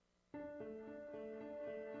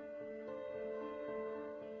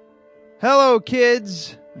Hello,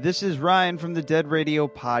 kids. This is Ryan from the Dead Radio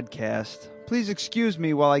Podcast. Please excuse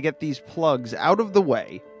me while I get these plugs out of the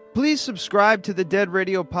way. Please subscribe to the Dead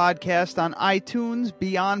Radio Podcast on iTunes,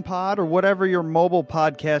 Beyond Pod, or whatever your mobile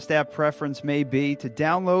podcast app preference may be to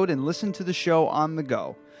download and listen to the show on the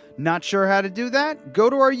go. Not sure how to do that? Go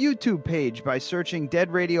to our YouTube page by searching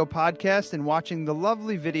Dead Radio Podcast and watching the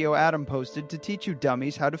lovely video Adam posted to teach you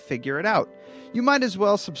dummies how to figure it out. You might as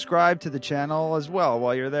well subscribe to the channel as well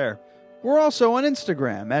while you're there. We're also on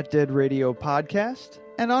Instagram at Dead Radio Podcast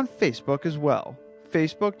and on Facebook as well.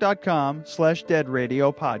 Facebook.com/Dead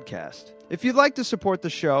Radio Podcast. If you'd like to support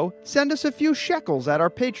the show, send us a few shekels at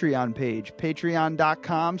our Patreon page,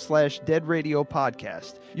 patreon.com/Dead Radio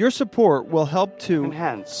Podcast. Your support will help to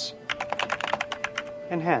enhance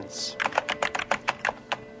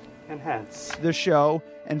the show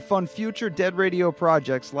and fund future Dead Radio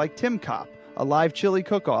projects like Tim Cop, a live chili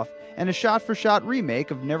cook-off, and a shot-for-shot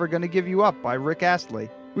remake of Never Gonna Give You Up by Rick Astley.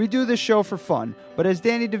 We do this show for fun, but as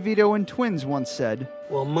Danny DeVito and Twins once said,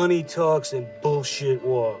 well, money talks and bullshit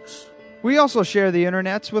walks. We also share the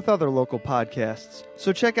internets with other local podcasts,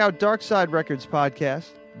 so check out Dark Side Records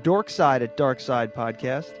Podcast, Dorkside at Darkside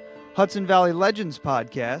Podcast, Hudson Valley Legends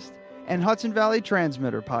Podcast, and Hudson Valley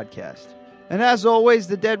Transmitter Podcast. And as always,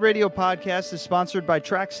 the Dead Radio Podcast is sponsored by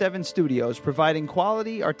Track 7 Studios, providing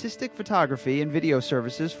quality artistic photography and video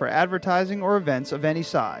services for advertising or events of any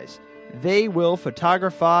size. They will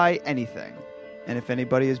photography anything. And if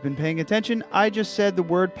anybody has been paying attention, I just said the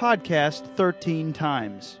word podcast 13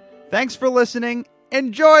 times. Thanks for listening.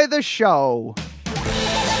 Enjoy the show.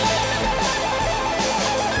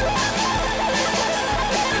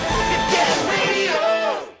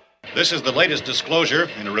 This is the latest disclosure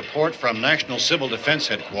in a report from National Civil Defense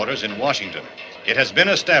Headquarters in Washington. It has been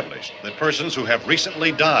established that persons who have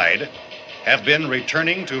recently died have been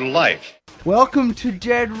returning to life. Welcome to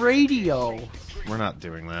Dead Radio. We're not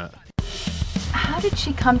doing that. How did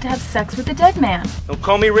she come to have sex with a dead man? Don't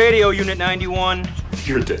call me Radio Unit 91.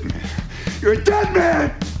 You're a dead man. You're a dead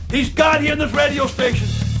man! He's God here in this radio station.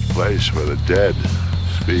 Place where the dead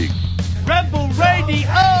speak. Rebel Radio!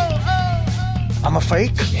 I'm a fake?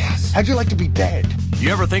 Yes. How'd you like to be dead? You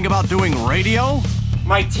ever think about doing radio?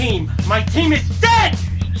 My team is dead!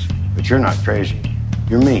 But you're not crazy.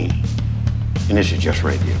 You're me. And this is just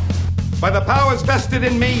radio. By the powers vested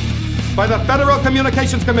in me by the Federal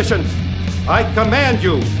Communications Commission, I command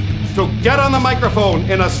you to get on the microphone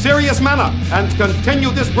in a serious manner and continue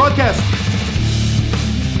this broadcast.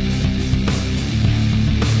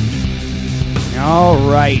 All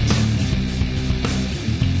right.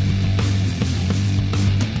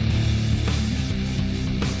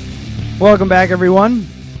 Welcome back, everyone.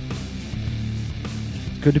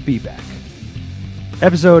 It's good to be back.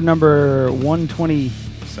 Episode number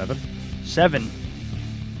 127. 7.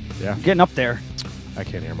 Yeah. I'm getting up there. I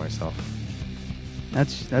can't hear myself.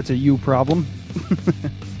 That's a you problem.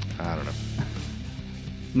 I don't know.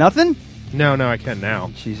 Nothing? No, I can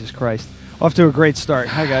now. Jesus Christ. Off to a great start.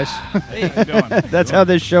 Hi, guys. Hey, how you doing? That's how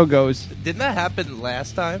this show goes. Didn't that happen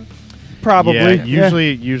last time? Probably. Yeah,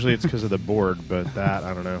 usually it's because of the board, but that,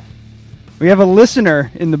 I don't know. We have a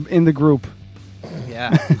listener in the group.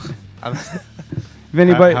 Yeah. If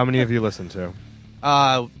anybody, how many of you listen to?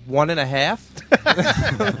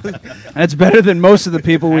 1.5. That's better than most of the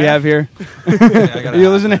people we have here. You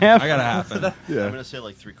listen to half? I got a half. Yeah. I'm going to say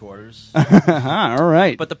like 3/4. All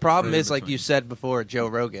right. But the problem is, like you said before, Joe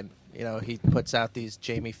Rogan, he puts out these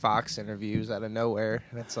Jamie Foxx interviews out of nowhere.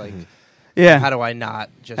 And it's like, yeah. How do I not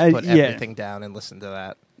just put yeah. everything down and listen to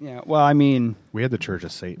that? Yeah, well, I mean... We had the Church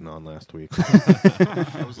of Satan on last week.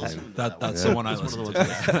 I was listening that's the one I listened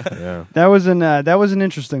to. Yeah. That was an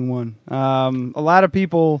interesting one. A lot of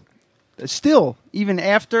people... Still, even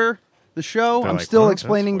after the show, I'm like, still well,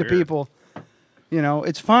 explaining to that's weird. people,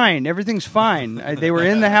 it's fine. Everything's fine. They were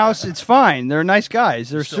in the house. It's fine. They're nice guys.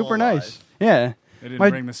 They're Still super alive. nice. Yeah. They didn't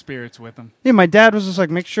bring the spirits with them. Yeah, my dad was just like,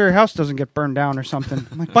 make sure your house doesn't get burned down or something.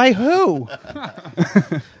 I'm like, by who?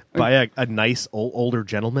 By a nice older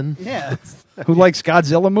gentleman? Yeah. Who likes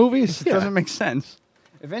Godzilla movies? It Yeah. doesn't make sense.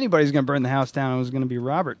 If anybody's going to burn the house down, it was going to be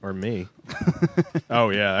Robert. Or me. Oh,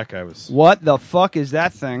 yeah, that guy was... What the fuck is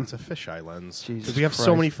that thing? It's a fisheye lens. Jesus Because we have so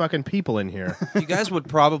Christ. many fucking people in here. You guys would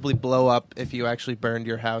probably blow up if you actually burned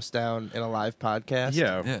your house down in a live podcast.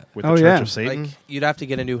 Yeah. With Oh, the Church yeah. of Satan. Like, you'd have to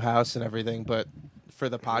get a new house and everything, but for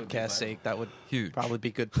the podcast sake, that would probably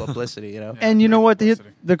be good publicity, And you know what?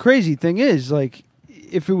 The crazy thing is, like,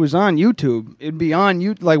 if it was on YouTube, it'd be on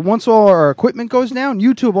you. Like once all our equipment goes down,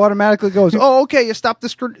 YouTube automatically goes, "Oh, okay, you stop the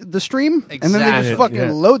stream," and then they just fucking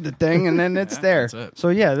load the thing, and then it's there. So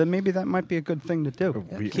yeah, then maybe that might be a good thing to do.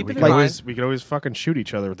 We could always fucking shoot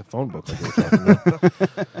each other with the phone book. Like we were talking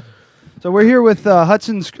about. So we're here with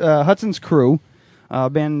Hudson's Crew,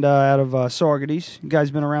 band out of Saugerties. You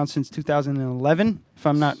guys been around since 2011, if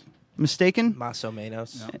I'm not mistaken. Mas o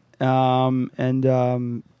menos.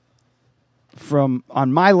 From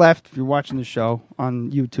on my left, if you're watching the show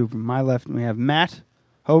on YouTube, from my left we have Matt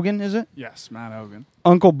Hogan. Is it? Yes, Matt Hogan.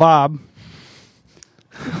 Uncle Bob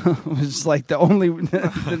was like the only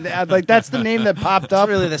like that's the name that popped up.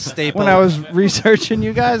 Really, the staple. When I was researching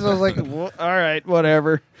you guys, I was like, all right,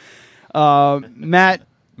 whatever. Matt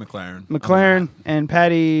McLaren and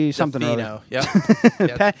Patty something or other.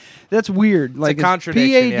 Yep. That's weird. Like a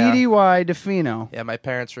contradiction. Paddy DeFino. Yeah, my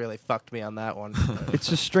parents really fucked me on that one.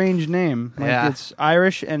 It's a strange name. Like it's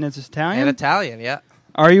Irish and it's Italian. And Italian, yeah.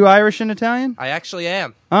 Are you Irish and Italian? I actually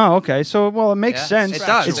am. Oh, okay. So, well, it makes sense. It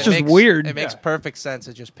does. It's just weird. It makes perfect sense.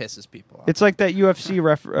 It just pisses people off. It's like that UFC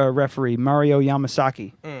referee, Mario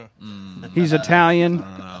Yamasaki. He's Italian.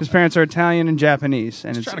 His parents are Italian and Japanese.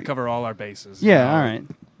 And it's trying to cover all our bases. Yeah, all right.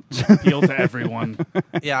 Appeal to everyone.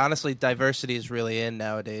 Yeah, honestly, diversity is really in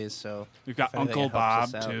nowadays. So we've got Uncle Bob,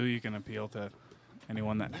 too. You can appeal to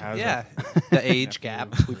anyone that has the age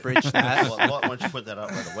gap. We bridged that. Why don't you put that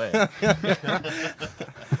out right away?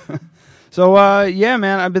 So, yeah,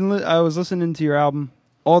 man, I was listening to your album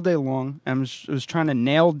all day long, and I was trying to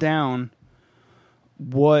nail down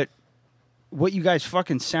what you guys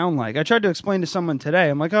fucking sound like. I tried to explain to someone today.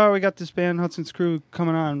 I'm like, oh, we got this band, Hudson's Crew,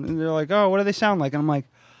 coming on. And they're like, oh, what do they sound like? And I'm like,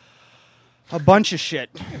 a bunch of shit.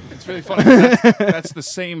 It's really funny. That's the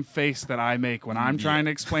same face that I make when I'm trying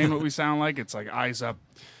to explain what we sound like. It's like eyes up.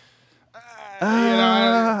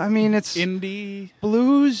 I mean, it's indie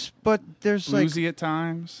blues, but there's bluesy at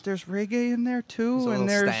times. There's reggae in there too, and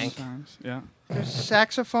there's there's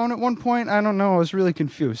saxophone at one point. I don't know. I was really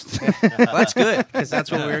confused. Well, that's good because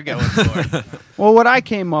that's what we were going for. Well, what I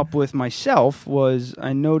came up with myself was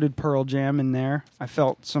I noted Pearl Jam in there. I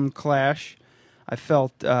felt some Clash. I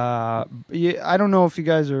felt, I don't know if you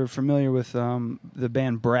guys are familiar with the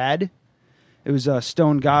band Brad. It was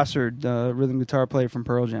Stone Gossard, the rhythm guitar player from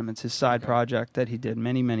Pearl Jam. It's his side project that he did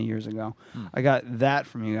many, many years ago. I got that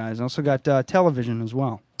from you guys. I also got Television as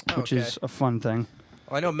well, which is a fun thing.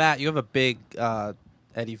 Well, I know, Matt, you have a big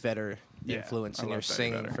Eddie Vedder influence in your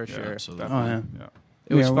singing for sure. Yeah.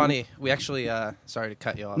 It was funny. We actually, sorry to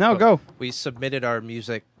cut you off. No, go. We submitted our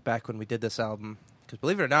music back when we did this album. Because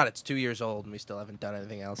believe it or not, it's 2 years old, and we still haven't done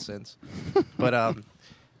anything else since. But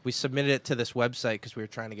we submitted it to this website because we were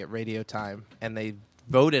trying to get radio time, and they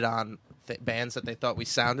voted on bands that they thought we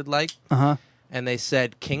sounded like. And they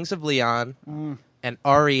said Kings of Leon and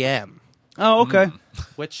REM. Oh, okay.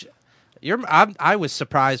 Which I was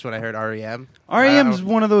surprised when I heard REM. REM is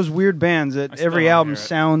one of those weird bands that every album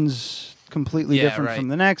sounds completely different from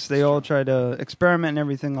the next. They all try to experiment and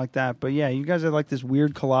everything like that. But yeah, you guys are like this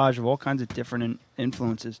weird collage of all kinds of different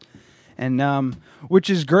influences. And which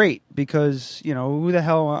is great because, you know, who the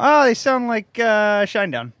hell... Oh, they sound like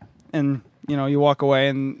Shinedown. And, you know, you walk away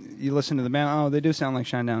and you listen to the band. Oh, they do sound like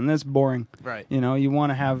Shinedown. And that's boring. Right. You know, you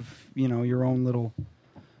want to have, you know, your own little...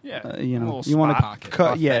 you know, you want to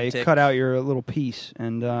cut, you cut out your little piece.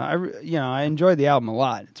 And, I enjoyed the album a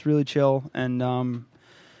lot. It's really chill and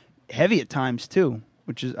heavy at times, too,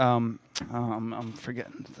 which is... I'm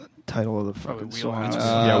forgetting the title of the fucking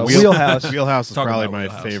song. Wheelhouse. Wheelhouse is probably my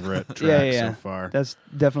favorite track so far. That's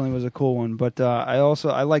definitely was a cool one. But I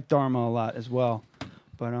like Dharma a lot as well.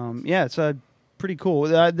 But it's pretty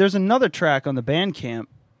cool. There's another track on the Bandcamp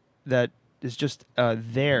that is just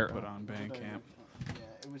there. Put on Bandcamp.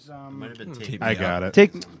 It was. Might have been Tape I got it.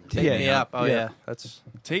 Take Me Up. Oh yeah, that's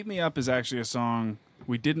Tape Me Up is actually a song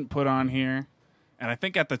we didn't put on here. And I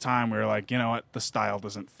think at the time we were like, you know what, the style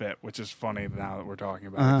doesn't fit, which is funny now that we're talking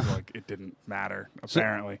about it. Like it didn't matter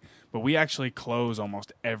apparently, but we actually close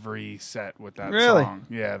almost every set with that song.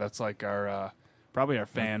 Yeah, that's like our probably our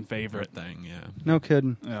fan favorite thing. Yeah, no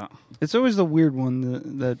kidding. Yeah, it's always the weird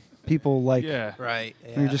one that people like. Yeah, right. Yeah.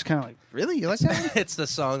 And you're just kind of like, really, you like that? It's the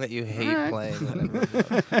song that you hate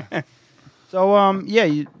playing. So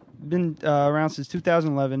you've been around since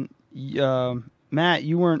 2011. Matt,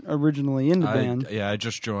 you weren't originally in the band. Yeah, I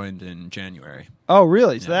just joined in January. Oh,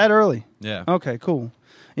 really? It's that early? Yeah. Okay, cool.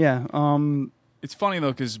 Yeah. It's funny,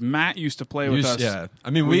 though, because Matt used to play with us. Yeah. I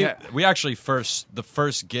mean, we actually the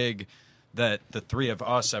first gig that the three of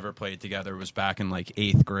us ever played together was back in, like,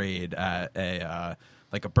 8th grade at a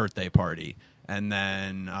birthday party. And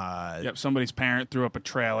then... somebody's parent threw up a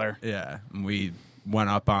trailer. Yeah. And we went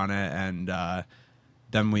up on it, and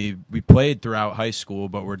then we played throughout high school,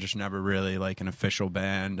 but we're just never really like an official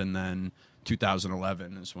band. And then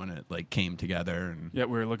 2011 is when it like came together. And Yeah,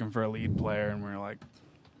 we were looking for a lead player, and we were like,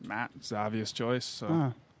 Matt's the obvious choice.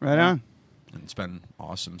 So right on. And it's been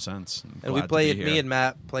awesome since. And we played. Me and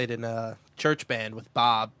Matt played in a church band with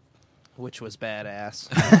Bob, which was badass.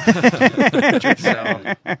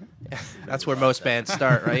 So, that's where most bands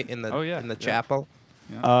start, right? In the chapel.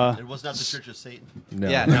 Yeah. It was not the Church of Satan. No.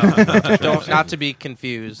 Yeah, no. Not to be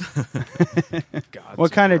confused.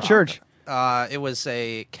 What kind of church? It was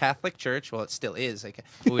a Catholic church. Well, it still is.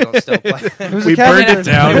 We don't still play. We burned it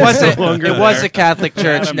down. It was a Catholic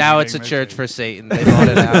church. Now it's a church for Satan. They bought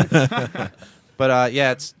it out. But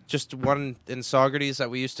yeah, it's just one in Saugerties that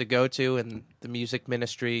we used to go to, and the music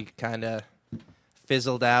ministry kind of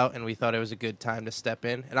fizzled out, and we thought it was a good time to step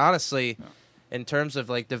in. And honestly, in terms of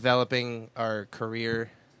like developing our career,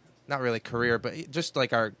 not really career, but just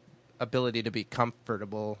like our ability to be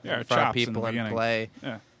comfortable in front of people and play.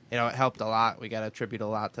 Yeah. You know, it helped a lot. We got to attribute a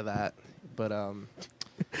lot to that. But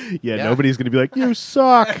yeah, nobody's going to be like, you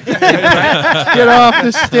suck. Get off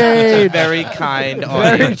the stage. Very kind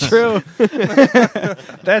audience. Very true.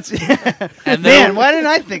 That's and man, why didn't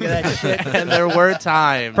I think of that shit? And there were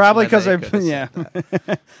times. Probably because I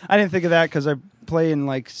didn't think of that because I play in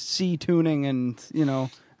like C tuning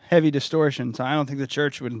and heavy distortion. So I don't think the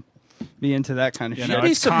church would be into that kind of shit. You'd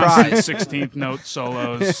be surprised. 16th note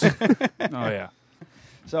solos. Oh yeah.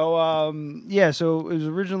 So, so it was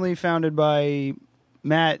originally founded by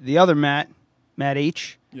Matt, the other Matt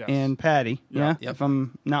H, and Patty, if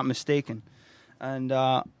I'm not mistaken. And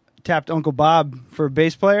tapped Uncle Bob for a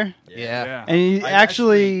bass player. Yeah. And you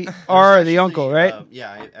actually are the uncle, right?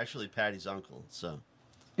 I actually Patty's uncle, so.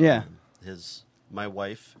 Yeah. My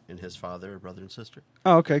wife and his father are brother and sister.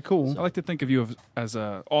 Oh, okay, cool. I like to think of you as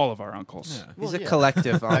all of our uncles. Yeah. He's a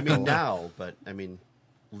collective uncle. I mean, now, but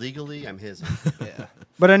legally, I'm his. Yeah.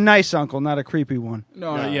 But a nice uncle, not a creepy one.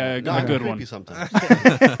 No, a good one. Sometimes.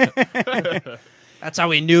 That's how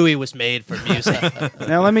we knew he was made for music.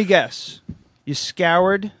 Now, let me guess. You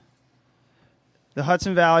scoured the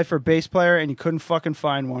Hudson Valley for a bass player, and you couldn't fucking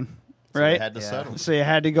find one, right? So I had to settle. So you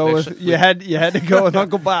had to go you had to go with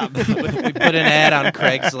Uncle Bob. We put an ad on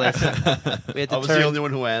Craigslist. I was the only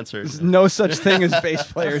one who answered. There's no such thing as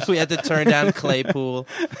bass players. We had to turn down Claypool.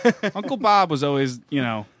 Uncle Bob was always,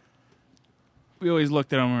 we always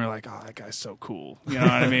looked at him and we were like, oh, that guy's so cool. You know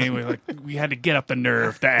what I mean? We had to get up the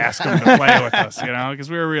nerve to ask him to play with us, because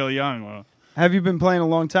we were really young. Well, have you been playing a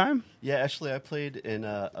long time? Yeah, actually, I played in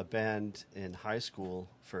a band in high school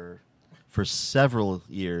for several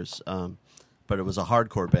years, but it was a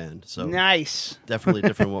hardcore band. So nice. Definitely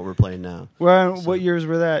different from what we're playing now. Well, what years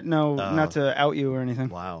were that? No, not to out you or anything.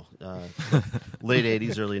 Wow. Late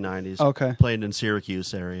 80s, early 90s. Okay. Playing in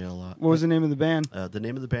Syracuse area a lot. What was the name of the band? The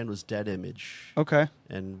name of the band was Dead Image. Okay.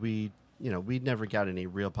 And we never got any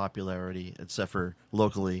real popularity except for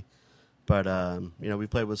locally. But, we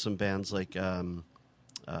played with some bands like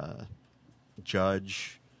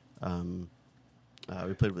Judge.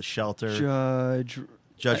 We played with Shelter.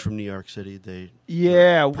 Judge from New York City.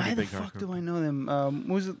 Why the fuck do I know them?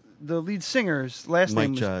 What was it? The lead singer's last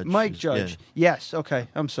name was Mike Judge. Yeah. Yes. Okay.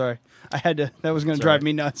 I'm sorry. I had to. That was going to drive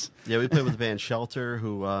me nuts. Yeah, we played with the band Shelter,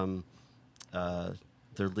 who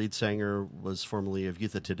their lead singer was formerly of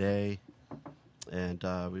Youth of Today, and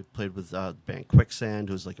we played with the band Quicksand,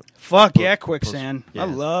 who's like Quicksand. I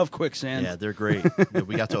love Quicksand. Yeah, they're great.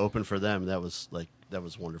 We got to open for them. That was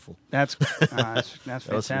wonderful. That's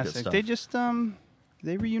fantastic. They just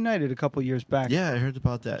they reunited a couple years back. Yeah, I heard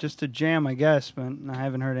about that. Just to jam, I guess, but I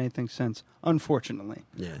haven't heard anything since. Unfortunately.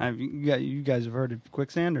 Yeah. You guys have heard of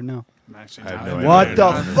Quicksand or no? What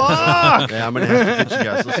the fuck? Yeah, I'm gonna have to get you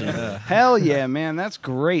guys listening to that. Hell yeah, man! That's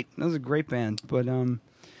great. That was a great band. But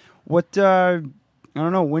what? I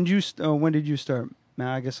don't know. When did you start?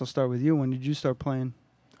 Matt, I guess I'll start with you. When did you start playing?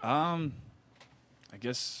 I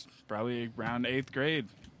guess probably around 8th grade.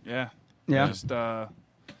 Yeah. Yeah. Just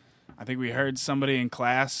I think we heard somebody in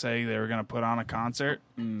class say they were going to put on a concert,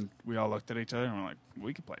 and we all looked at each other and we're like,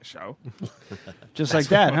 we could play a show. Just like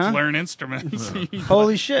that, Let's huh? learn instruments.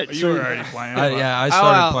 Holy shit. But you were already playing. I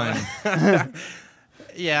started playing.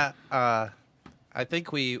 Yeah. I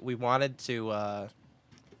think we wanted to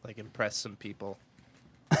impress some people.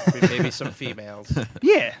 Maybe some females.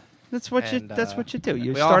 Yeah. That's what you do.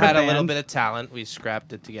 You we start all had a a little band. bit of talent. We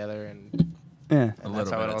scrapped it together, and that's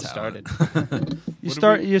how it all started.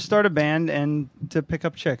 You start a band and to pick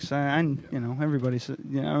up chicks. Everybody's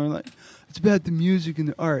like, it's about the music and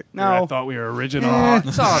the art. No, I thought we were original.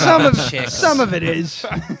 Some of it is.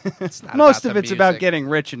 It's not Most about of the it's about music. getting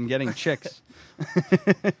rich and getting chicks.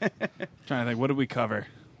 Trying to think, what did we cover?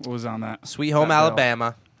 What was on that? Sweet Home That bill?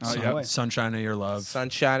 Alabama. Oh, yep. Sunshine of Your Love.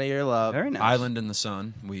 Sunshine of Your Love. Very nice. Island in the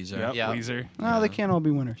Sun. Weezer. Yep. Weezer. No, they can't all be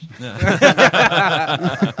winners. Well,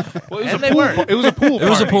 it was And a they pool. were. It was a pool. Party. It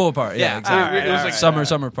was a pool party. Yeah, Yeah, exactly. all right, It was all like right.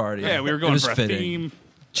 summer party. Yeah, we were It going was for a fitting. theme.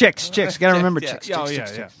 Chicks. Gotta remember Yeah. chicks. Oh,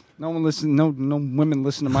 chicks. yeah. No one listen. No women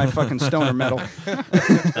listen to my fucking stoner metal.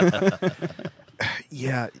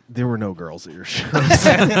 Yeah, there were no girls at your show.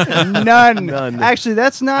 None. Actually,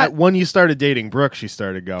 that's not. When you started dating Brooke, she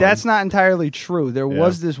started going. That's not entirely true. There Yeah.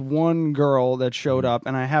 was this one girl that showed up,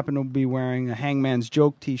 and I happened to be wearing a Hangman's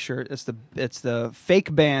Joke T-shirt. It's the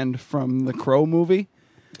fake band from the Crow movie.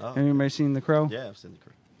 Oh. Have anybody seen the Crow? Yeah, I've seen the Crow.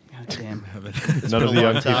 God damn. None of the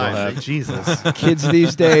young people time. have. Jesus. Kids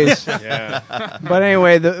these days. Yeah. But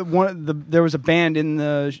anyway, there was a band in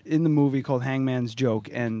the movie called Hangman's Joke,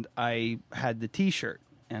 and I had the T-shirt,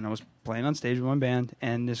 and I was playing on stage with my band,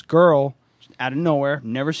 and this girl out of nowhere,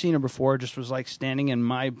 never seen her before, just was like standing in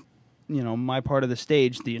my part of the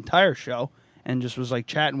stage the entire show, and just was like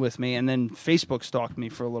chatting with me, and then Facebook stalked me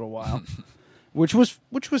for a little while, which was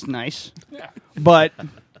nice. Yeah. But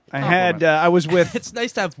I was with. It's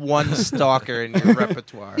nice to have one stalker in your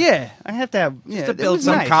repertoire. Yeah, I have to have. Yeah, to it build was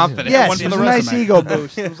some nice. confidence. Yes, One for it was the a nice resume. ego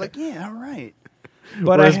boost. I was like, yeah, all right.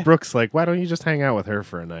 But Whereas Brooke's like, why don't you just hang out with her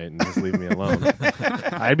for a night and just leave me alone?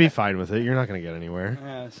 I'd be fine with it. You're not going to get anywhere.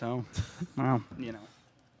 Yeah, so, well,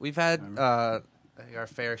 We've had I think our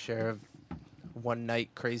fair share of one night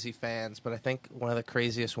crazy fans, but I think one of the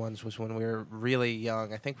craziest ones was when we were really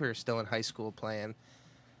young. I think we were still in high school playing,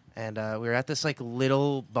 and we were at this like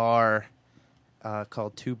little bar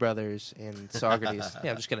called Two Brothers in Saugerties.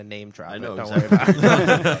 Yeah, I'm just gonna name drop I it. know Don't exactly. worry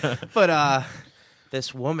about it. But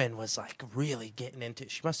this woman was like really getting into.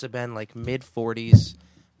 She must have been like mid-40s,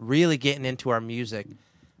 really getting into our music.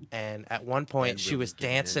 And at one point, she was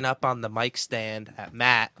dancing up on the mic stand at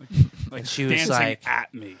Matt, and she was dancing like,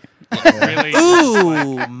 at me. Really?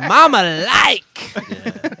 "Ooh, mama like."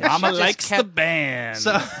 Yeah. Mama likes the band.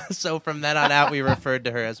 So from then on out, we referred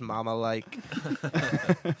to her as Mama like.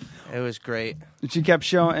 It was great. she kept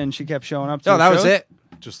showing up. To No, the that was shows? it.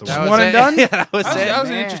 Just the That one. was One it. and done? Yeah, that was it. That was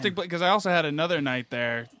an Man. interesting because I also had another night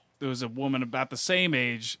there. There was a woman about the same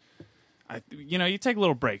age. You take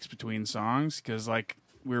little breaks between songs because like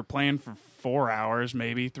we were playing for 4 hours,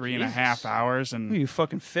 maybe 3.5 hours, Who, and you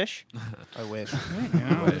fucking fish? I wish.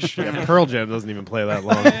 Yeah, Pearl Jam doesn't even play that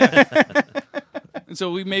long. And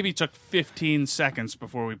so we maybe took 15 seconds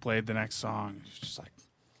before we played the next song. It's just like,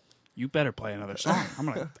 you better play another song. I'm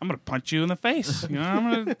gonna punch you in the face.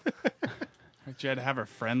 She had to have her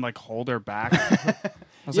friend like hold her back. I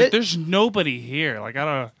was like, "There's nobody here. Like, I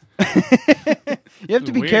don't." You have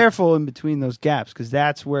to be Weird. careful in between those gaps because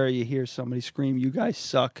that's where you hear somebody scream, "You guys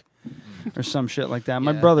suck," or some shit like that.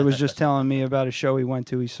 My brother was just telling me about a show he went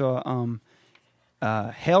to. He saw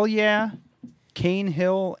Hell Yeah, Cane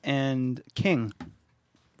Hill, and King.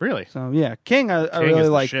 Really? So yeah, King I King really is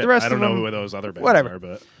like. shit. The rest I don't of know them, who those other bands whatever. are,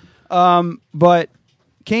 but But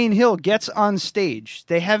Cane Hill gets on stage.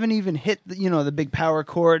 They haven't even hit the big power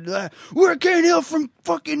chord. We're Cane Hill from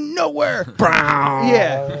fucking nowhere.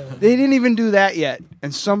 Yeah, they didn't even do that yet.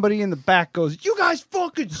 And somebody in the back goes, "You guys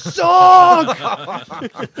fucking suck."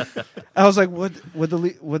 I was like, "What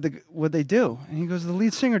they do?" And he goes, "The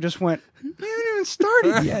lead singer just went. We haven't even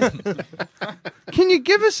started yet. Can you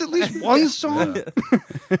give us at least one song?"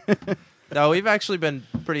 No, we've actually been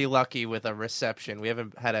pretty lucky with a reception. We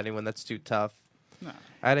haven't had anyone that's too tough. No.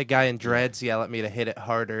 I had a guy in dreads yell at me to hit it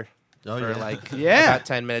harder for like Yeah. about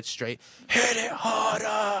 10 minutes straight. Hit it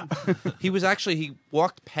harder. He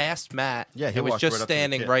walked past Matt. Yeah, he and was walked just right up to the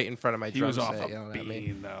standing kid. right in front of my He drum was off set a yelling at me.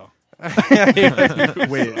 bean though.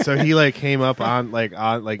 wait, so he like came up on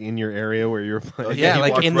in your area where you were playing? Yeah, he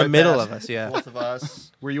like walked in the right middle past of us, yeah. Both of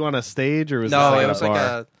us. Were you on a stage or was No, this it was a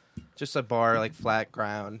bar? like just a bar, like flat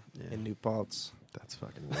ground in New Paltz. That's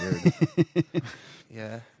fucking weird.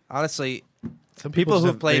 Yeah. Honestly, Some people just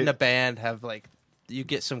who've have- played they- in a band have you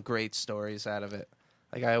get some great stories out of it.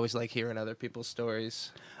 Like I always like hearing other people's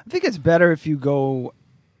stories. I think it's better if you go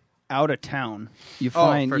out of town. You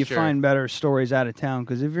find for sure. find better stories out of town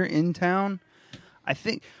because if you're in town, I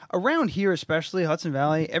think around here, especially Hudson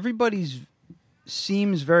Valley, everybody's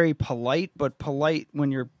seems very polite, but polite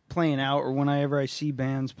when you're playing out or whenever I see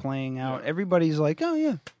bands playing out, everybody's like, "Oh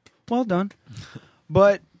yeah, well done,"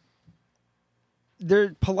 but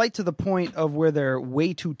they're polite to the point of where they're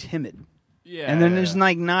way too timid. Yeah. And then there's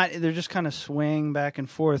they're just kind of swaying back and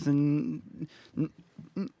forth and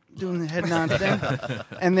doing the head nod thing.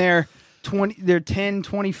 And they're 10,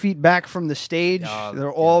 20 feet back from the stage.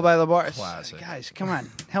 They're all by the bar. It's like, guys, come on,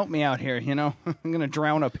 help me out here, I'm going to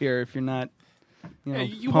drown up here if you're not. You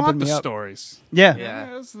pumping want the me up. stories. Yeah.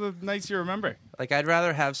 Yeah, that's the nights you remember. Like, I'd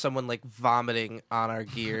rather have someone like vomiting on our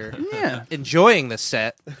gear, Yeah. enjoying the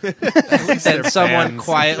set, than someone fans.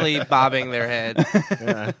 quietly bobbing their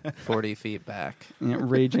head 40 feet back. Yeah,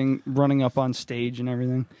 raging, running up on stage and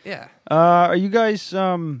everything. Yeah. Are you guys?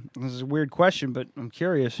 This is a weird question, but I'm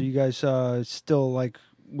curious. Are you guys still like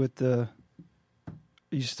with the?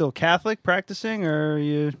 Are you still Catholic practicing, or are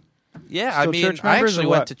you? Yeah, still I mean, church I members, actually or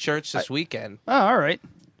went what? to church this weekend. Oh, all right.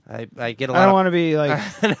 I get a lot. I don't want to be like.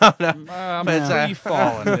 no. I'm But it's, free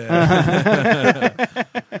falling.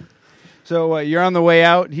 So you're on the way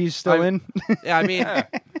out. He's still in. Yeah, I mean,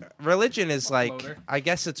 religion is like, I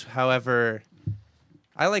guess it's however,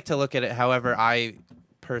 I like to look at it however I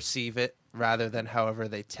perceive it rather than however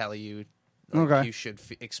they tell you Okay. you should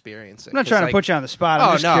experience it. I'm not 'Cause, trying to like- put you on the spot. I'm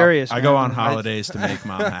Oh, just no. curious. I man. go on holidays to make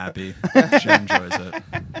mom happy. She enjoys it.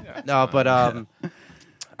 No, but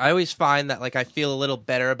I always find that like I feel a little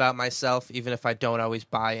better about myself even if I don't always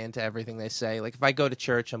buy into everything they say. Like if I go to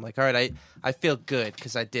church, I'm like, all right, I feel good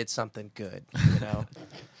because I did something good, you know.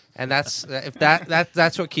 And that's if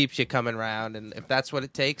that's what keeps you coming around, and if that's what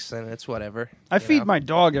it takes, then it's whatever. I feed my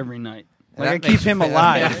dog every night. And Like I that keep makes him you feel-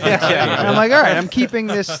 alive. Yeah. And I'm like, all right, I'm keeping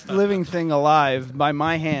this living thing alive by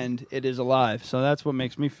my hand. It is alive, so that's what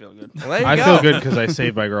makes me feel good. Well, there you I go. feel good because I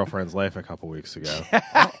saved my girlfriend's life a couple weeks ago.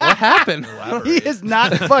 What happened? He has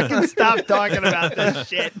not fucking stopped talking about this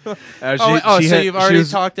shit. So you've already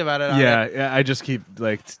talked about it. Yeah, I just keep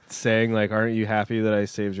like saying like, "Aren't you happy that I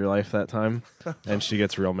saved your life that time?" And she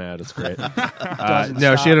gets real mad. It's great. Doesn't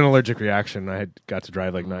No, stop. she had an allergic reaction. I had got to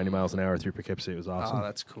drive like 90 miles an hour through Poughkeepsie. It was awesome. Oh,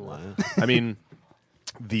 that's cool. I mean,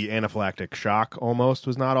 the anaphylactic shock almost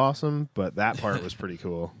was not awesome, but that part was pretty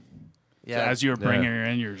cool. So as you were bringing her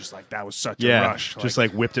in, you're just like, that was such a Yeah, rush. just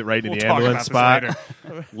like whipped it right in we'll the talk ambulance about spot.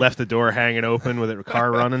 this later. Left the door hanging open with the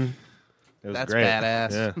car running. It was That's great.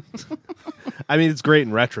 badass. Yeah. I mean, it's great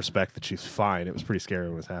in retrospect that she's fine. It was pretty scary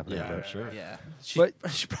when it was happening. Yeah, but- sure. Yeah.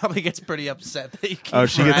 She probably gets pretty upset that you keep Oh,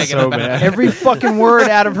 she gets bragging so about mad. it. Every fucking word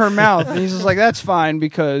out of her mouth, and he's just like, "That's fine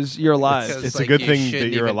because you're alive." Because, It's like, a good you thing that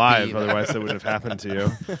shouldn't you're even alive, be there. otherwise that wouldn't have happened to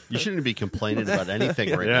you. You shouldn't be complaining about anything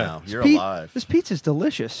right Yeah. now. You're Pe- alive. This pizza's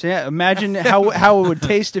delicious. Yeah, imagine how it would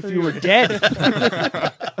taste if you were dead.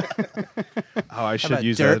 Oh, I should about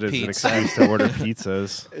use dirt that as an pizza? excuse to order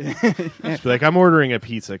pizzas. Just be like, I'm ordering a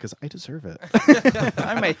pizza because I deserve it.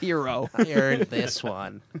 I'm a hero. I earned this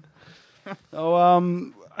one. So,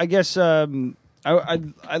 I guess I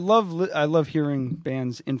love hearing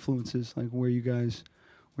bands' influences, like where you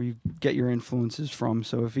get your influences from.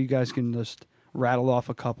 So if you guys can just rattle off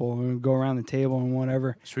a couple and go around the table and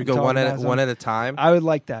whatever. Should we and go talk one about at some- one at a time? I would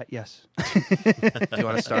like that. Yes. Do you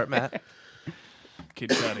want to start, Matt?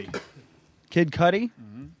 Kid Cudi. Kid Cudi.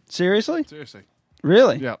 Mm-hmm. Seriously? Seriously.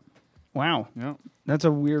 Really? Yep. Wow. Yep. That's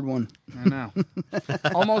a weird one. I know.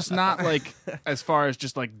 Almost not like as far as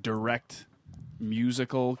just like direct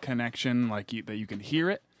musical connection, like that you can hear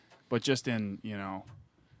it, but just in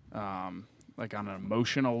like on an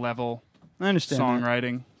emotional level, I understand. that.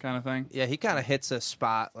 songwriting kind of thing. Yeah, he kind of hits a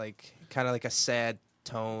spot, like kind of like a sad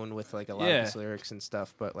tone with like a lot of his lyrics and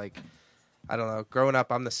stuff. But like, I don't know. Growing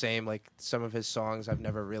up, I'm the same. Like some of his songs, I've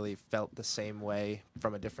never really felt the same way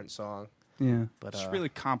from a different song. Yeah. But This really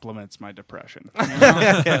complements my depression. You know?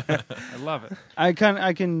 I love it. I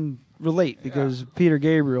can relate because Peter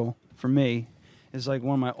Gabriel for me is like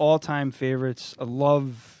one of my all-time favorites. I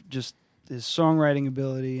love just his songwriting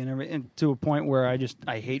ability and everything, to a point where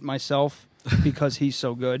I hate myself because he's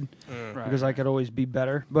so good. Because I could always be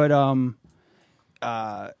better. But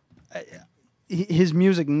his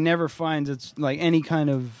music never finds its like any kind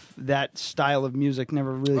of that style of music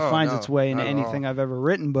never really finds its way into anything I've ever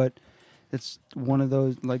written. But it's one of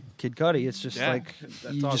those like Kid Cudi. It's just like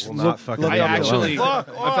you dog just will look, not fucking look leave up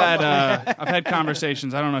you to alone. him. I've had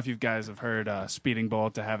conversations. I don't know if you guys have heard "Speeding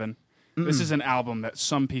Bullet to Heaven." This is an album that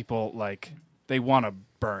some people like. They want to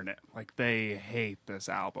burn it. Like they hate this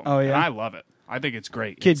album. Oh, yeah? and I love it. I think it's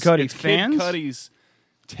great. Kid Cudi it's fans? Kid Cudi's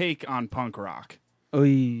take on punk rock. Oy.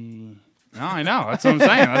 No, I know. That's what I'm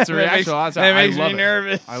saying. That's the reaction. That makes I love me it.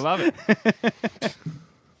 nervous. I love it.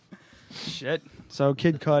 Shit. So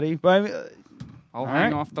Kid Cudi, but I mean, I'll all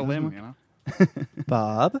hang right. off the limb. You know.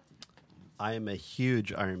 Bob. I am a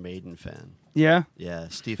huge Iron Maiden fan. Yeah. Yeah,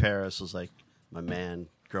 Steve Harris was like my man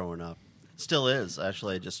growing up. Still is.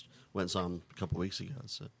 Actually, I just went and saw him a couple weeks ago.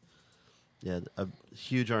 So, yeah, a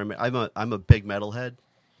huge Iron Maiden. I'm a big metalhead,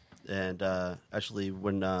 and actually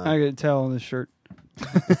when I could tell on this shirt.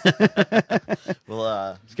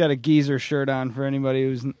 well, He's got a geezer shirt on for anybody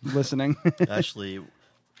who's listening. actually,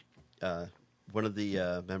 one of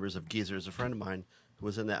the members of Geezer is a friend of mine who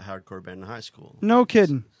was in that hardcore band in high school. No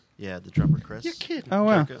kidding. Yeah, the drummer Chris. You're kidding. Oh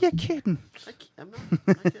wow, you're kidding. I'm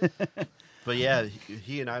not kidding. But yeah,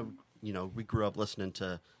 he and I, we grew up listening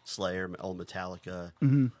to Slayer, old Metallica,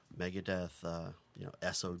 Megadeth,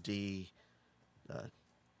 SOD,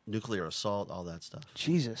 Nuclear Assault, all that stuff.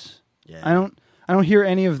 Jesus. Yeah. I don't hear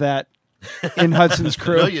any of that in Hudson's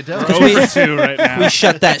crew. No, you don't. We're over 2 right now. We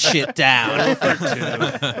shut that shit down.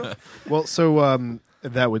 Well, so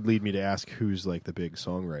that would lead me to ask who's like the big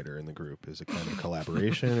songwriter in the group. Is it kind of a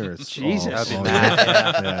collaboration or it's Jesus. all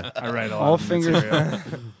Yeah. I write a lot All of fingers. material.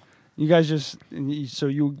 You guys so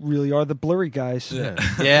you really are the blurry guys. Yeah.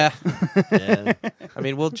 Yeah. Yeah. I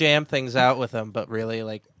mean, we'll jam things out with him, but really,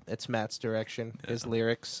 like, it's Matt's direction, his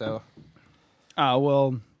lyrics. So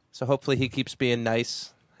hopefully he keeps being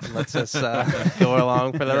nice and lets us go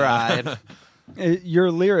along for the ride. Your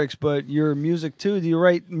lyrics, but your music too. Do you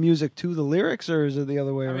write music to the lyrics, or is it the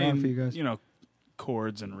other way around for you guys?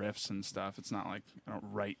 Chords and riffs and stuff. It's not like I don't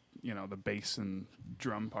write, the bass and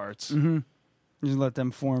drum parts. Mm-hmm. Just let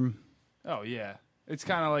them form. Oh yeah, it's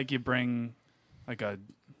kind of like you bring, I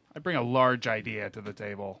bring a large idea to the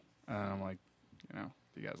table, and I'm like,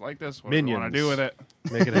 do you guys like this? What do you want to do with it?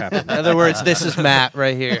 Make it happen. In other words, this is Matt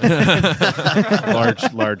right here.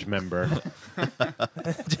 large member.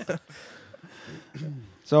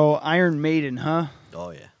 So Iron Maiden, huh?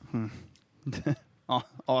 Oh yeah.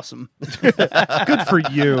 Awesome. Good for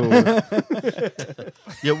you.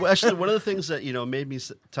 Yeah, well, actually, one of the things that made me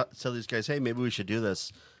tell these guys, hey, maybe we should do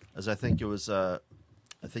this, is I think it was, Adam,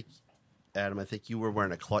 I think you were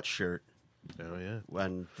wearing a Clutch shirt. Oh yeah.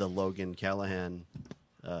 When the Logan Callahan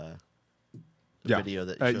Yeah. video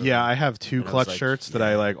that you showed yeah, me. I have two And I was clutch like, shirts that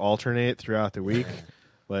I like alternate throughout the week.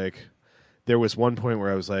 Like, there was one point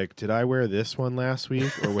where I was like, did I wear this one last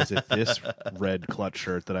week, or was it this red clutch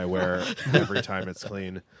shirt that I wear every time it's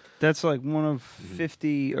clean? That's like one of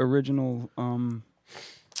 50 original.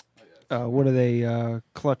 What are they?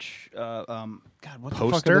 Clutch. God, what the fuck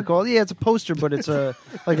are Poster? they called? Yeah, it's a poster, but it's a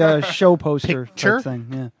like a show poster Picture? type thing.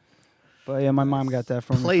 Yeah. But yeah, my mom got that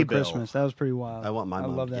for me for Playbill. Christmas. That was pretty wild. I want my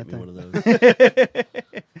mom love to that get me thing. one of those.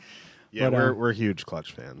 Yeah, But, we're huge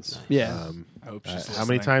Clutch fans. Yeah. I hope she's how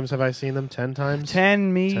many listening. times have I seen them? 10 times?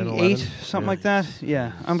 10, me, 10, 8, 11? something Yeah. like that.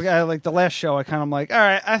 Yeah. I like the last show, I kind of like, all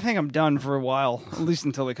right, I think I'm done for a while, at least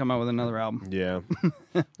until they come out with another album, Yeah.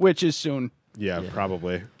 which is soon. Yeah,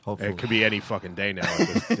 probably. Hopefully. It could be any fucking day now.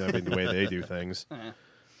 The way they do things.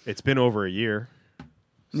 It's been over a year.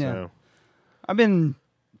 Yeah. So.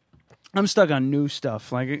 I'm stuck on new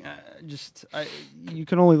stuff. Like, you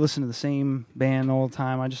can only listen to the same band all the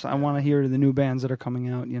time. I want to hear the new bands that are coming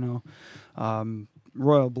out.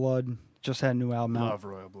 Royal Blood just had a new album out. Love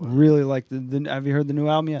Royal Blood. Really like have you heard the new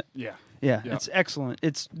album yet? Yeah. Yeah, Yep. it's excellent.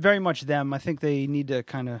 It's very much them. I think they need to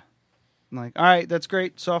kind of like, all right, that's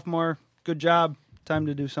great, sophomore, good job. Time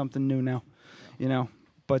to do something new now,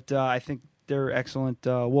 But I think they're excellent.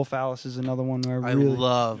 Wolf Alice is another one where I really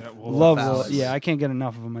love love. Alice. Yeah, I can't get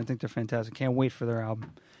enough of them. I think they're fantastic. Can't wait for their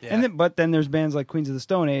album. Yeah. And but then there's bands like Queens of the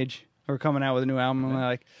Stone Age who are coming out with a new album, and they're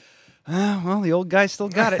like, well, the old guy still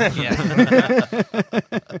got it.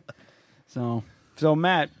 Yeah. So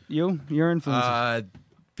Matt, your influences.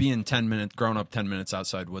 Being grown up 10 minutes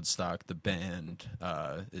outside Woodstock, the band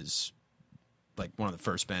is like one of the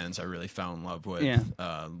first bands I really fell in love with. Yeah.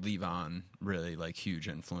 Levon, really like huge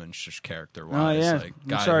influence, just character Oh wise. yeah, Like,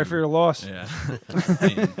 I'm sorry for your loss. Yeah, I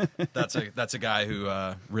mean, that's a guy who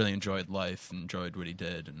really enjoyed life, enjoyed what he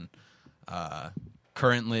did, and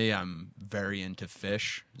currently I'm very into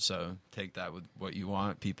Fish. So take that with what you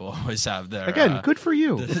want. People always have their Good for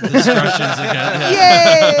you. discussions again.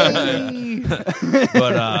 Yay!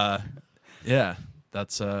 But yeah,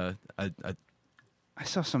 that's I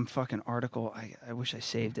saw some fucking article. I wish I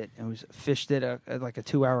saved it. It was Fish did a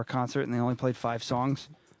 2-hour concert and they only played 5 songs.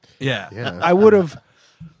 yeah. I would have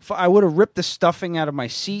ripped the stuffing out of my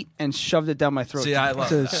seat and shoved it down my throat See, I love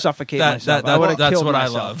to that. suffocate myself. That's killed what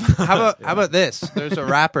myself. I love. How about this? There's a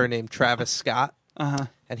rapper named Travis Scott, Uh-huh.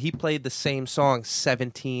 and he played the same song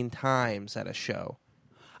 17 times at a show.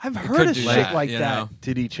 I've heard of do shit that, like you that. know?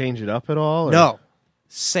 Did he change it up at all? or- No,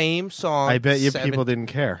 same song. I bet you 7 people didn't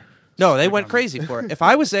care. No, they went crazy for it. If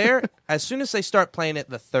I was there, as soon as they start playing it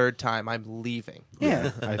the third time, I'm leaving. Yeah.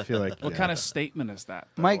 I feel like What kind of statement is that?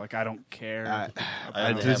 though? Mike- Like I don't care.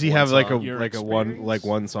 does he have like Your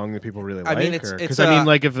one song that people really I like? mean, it's- Because it's, I mean,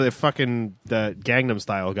 like if the fucking the Gangnam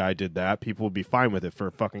Style guy did that, people would be fine with it for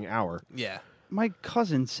a fucking hour. Yeah. My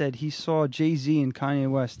cousin said he saw Jay-Z and Kanye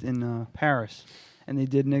West in Paris, and they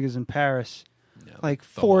did Niggas in Paris like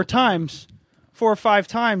 4 or 5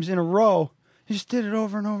 times in a row. He just did it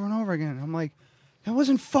over and over and over again. I'm like, that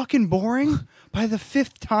wasn't fucking boring. By the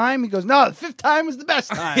 5th time, he goes, no, the 5th time was the best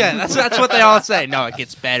time. Yeah, that's what they all say. No, it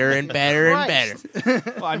gets better and better and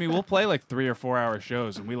better. Well, I mean, we'll play like 3 or 4 hour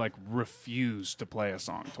shows, and we like refuse to play a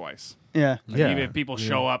song twice. Yeah. Like, even if people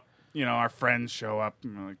show up, our friends show up,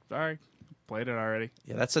 and we're like, all right, played it already.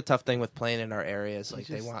 Yeah, that's the tough thing with playing in our areas. Like,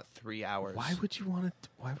 they want 3 hours. Why would you want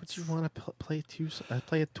to play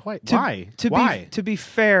it twice? Why? To be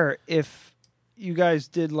fair, if you guys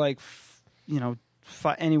did like,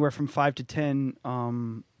 anywhere from 5 to 10,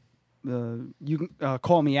 you can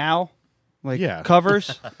call me Al,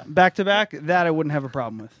 covers back to back. That I wouldn't have a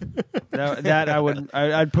problem with. that I would.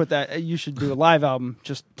 I'd put that. You should do a live album,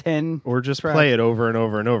 just 10, or just tracks. Play it over and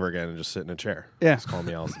over and over again, and just sit in a chair. Yeah, just Call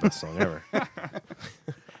Me Al's the best song ever.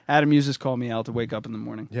 Adam uses "Call Me Al" to wake up in the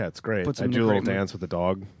morning. Yeah, it's great. I do a little dance with the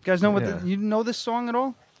dog. You guys know you know this song at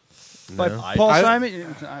all? By No. Paul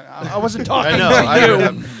Simon. I wasn't talking. I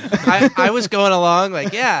know. I was going along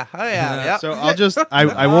like, yeah. So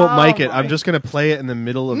I won't mic it. I'm just gonna play it in the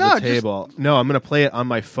middle of the table. No, I'm gonna play it on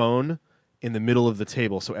my phone in the middle of the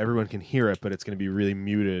table so everyone can hear it, but it's gonna be really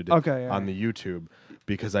muted on the YouTube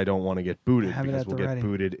because I don't want to get booted because we'll get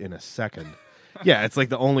booted in a second. Yeah, it's like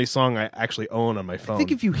the only song I actually own on my phone. I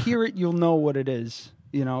think if you hear it, you'll know what it is.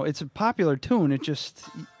 It's a popular tune. It just.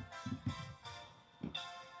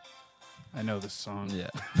 I know this song. Yeah.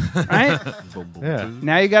 Right? Yeah.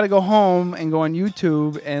 Now you got to go home and go on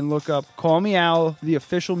YouTube and look up "Call Me Al," the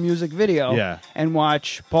official music video. Yeah. And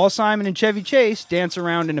watch Paul Simon and Chevy Chase dance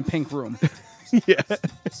around in a pink room. Yeah.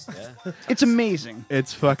 It's amazing.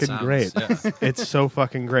 It's fucking great. Yeah. It's so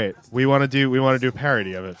fucking great. We want to do a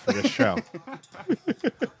parody of it for this show.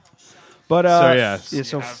 But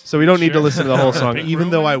so we don't need to listen to the whole song, even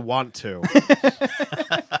though I want to.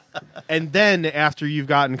 And then after you've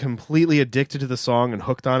gotten completely addicted to the song and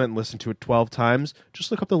hooked on it and listened to it 12 times,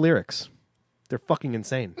 just look up the lyrics. They're fucking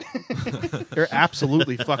insane. They're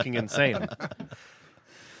absolutely fucking insane.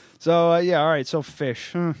 So, all right. So,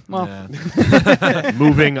 Fish. Well.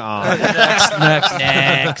 Moving on.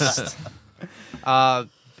 Next.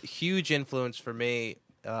 Huge influence for me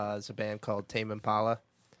is a band called Tame Impala.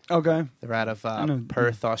 Okay. They're out of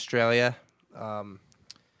Perth, Australia.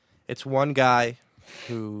 It's one guy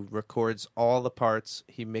who records all the parts.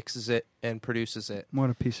 He mixes it and produces it. What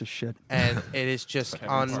a piece of shit. And it is just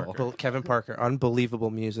Kevin Parker, unbelievable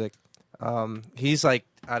music. He's like,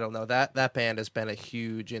 I don't know, that band has been a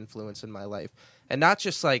huge influence in my life. And not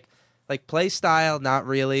just like play style, not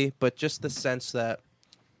really, but just the sense that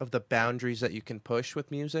of the boundaries that you can push with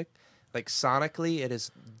music. Like sonically, it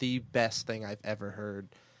is the best thing I've ever heard.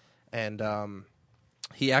 And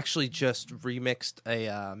he actually just remixed a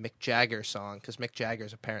Mick Jagger song because Mick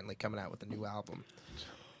Jagger's apparently coming out with a new album.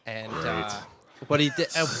 And what he did,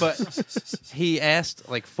 but he asked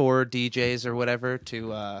like 4 DJs or whatever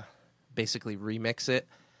to basically remix it.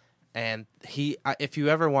 And if you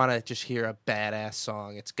ever want to just hear a badass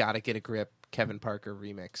song, it's Gotta Get a Grip. Kevin Parker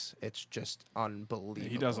remix. It's just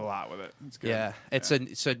unbelievable. He does a lot with it. It's good. Yeah, it's a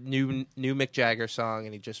new Mick Jagger song,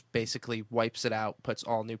 and he just basically wipes it out, puts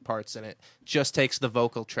all new parts in it, just takes the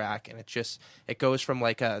vocal track, and it goes from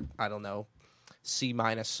like a, I don't know, C-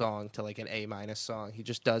 song to like an A- song. He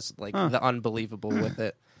just does like the unbelievable with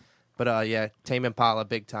it. But yeah, Tame Impala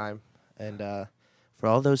big time. And for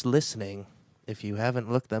all those listening, if you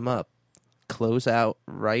haven't looked them up, close out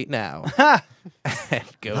right now and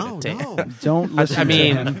go to Tame. Don't listen.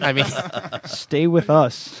 I mean, stay with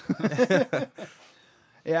us.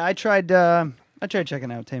 Yeah, I tried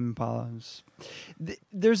checking out Tame Impala.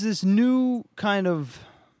 There's this new kind of,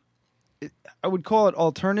 I would call it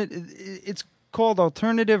alternative. It's called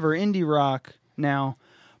alternative or indie rock now,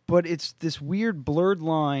 but it's this weird blurred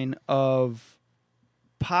line of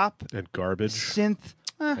pop and garbage, synth.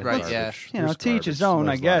 Right, yeah. To each his own,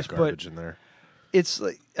 I guess. But in there. It's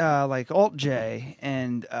like Alt J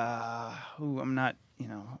and who I'm not.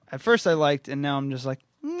 At first I liked, and now I'm just like,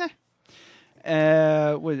 nah.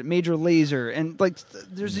 With Major Lazer, and like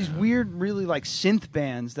there's these weird, really like synth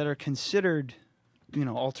bands that are considered,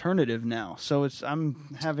 alternative now. So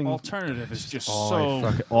I'm having alternative is just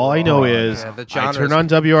all I know is I turn on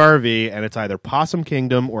WRV and it's either Possum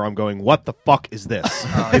Kingdom or I'm going, what the fuck is this?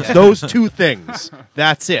 It's those two things.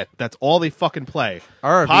 That's it. That's all they fucking play.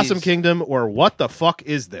 RRVs. Possum Kingdom or what the fuck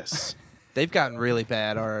is this? They've gotten really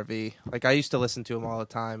bad, RRV. Like I used to listen to them all the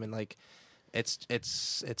time, and like it's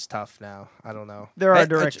tough now. I don't know. There are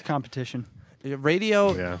direct competition.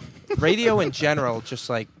 Radio, yeah. Radio in general, just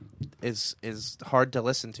like is hard to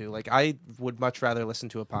listen to. Like I would much rather listen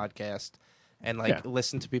to a podcast and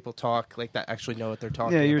listen to people talk like that actually know what they're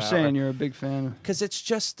talking about. Yeah, you're saying you're a big fan. Because it's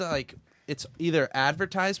just like it's either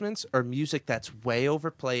advertisements or music that's way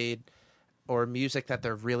overplayed, or music that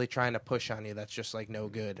they're really trying to push on you that's just like no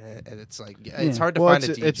good. And it's like it's hard to find a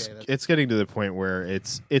DJ. It's getting to the point where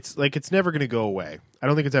it's like it's never going to go away. I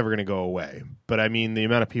don't think it's ever going to go away. But I mean, the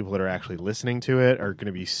amount of people that are actually listening to it are going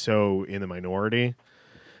to be so in the minority,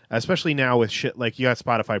 especially now with shit like you got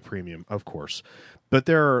Spotify Premium, of course. But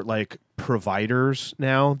there are like providers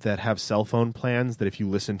now that have cell phone plans that if you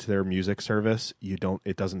listen to their music service,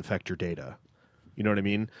 it doesn't affect your data. You know what I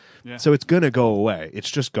mean? Yeah. So it's going to go away. It's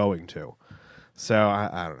just going to. So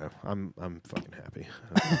I don't know. I'm fucking happy.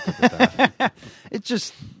 It's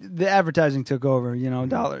just the advertising took over.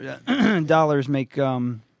 Dollars make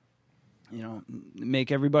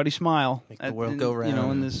make everybody smile. Make the world go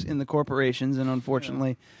round. In the corporations, and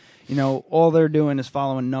unfortunately, all they're doing is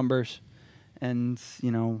following numbers. And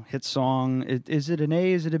hit song. Is it an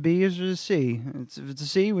A? Is it a B? Is it a C? If it's a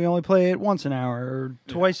C, we only play it once an hour, or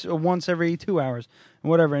twice, or once every 2 hours, and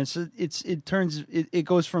whatever. And it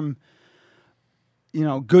goes from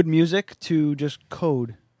good music to just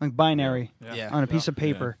code, like binary on a piece of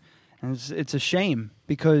paper. And it's a shame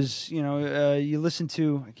because you listen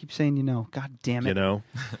to. I keep saying God damn it.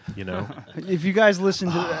 If you guys listen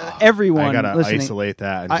to everyone, I gotta listening, isolate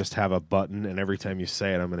that and just have a button, and every time you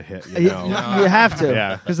say it, I'm gonna hit. You have to.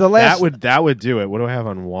 Yeah, because the last that would do it. What do I have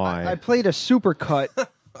on Y? I played a supercut.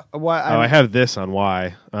 I have this on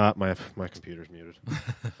Y. My computer's muted.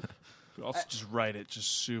 Also, just write it,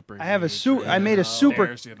 just super. I have I made a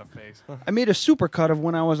supercut of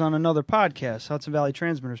when I was on another podcast, Hudson Valley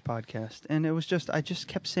Transmitters podcast, and it was I just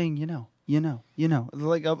kept saying, like a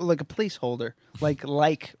placeholder, like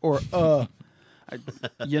or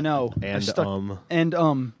and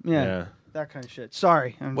yeah, that kind of shit.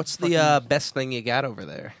 Sorry. What's the best thing you got over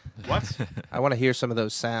there? What? I want to hear some of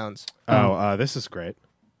those sounds. This is great.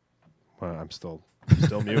 Well, I'm still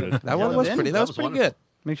muted. That one was pretty. That was pretty good.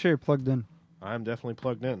 Make sure you're plugged in. I'm definitely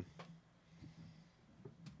plugged in.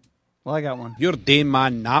 Well, I got one. You're din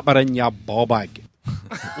man nabaranya bobag.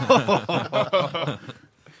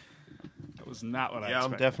 That was not what I expected. Yeah,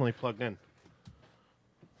 I'm definitely plugged in.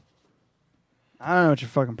 I don't know what your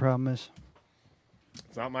fucking problem is.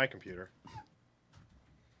 It's not my computer.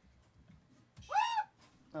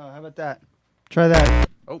 Oh, how about that? Try that.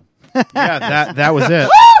 Oh. Yeah, that was it.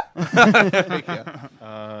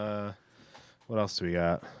 What else do we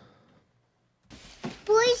got?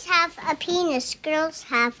 Boys have a penis, girls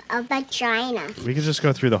have a vagina. We could just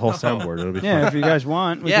go through the whole soundboard. It'll be fun. If you guys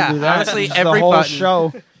want, we can do that. Honestly, Just every the whole button.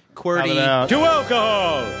 show. QWERTY. To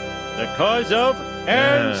alcohol, the cause of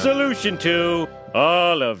and solution to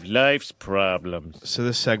all of life's problems. So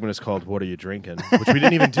this segment is called "What Are You Drinking?" which we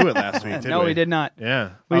didn't even do it last week, did we? No, we did not.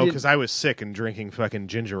 Yeah. Because I was sick and drinking fucking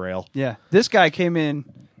ginger ale. Yeah. This guy came in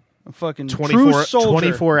a fucking true soldier.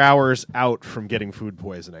 24 hours out from getting food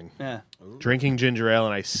poisoning. Yeah. Drinking ginger ale,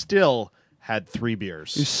 and I still had 3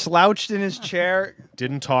 beers. He slouched in his chair.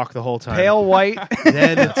 Didn't talk the whole time. Pale white.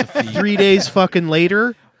 Then 3 days fucking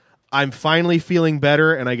later, I'm finally feeling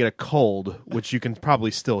better, and I get a cold, which you can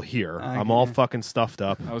probably still hear. I'm all fucking stuffed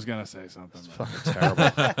up. I was gonna say something. It's fucking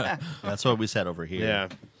terrible. That's what we said over here. Yeah.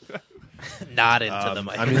 Not into the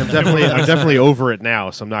mic. I mean, I'm definitely over it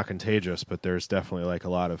now, so I'm not contagious. But there's definitely like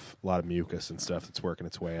a lot of mucus and stuff that's working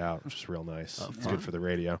its way out, which is real nice. It's good for the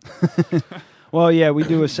radio. Well, yeah, we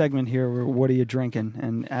do a segment here where "What are you drinking?"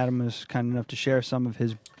 and Adam was kind enough to share some of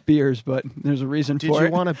his beers, but there's a reason Did for you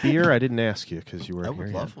it. want a beer? I didn't ask you because you weren't I would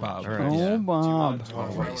here love yet. one. Bob. Oh, All right. Bob. Do you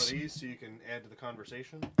want one of these so you can add to the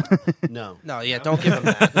conversation? No. No, don't give him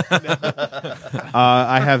that.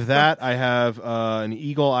 I have that. I have an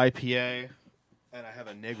Eagle IPA, and I have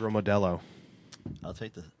a Negro Modelo. I'll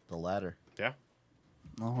take the latter. Yeah.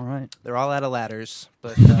 All right. They're all out of ladders,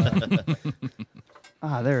 but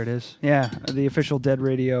there it is. Yeah, the official Dead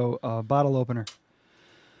Radio bottle opener.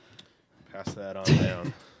 Pass that on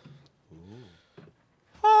down.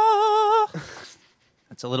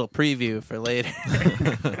 that's a little preview for later.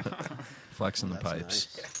 Flexing the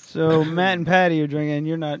pipes. Nice. So Matt and Patty are drinking.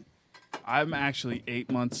 You're not. I'm actually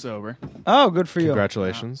 8 months sober. Oh, good for you.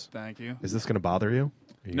 Congratulations. Thank you. Is this going to bother you?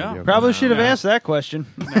 No. Probably should have asked that question.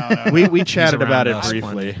 No. We chatted about it us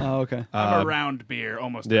briefly. Oh, okay. I'm around beer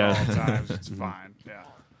almost at all times. It's fine. Yeah.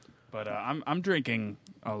 But I'm drinking,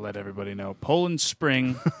 I'll let everybody know, Poland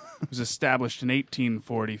Spring. It was established in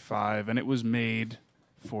 1845, and it was made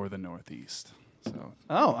for the Northeast. So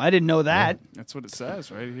I didn't know that. that's what it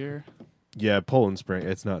says right here. Yeah, Poland Spring.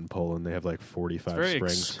 It's not in Poland. They have like 45 It's very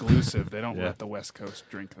springs. exclusive. They don't Yeah. let the West Coast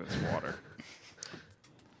drink this water.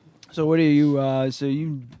 So what are you? All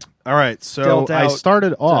right, so dealt I out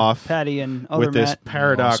started to off Patty and other with this Matt.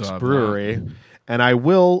 Paradox Also have Brewery, And I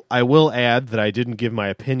will add that I didn't give my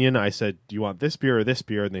opinion. I said, "Do you want this beer or this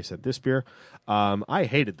beer?" And they said this beer. I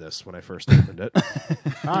hated this when I first opened it.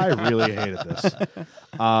 I really hated this.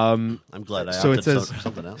 I'm glad I so it opted says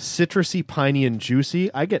something else. citrusy, piney, and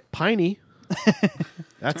juicy. I get piney.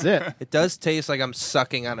 That's it. It does taste like I'm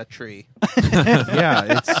sucking on a tree.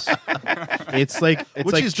 Yeah, it's like Which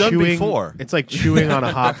like he's done chewing. before. It's like chewing on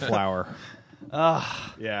a hop flower.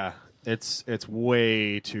 Ah, Yeah, it's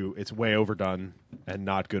way overdone and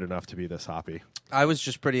not good enough to be this hoppy. I was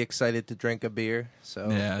just pretty excited to drink a beer, so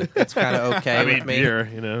Yeah. it's kind of okay I with mean, me. beer,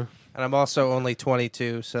 you know. And I'm also only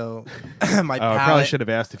 22, so my I palate. probably should have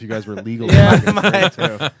asked if you guys were legal.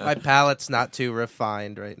 My palate's not too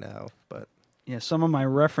refined right now, but yeah, some of my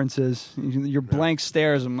references, your blank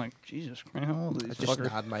stares. I'm like, Jesus Christ, how old are I these just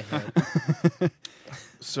fuckers? nod my head.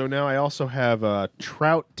 So now I also have a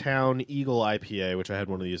Trout Town Eagle IPA, which I had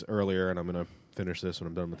one of these earlier, and I'm going to finish this when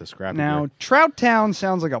I'm done with this crappy Now, beer. Trout Town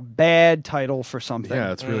sounds like a bad title for something.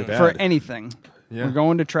 Yeah, it's really bad. For anything. Yeah. We're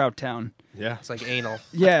going to Trout Town. Yeah. It's like anal.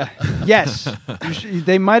 Yeah. Yes.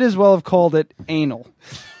 They might as well have called it anal.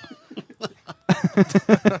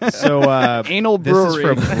 So Anal this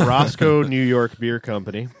Brewery. is from Roscoe, New York Beer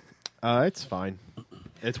Company. It's fine.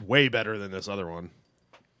 It's way better than this other one.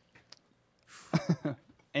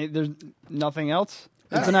 And there's nothing else?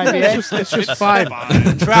 It's an IPA? It's just fine.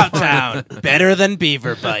 Trout Town, better than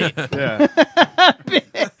Beaver Bite. Yeah.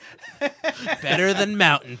 Better than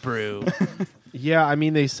Mountain Brew. Yeah, I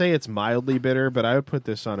mean, they say it's mildly bitter, but I would put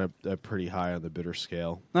this on a pretty high on the bitter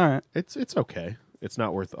scale. All right. It's okay. It's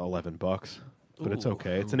not worth $11, but it's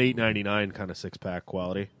okay. It's an $8.99 kind of 6-pack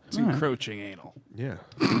quality. It's encroaching anal. Yeah.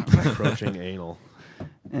 Encroaching anal.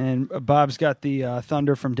 And Bob's got the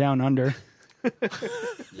Thunder from Down Under.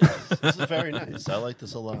 Yes, this is very nice. I like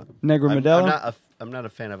this a lot. Negra Modelo? I'm not a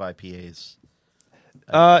fan of IPAs.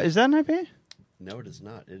 Is that an IPA? No, it is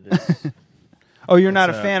not. It is. Oh, you're not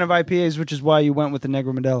a fan of IPAs, which is why you went with the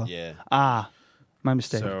Negra Modelo. Yeah. Ah, my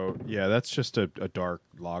mistake. So, yeah, that's just a dark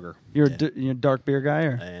lager. You're a dark beer guy?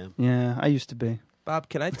 Or? I am. Yeah, I used to be. Bob,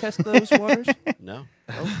 can I test those waters? No.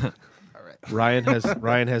 Oh. All right. Ryan has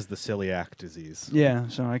the celiac disease. Yeah,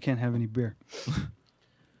 so I can't have any beer.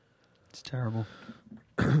 It's terrible.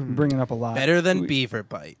 I'm bringing up a lot. Better than Beaver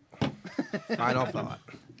Bite. Final thought.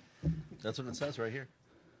 That's what it says right here.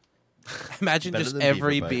 Imagine Better just than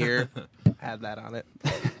every Beaver beer had that on it.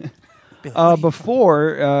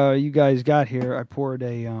 Before you guys got here, I poured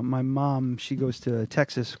my mom, she goes to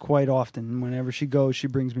Texas quite often. Whenever she goes, she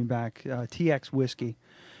brings me back TX whiskey,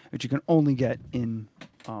 which you can only get in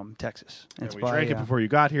Texas. And we drank it before you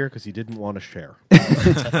got here because you didn't want to share.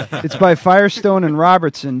 It's by Firestone and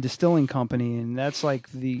Robertson Distilling Company, and it's like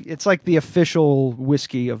the official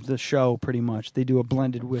whiskey of the show, pretty much. They do a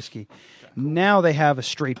blended whiskey. Now they have a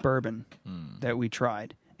straight bourbon that we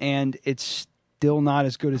tried, and it's still not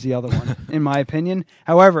as good as the other one, in my opinion.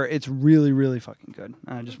 However, it's really, really fucking good.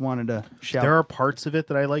 I just wanted to shout. There are parts of it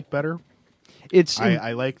that I like better.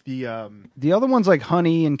 I like the other one's like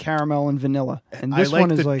honey and caramel and vanilla, and this I like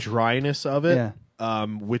one is the like dryness of it. Yeah.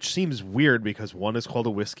 Which seems weird because one is called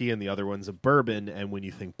a whiskey and the other one's a bourbon, and when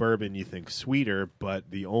you think bourbon, you think sweeter, but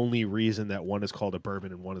the only reason that one is called a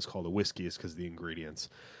bourbon and one is called a whiskey is because the ingredients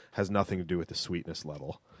has nothing to do with the sweetness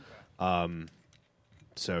level.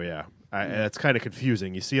 So yeah, that's kind of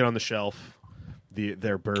confusing. You see it on the shelf,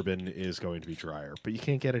 their bourbon is going to be drier, but you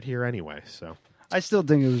can't get it here anyway. So I still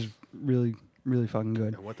think it was really, really fucking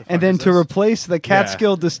good. And what the fuck and then is to this? replace the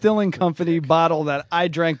Catskill Distilling Company bottle that I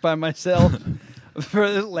drank by myself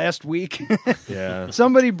for last week. Yeah.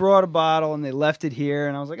 Somebody brought a bottle and they left it here,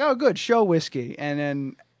 and I was like, oh, good, show whiskey. And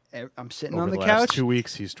then I'm sitting over on the last couch. 2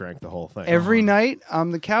 weeks, he's drank the whole thing. Every night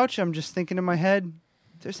on the couch, I'm just thinking in my head,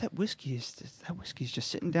 there's that whiskey. That whiskey's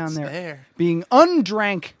just sitting down there, being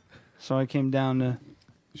undrank. So I came down to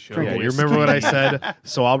drink Yeah, it. you remember what I said?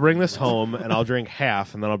 So I'll bring this home and I'll drink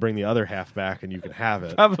half, and then I'll bring the other half back, and you can have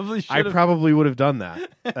it. Probably I should've. probably would have done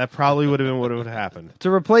that. That probably would have been what would have happened.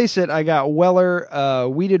 To replace it, I got Weller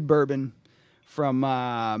wheated bourbon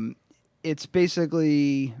from. It's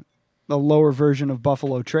basically the lower version of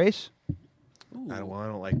Buffalo Trace. I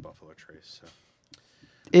don't like Buffalo Trace. So.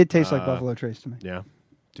 It tastes like Buffalo Trace to me. Yeah.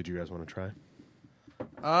 Did you guys want to try?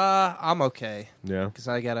 I'm okay. Yeah. Because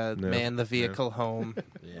I gotta man the vehicle home.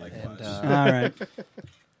 Yeah, and, All right.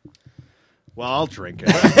 Well, I'll drink it.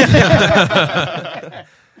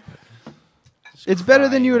 It's better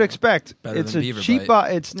than you would expect. Better It's than a Beaver cheap.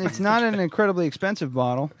 Bite. It's not an incredibly expensive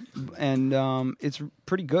bottle, and it's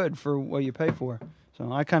pretty good for what you pay for. So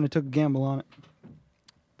I kind of took a gamble on it,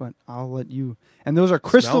 but I'll let you. And those are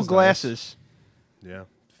crystal Smells glasses nice. Yeah,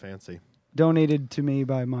 fancy. donated to me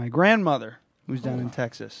by my grandmother, who's down in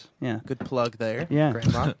Texas. Yeah. Good plug there. Yeah.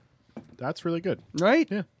 Grandma. That's really good. Right?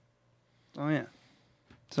 Yeah. Oh, yeah.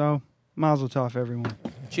 So, mazel tov, everyone.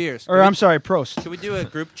 Cheers. Or, I'm sorry, prost. Should we do a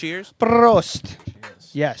group cheers? Prost.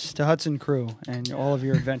 Cheers. Yes, to Hudson Crew and all of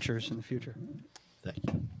your adventures in the future. Thank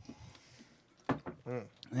you.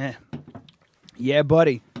 Yeah. Yeah,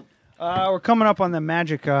 buddy. We're coming up on the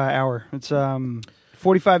magic hour. It's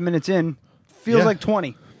 45 minutes in. Feels like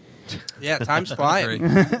 20. Yeah, time's flying.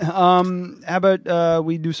 How about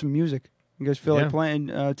we do some music? You guys feel Yeah. like playing,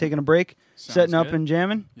 taking a break, setting up good. and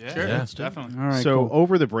jamming? Yeah, Sure. definitely. All right, So cool.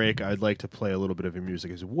 over the break, I'd like to play a little bit of your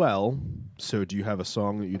music as well. So do you have a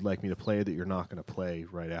song that you'd like me to play that you're not going to play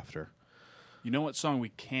right after? You know what song we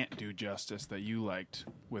can't do justice that you liked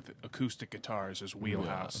with acoustic guitars is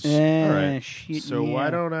Wheelhouse. Yeah, All right. shit, So yeah. why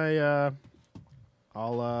don't I?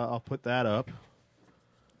 I'll put that up.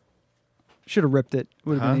 Should have ripped it.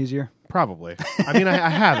 Would have Huh? been easier. Probably. I mean, I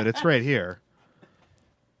have it. It's right here.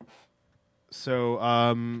 So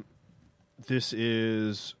this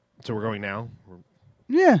is. So we're going now.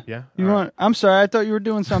 Yeah. Yeah. You All want? I'm sorry. I thought you were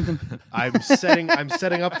doing something. I'm setting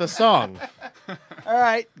up the song. All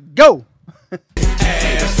right, go.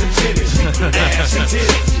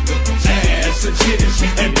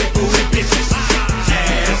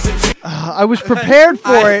 I was prepared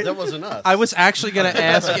for it. That wasn't us. I was actually going to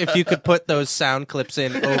ask if you could put those sound clips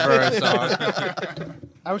in over a song.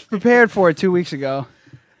 I was prepared for it 2 weeks ago.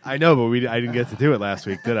 I know, but I didn't get to do it last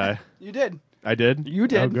week, did I? You did. I did. You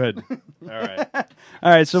did. Oh, good. All right. All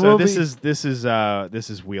right. So we'll this be,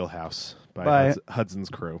 is Wheelhouse by Hudson's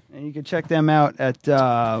Crew. and you can check them out at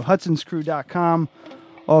hudsonscrew.com.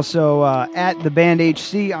 Also at the band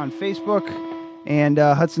HC on Facebook and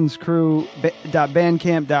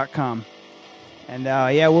hudsonscrew.bandcamp.com. And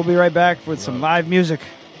yeah, we'll be right back with some live music.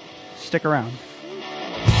 Stick around.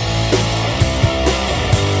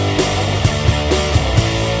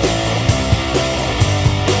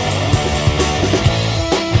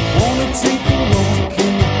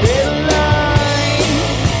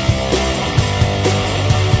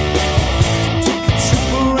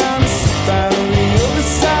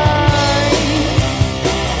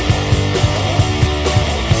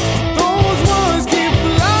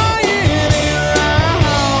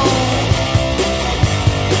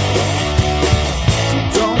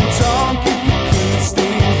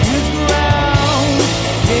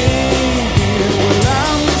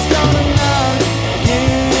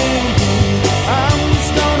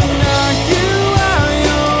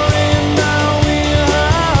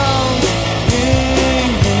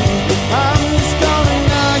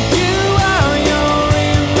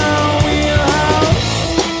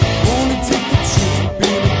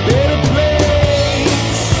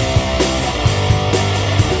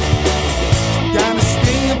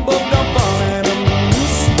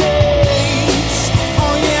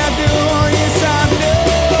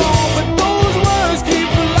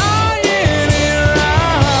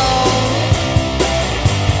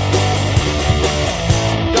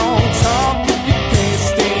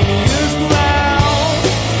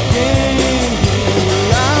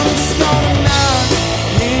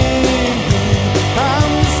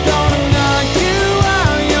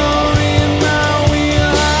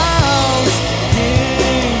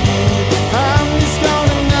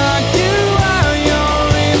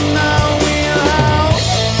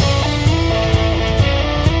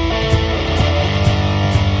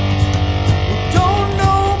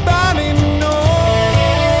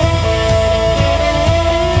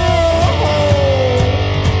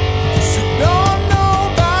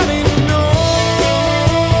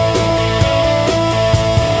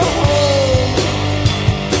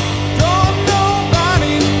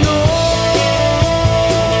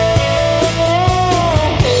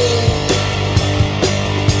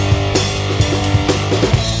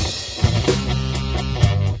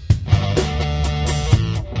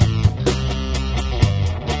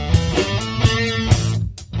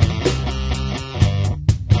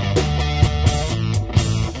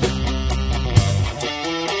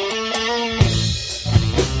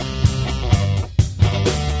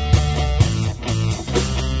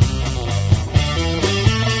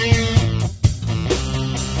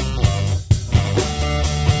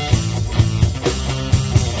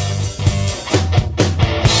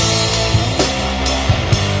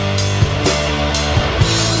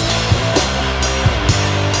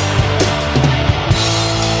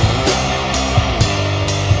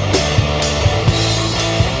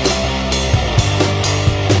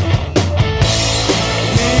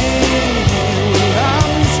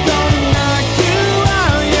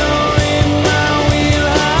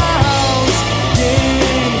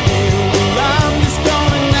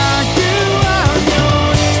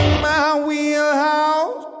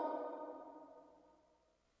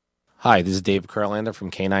 Hi, this is Dave Kurlander from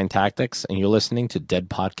K9 Tactics, and you're listening to Dead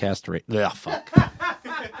Podcast Radio. Ugh, fuck.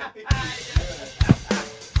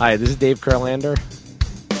 Hi, this is Dave Kurlander.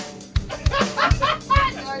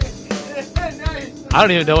 I don't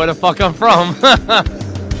even know where the fuck I'm from.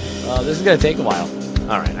 This is going to take a while.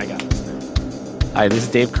 All right, I got this. Hi, this is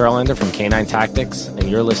Dave Kurlander from K9 Tactics, and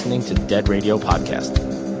you're listening to Dead Radio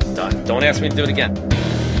Podcast. Done. Don't ask me to do it again.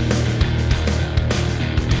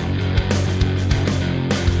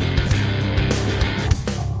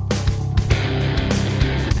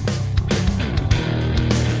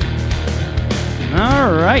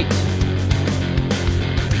 All right.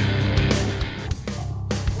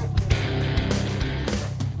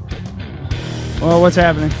 Well, what's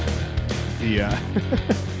happening?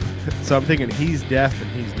 So I'm thinking he's deaf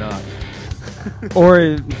and he's not.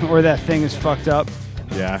 or that thing is fucked up.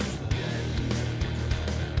 Yeah.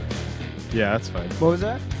 Yeah, that's fine. What was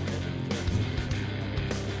that?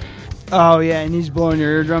 Oh, yeah, and he's blowing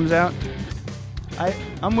your eardrums out.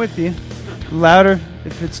 I'm with you. Louder.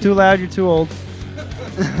 If it's too loud, you're too old.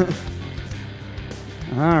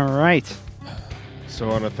 All right. So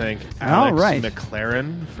I want to thank Alex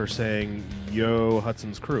McLaren for saying "Yo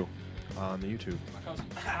Hudson's crew" on the YouTube.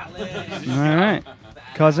 All right,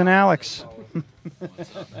 cousin Alex.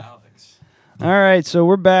 What's up, Alex? All right, so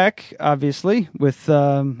we're back, obviously, with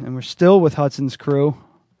and we're still with Hudson's crew.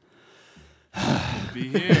 Be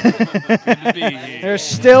here. Good to be here. They're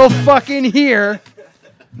still fucking here.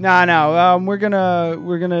 No. We're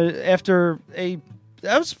gonna after a.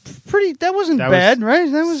 That wasn't bad,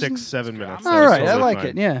 right? That was 6-7 minutes. All right, I totally like fine.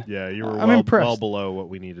 it. Yeah, Yeah, you were I'm impressed. well below what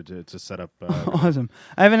we needed to set up. Awesome.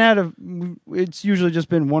 I haven't had it's usually just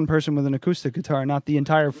been one person with an acoustic guitar, not the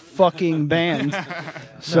entire fucking band.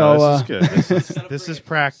 So no, this is good. This is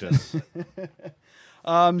practice.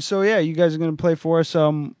 So yeah, you guys are gonna play for us.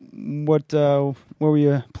 What were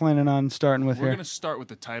you planning on starting with We're here? gonna start with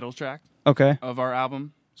the title track. Okay. Of our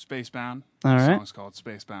album, Spacebound. All The right. song's called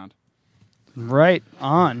Spacebound. Right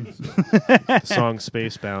on. The song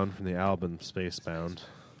Spacebound from the album Spacebound.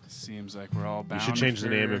 Seems like we're all bound. You should change the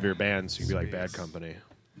for name of your band so you can be like Bad Company.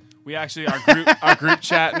 We actually, our group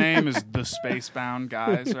chat name is the Spacebound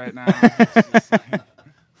Guys right now.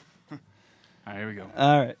 All right, here we go.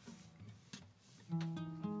 All right.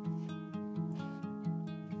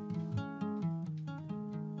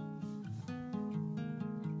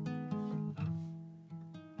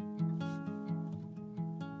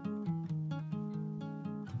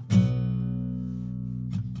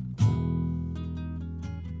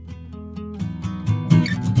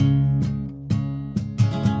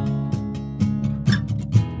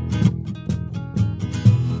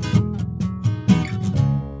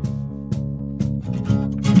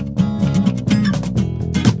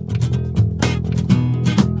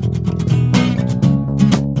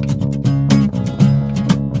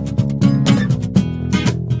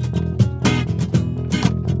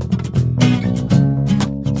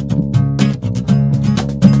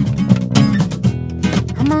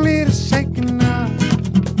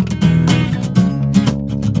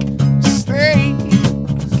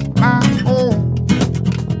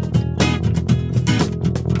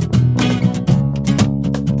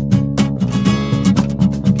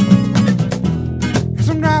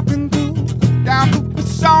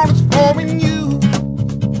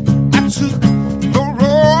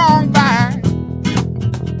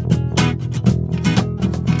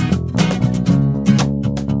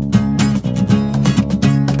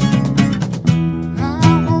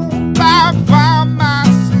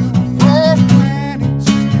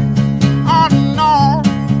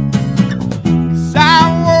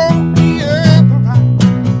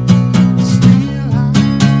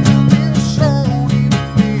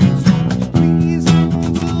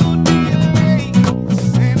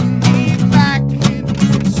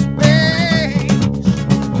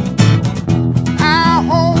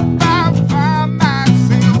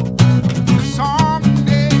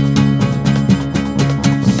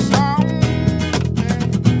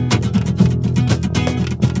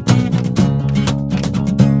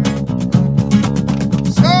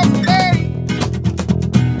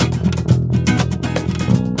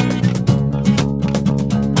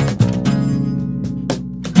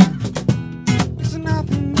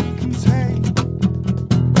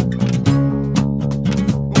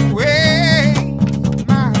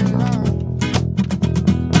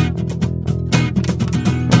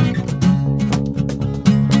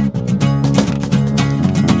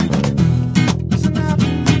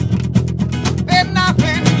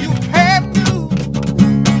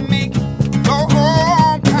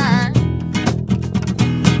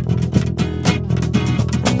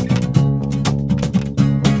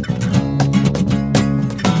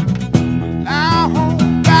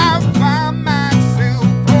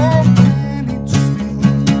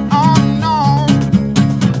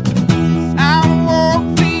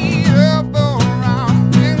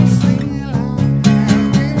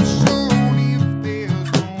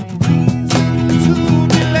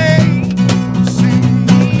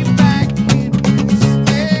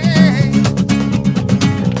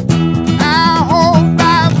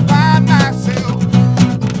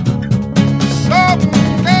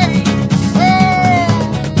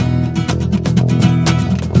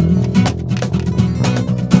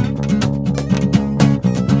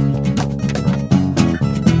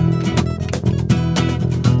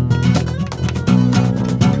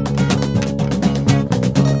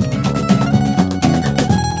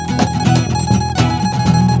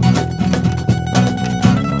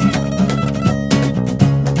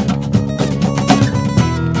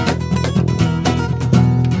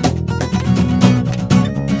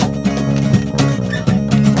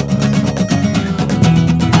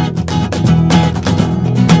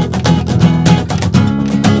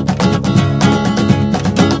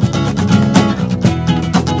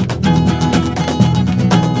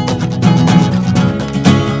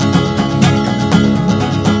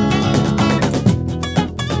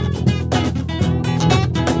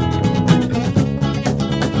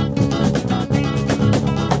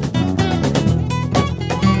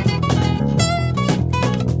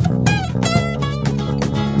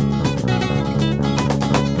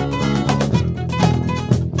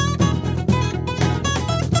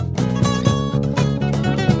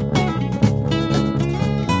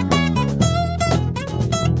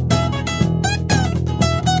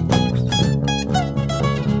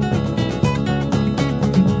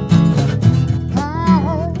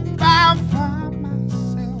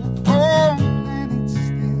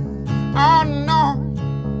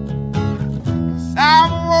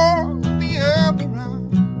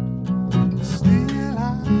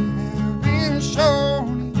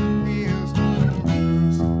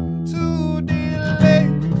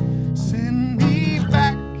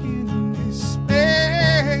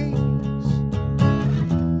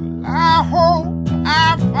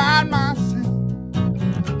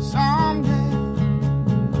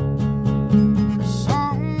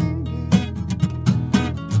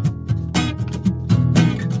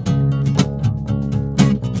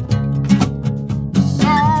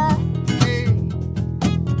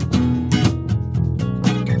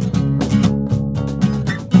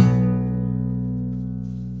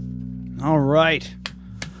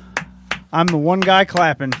 I'm the one guy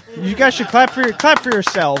clapping. You guys should clap for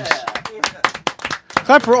yourselves.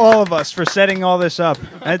 Clap for all of us for setting all this up.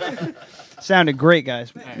 That sounded great,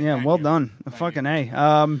 guys. Yeah, well done. Fucking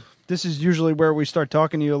A. This is usually where we start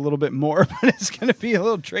talking to you a little bit more, but it's going to be a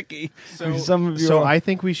little tricky. So I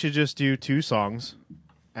think we should just do 2 songs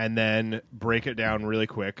and then break it down really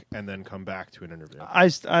quick and then come back to an interview. I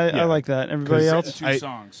like that. Everybody else? 2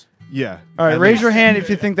 songs. Yeah. All right, raise your hand if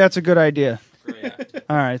you think that's a good idea.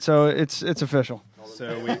 All right, so it's official.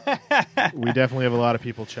 So we definitely have a lot of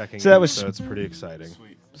people checking. So so it's pretty exciting.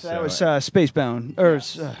 Sweet. So that was Spacebound, or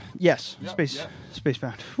yes,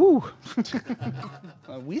 Spacebound. Woo!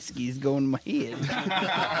 Whiskey's going in my head.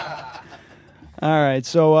 All right,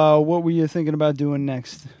 so what were you thinking about doing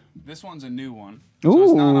next? This one's a new one. Ooh. So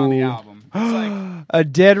it's not on the album. It's like a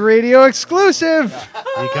Dead Radio exclusive.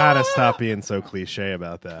 You gotta stop being so cliche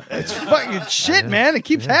about that. It's fucking shit, man. It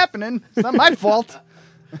keeps happening. It's not my fault.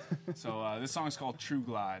 So this song is called True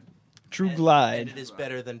Glide. True Glide. And it is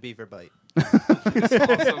better than Beaver Bite. It's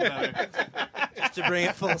also better. Just to bring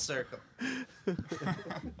it full circle.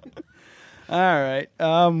 All right.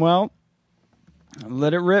 Well,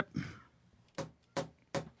 let it rip.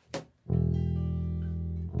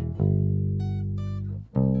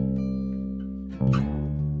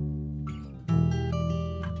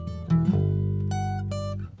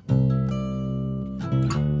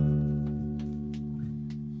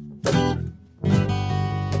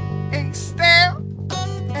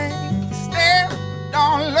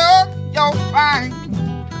 Don't look your fine.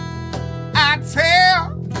 I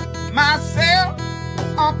tell myself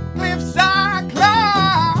on the cliffside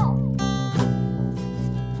climb.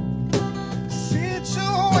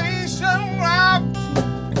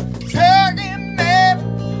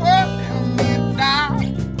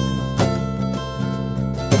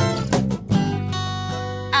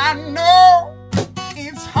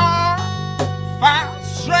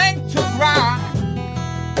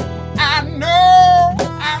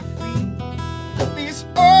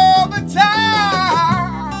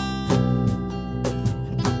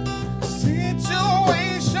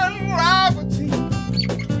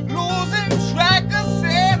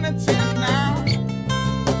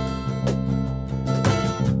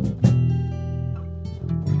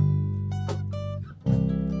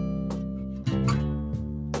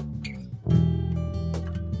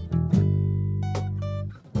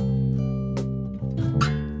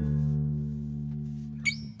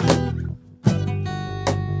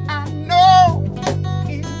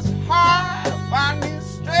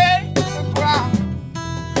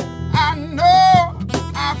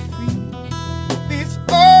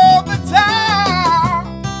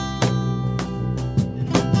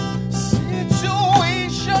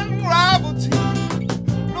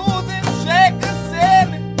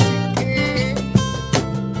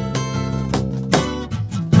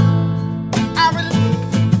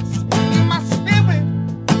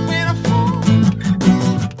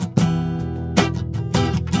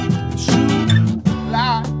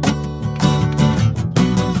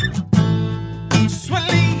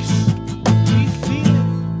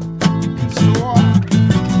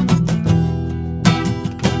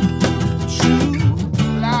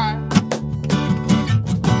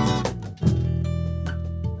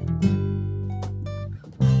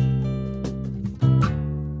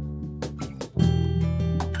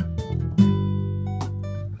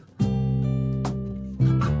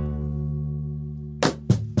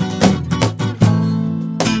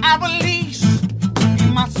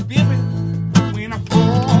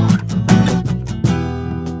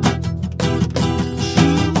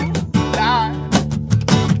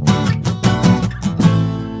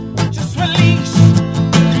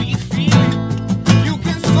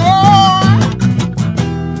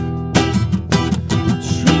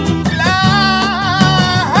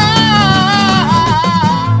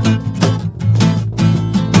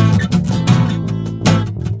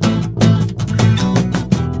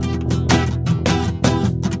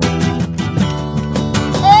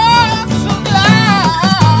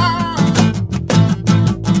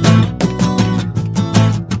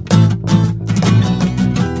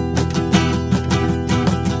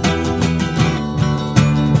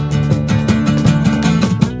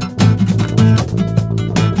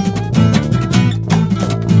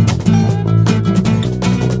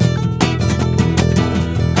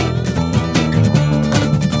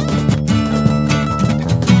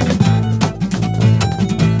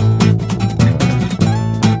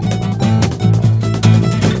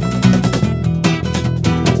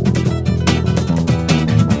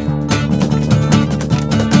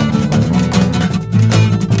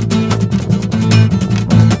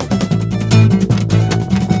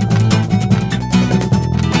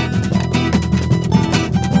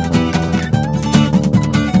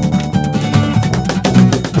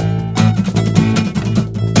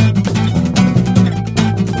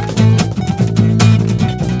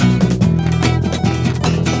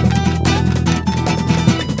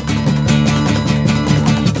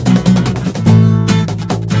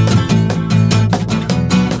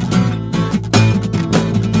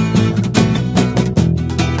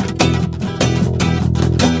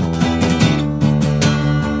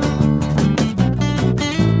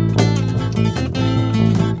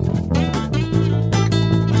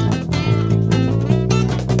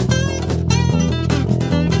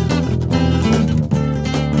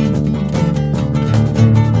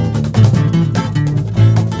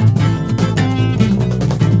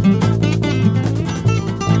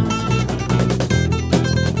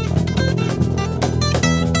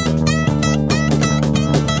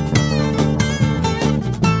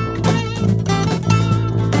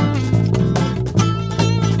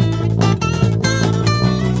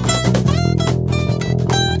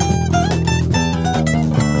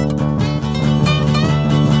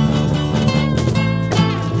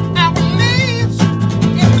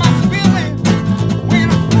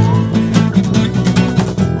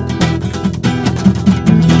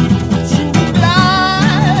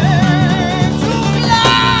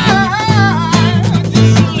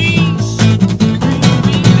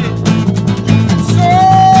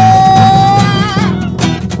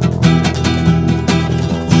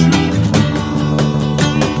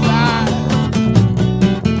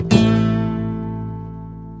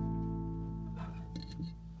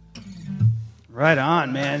 Right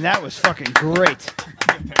on, man. That was fucking great.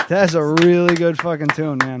 That's a really good fucking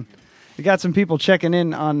tune, man. We got some people checking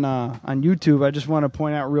in on YouTube. I just want to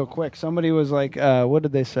point out real quick. Somebody was like, what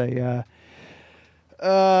did they say?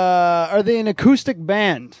 Are they an acoustic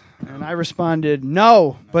band? And I responded,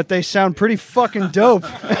 no, but they sound pretty fucking dope. So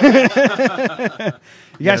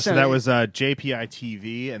that was JPI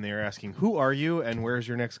TV, and they were asking, who are you and where's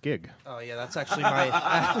your next gig? Oh, yeah, that's actually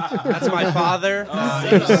that's my father.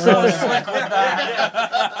 He's so slick with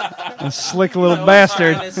that. A slick little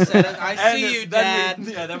bastard. I see you, Dad.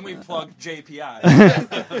 Then we plugged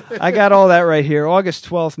JPI. I got all that right here. August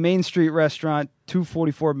 12th, Main Street Restaurant,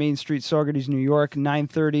 244 Main Street, Saugerties, New York,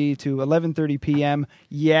 9:30 to 11:30 p.m.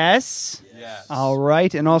 Yes? Yes. All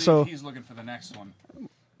right. And also... He's looking for the next one.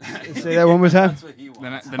 Say that one more time. That's what he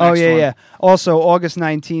wants. The Oh, next yeah, one. yeah. Also, August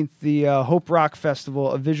 19th, the Hope Rock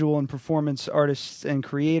Festival, a visual and performance artists and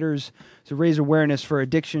creators to raise awareness for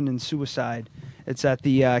addiction and suicide. It's at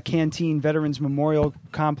the Canteen Veterans Memorial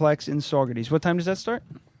Complex in Saugerties. What time does that start?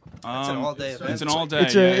 It's an all-day event. It's an all-day.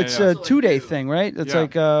 It's a 2-day thing, right? It's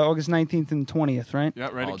like August 19th and 20th, right? Yeah,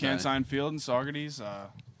 right at Cansine Field in Saugerties.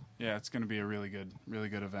 Yeah, it's going to be a really good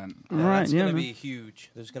event. Right, It's yeah, going to man. be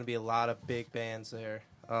huge. There's going to be a lot of big bands there.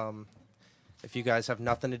 If you guys have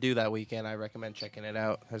nothing to do that weekend, I recommend checking it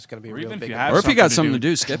out. It's going to be a Or real even if big you event. have Or if you got something something to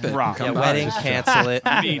do, skip it. rock. Come Yeah, by. weddings, cancel it.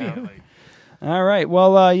 Immediately. All right.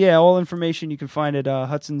 Well, yeah, all information you can find at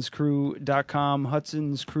hudsonscrew.com,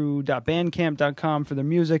 hudsonscrew.bandcamp.com for their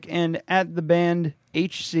music, and at the band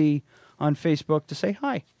HC on Facebook to say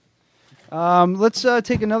hi. Let's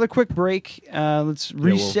take another quick break. Let's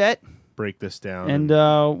reset. We'll break this down. And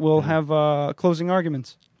we'll have closing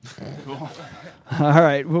arguments. Cool. All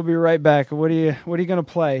right, we'll be right back. What are you gonna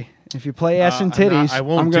play? If you play ass and titties, I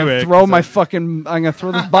won't I'm do gonna it, throw 'cause I'm gonna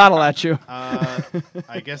throw this bottle at you.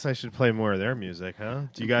 I guess I should play more of their music, huh?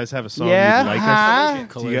 Do you guys have a song Yeah, you'd like huh? us? Do you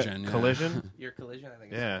Collision, got yeah. Collision? Your Collision, I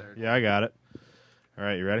think. Yeah, Is the third. yeah, I got it. All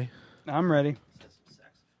right, you ready? I'm ready.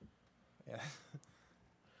 Yeah.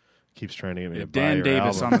 Keeps trying to get me to buy Dan your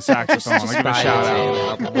Davis album. on the saxophone. I'll give a Buy shout it.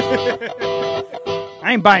 out.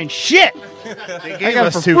 I ain't buying shit. They I gave got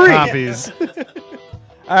it us for 2 free. copies.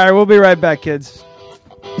 All right, we'll be right back, kids.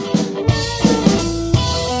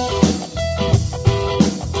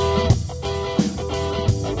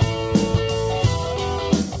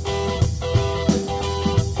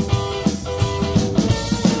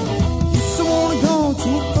 Used to wanna go to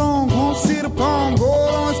a throne, won't sit upon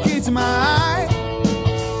gold on his kids in my eye.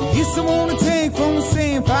 Used to wanna take from the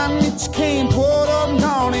same fighting that you came, poured up and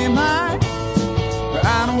gone in mine. But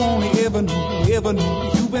I don't wanna ever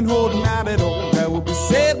know you've been holding out at all. That would be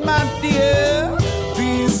said, my dear.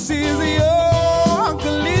 This is your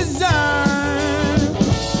collision.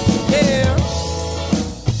 Yeah.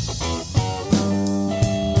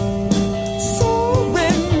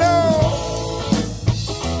 Surrender.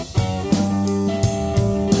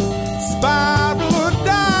 Spiral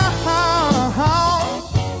down.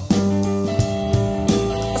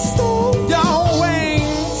 Stole your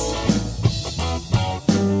wings.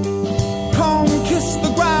 Come kiss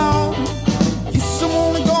the ground. Used to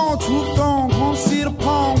wanna go to a throne, come sit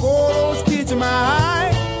upon gold those kids in my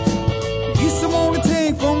eye. Used to wanna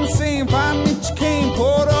take from the same fighting that you came,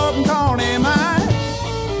 poured up and gone in mine.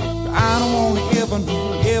 But I don't wanna ever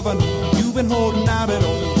know you've been holding out at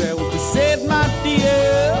all. That would be said, my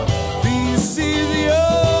dear. This is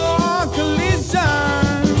your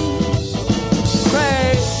collision.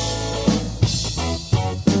 Crash.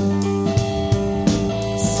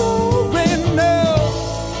 Surrender.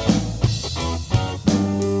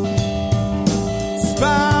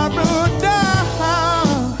 Spiral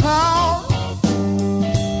down.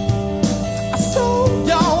 I stole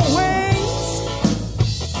your wings.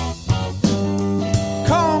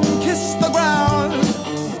 Come kiss the ground.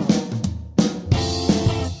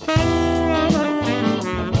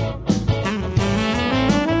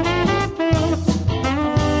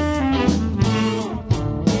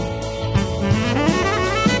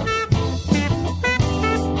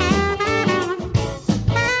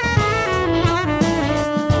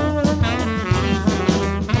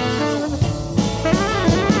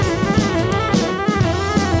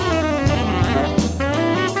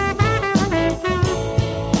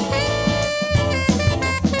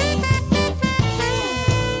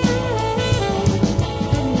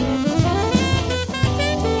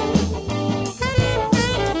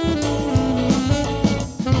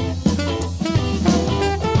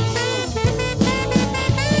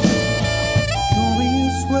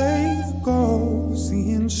 Glorious way to go,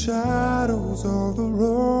 seeing shadows of the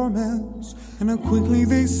romance, and how quickly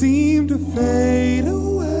they seem to fade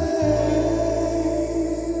away.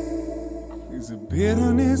 is a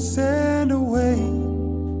bitterness and a way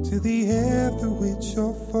to the air through which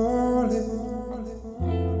you're falling.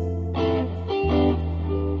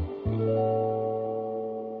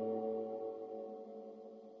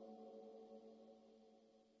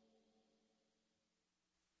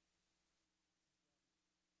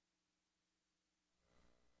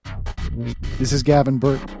 This is Gavin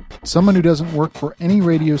Burt, someone who doesn't work for any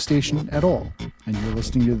radio station at all, and you're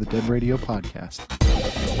listening to the Dead Radio Podcast.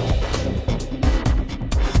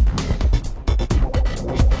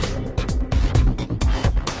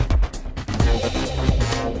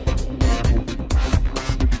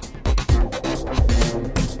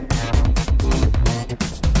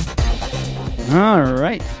 All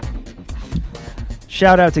right.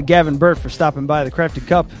 Shout out to Gavin Burt for stopping by the Crafted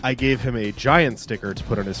Cup. I gave him a giant sticker to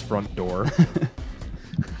put on his front door.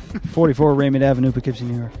 44 Raymond Avenue, Poughkeepsie,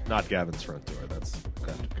 New York. Not Gavin's front door. That's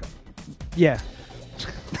Crafted Cup. Yeah.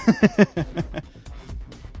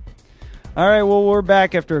 All right, well, we're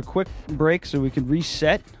back after a quick break so we can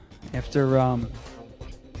reset after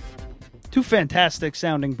two fantastic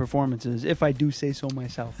sounding performances, if I do say so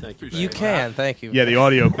myself. Thank you. You can, thank you. Yeah, the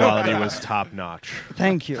audio quality was top notch.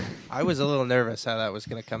 Thank you. I was a little nervous how that was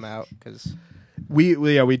going to come out because we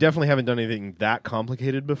definitely haven't done anything that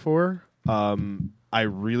complicated before. I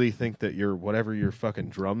really think that whatever your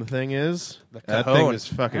fucking drum thing is, that thing is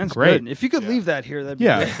fucking That's great. good. If you could leave that here, that'd be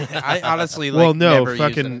Yeah. great. I honestly well, no, never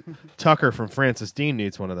fucking used it. Tucker from Francis Dean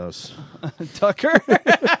needs one of those. Tucker?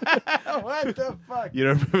 What the fuck? You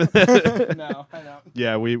don't remember that? No, I don't.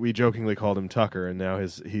 Yeah, we jokingly called him Tucker, and now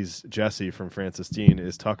he's Jesse from Francis Dean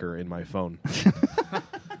is Tucker in my phone.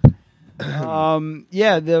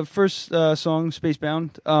 Yeah, the first song,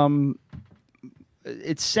 Spacebound,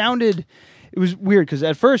 it was weird because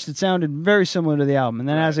at first it sounded very similar to the album, and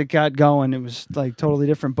then as it got going, it was like totally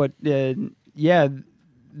different. But yeah,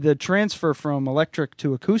 the transfer from electric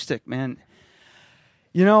to acoustic, man,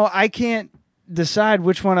 I can't decide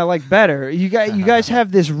which one I like better. You guys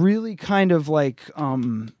have this really kind of like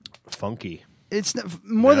funky. It's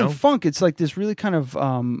more than funk. It's like this really kind of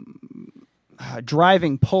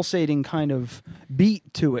driving, pulsating kind of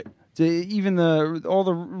beat to it. Even all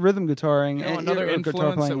the rhythm guitaring. Another guitar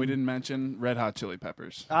influence playing. that we didn't mention: Red Hot Chili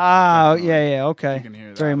Peppers. Yeah, okay. You can hear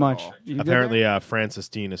that very at much. all. You good Apparently, Francis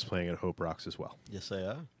Dean is playing at Hope Rocks as well. Yes, I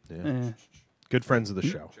am. Yeah. Good friends of the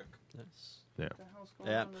show. Yeah.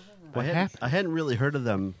 Yeah. What happened? I hadn't really heard of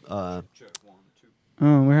them. Oh,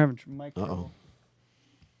 we're having mic. Uh-oh.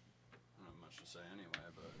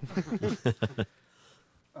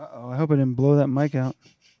 Uh-oh, I hope I didn't blow that mic out.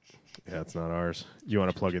 Yeah, it's not ours. You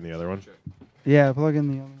want to plug in the other one? Yeah, plug in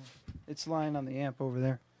the other one. It's lying on the amp over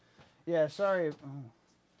there. Yeah, sorry.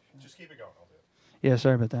 Just keep it going. I'll do it. Yeah,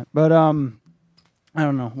 sorry about that. But I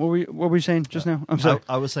don't know. What were you saying just now? I'm sorry.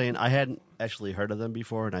 I was saying I hadn't actually heard of them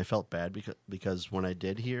before, and I felt bad because when I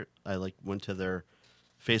did hear, I went to their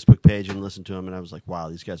Facebook page and listened to them, and I was like, wow,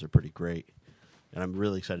 these guys are pretty great, and I'm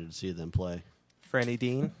really excited to see them play. Franny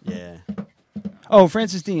Dean? Yeah. Oh,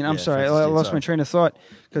 Francis Dean. I'm sorry. Francis I Dean, lost sorry. my train of thought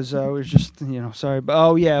because I was just, sorry. But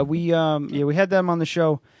oh yeah, we had them on the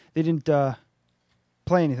show. They didn't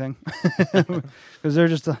play anything because they're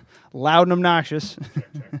just loud and obnoxious.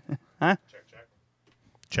 Huh?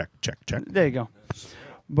 Check. There you go.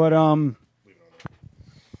 But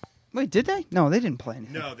wait, did they? No, they didn't play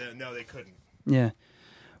anything. No, they couldn't. Yeah,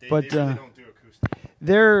 They but really don't do acoustic.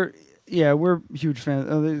 we're huge fans.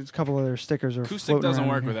 There's a couple of their stickers are Acoustic floating doesn't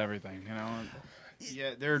around work here. with everything,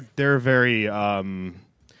 Yeah, they're very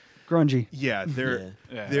grungy. Yeah, Yeah,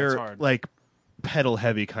 that's they're hard. like pedal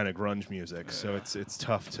heavy kind of grunge music, so it's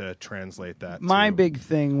tough to translate that. My to- big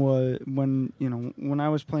thing was when I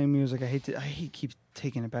was playing music. I hate keep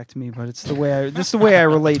taking it back to me, but it's the way I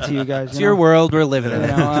relate to you guys. It's your world. We're living in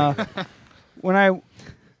it. When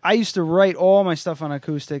I used to write all my stuff on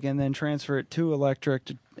acoustic and then transfer it to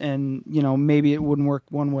electric, and maybe it wouldn't work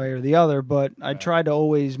one way or the other, but I tried to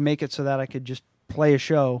always make it so that I could just play a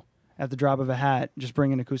show at the drop of a hat, just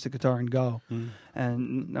bring an acoustic guitar and go.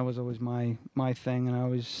 And that was always my thing, and I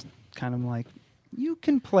was kind of like, you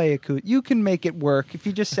can play acoustic, you can make it work if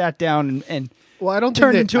you just sat down and Well, I don't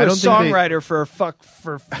turned think into a songwriter for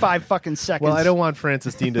 5 fucking seconds. Well, I don't want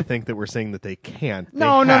Francis Dean to think that we're saying that they can't. They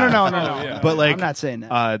No. have. But like, I'm not saying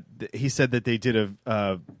that. He said that they did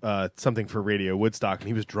something for Radio Woodstock, and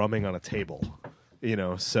he was drumming on a table.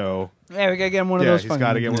 So yeah, we gotta get him one of those. He's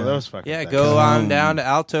got to get one of those fucking. Yeah, things. go on down to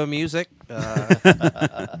Alto Music.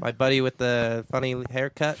 My buddy with the funny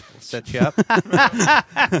haircut will set you up.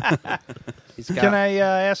 Can I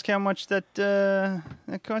ask how much that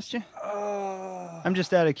cost you? I'm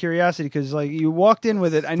just out of curiosity because you walked in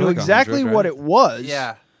with it. I knew like exactly 100, what right? it was.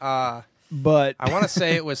 Yeah. but I want to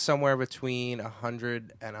say it was somewhere between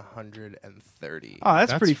 100 and 130. Oh,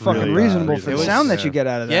 that's pretty fucking really reasonable for the reasonable. sound that you get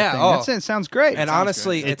out of that Yeah, thing. oh. That's it. Sounds great. And Sounds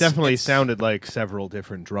honestly, It definitely sounded like several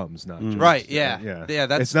different drums, not just Right, yeah. yeah. Yeah,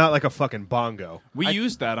 that's- it's not like a fucking bongo. We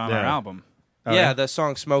used that on our album. Oh, yeah, the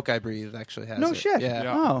song "Smoke I Breathe" actually has No it. shit. Yeah.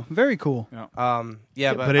 Oh, very cool.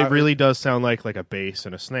 Yeah, but it really does sound like a bass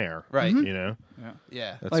and a snare, Right. You know,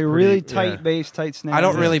 Yeah. That's Like pretty- really tight yeah. bass, tight snare. I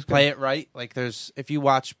don't Yeah, really it's play good. it right. Like, if you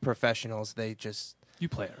watch professionals, they just You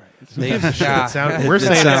play it right. They, we're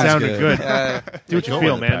saying it sounded good. Do what you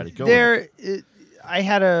feel, man.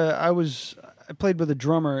 I played with a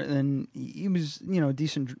drummer, and he was,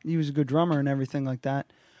 decent. He was a good drummer and everything like that.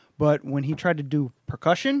 But when he tried to do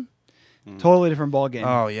percussion, totally different ball game.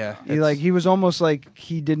 Oh, yeah. He was almost like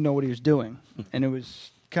he didn't know what he was doing, and it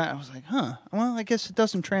was I was like, huh. Well, I guess it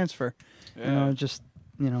doesn't transfer. Yeah.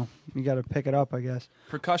 You got to pick it up, I guess.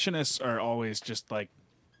 Percussionists are always just like,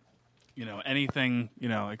 anything,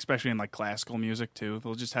 especially in like classical music too.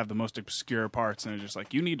 They'll just have the most obscure parts, and it's just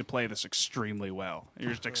like, you need to play this extremely well.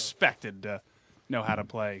 You're just expected to know how to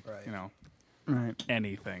play, Right.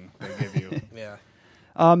 anything they give you. Yeah.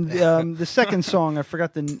 The second song, I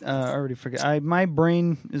forgot I already forgot. My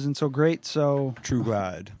brain isn't so great, so True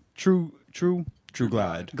Glide. True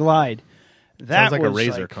Glide. Glide. That Sounds like a was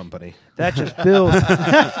razor company. That just builds.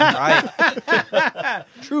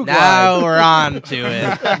 True Glide. Now we're on to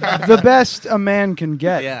it. The best a man can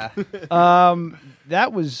get. Yeah.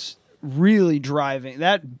 That was really driving.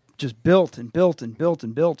 That just built and built and built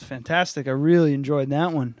and built. Fantastic. I really enjoyed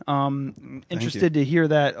that one. Interested to hear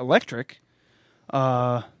that electric.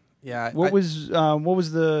 Yeah. What was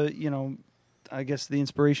the I guess the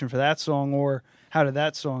inspiration for that song, or how did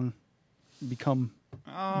that song become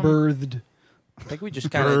birthed? I think we just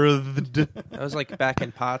kind of that was like back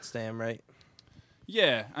in Potsdam, right?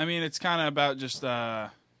 Yeah, I mean, it's kind of about just, I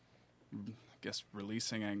guess,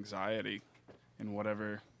 releasing anxiety in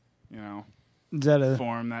whatever, Is that a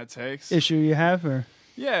form that takes. issue you have, or?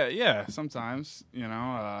 Yeah, sometimes,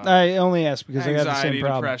 I only ask because I got the same anxiety,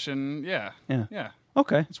 problem. depression, yeah.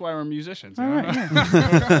 Okay. That's why we're musicians. All you know? right,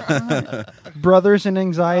 yeah. All right. Brothers in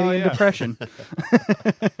anxiety and yeah. depression.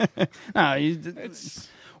 No,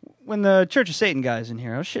 when the Church of Satan guy's in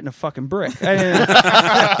here, I was shitting a fucking brick.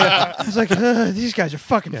 I was like, these guys are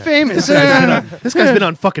fucking famous. This guy's been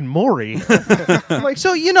on fucking Maury. I'm like,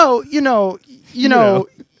 so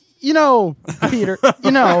Peter,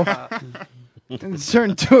 and it's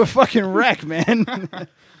turned to a fucking wreck, man.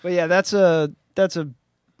 But yeah, that's a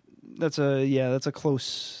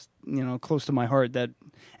close, close to my heart, that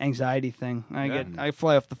anxiety thing. I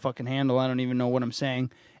fly off the fucking handle. I don't even know what I'm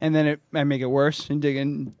saying, and then I make it worse and dig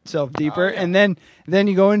myself deeper, and then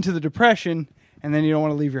you go into the depression, and then you don't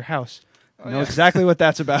want to leave your house. You know exactly what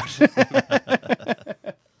that's about.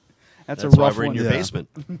 That's a rough why we're in one. your basement.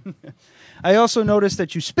 I also noticed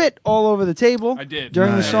that you spit all over the table. I did.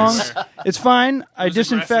 During the song. Nice. It's fine. I was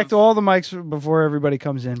disinfect aggressive. all the mics before everybody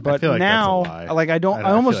comes in. But I feel like now, that's a lie. like I don't. I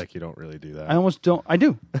feel almost like you don't really do that. I almost don't. I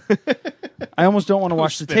do. I almost don't want to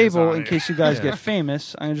wash the spit is table on in here? case you guys get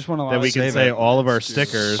famous. I just want to That we can Save say it. all of our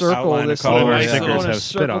stickers. circle Outline this the all of color. our Yeah. stickers I wanna have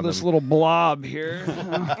spit circle on this them. little blob here.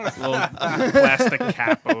 Little plastic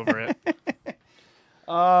cap over it.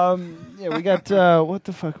 Yeah, we got what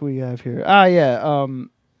the fuck we have here?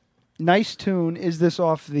 Nice Tune. Is this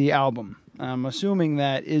off the album? I'm assuming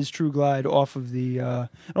that is True Glide off of the.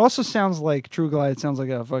 It also sounds like True Glide. Sounds like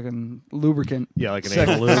a fucking lubricant. Yeah, like an Sex-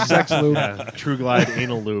 anal lube. sex lube. Yeah, True Glide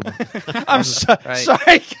anal lube. I'm sorry, guys.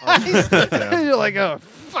 Yeah. You're like, oh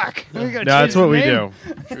fuck. We gotta No, change that's what the we name.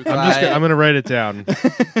 do. I'm gonna write it down.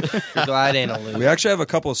 True Glide anal lube. We actually have a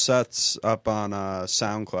couple sets up on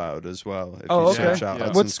SoundCloud as well. If Oh, you okay. search out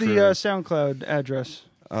Hudson's What's the Crew. SoundCloud address?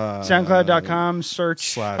 SoundCloud.com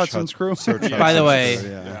 / Hudson's Crew. Search By the Hudson's way, Crew,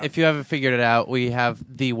 yeah. if you haven't figured it out, we have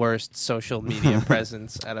the worst social media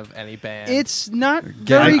presence out of any band. It's not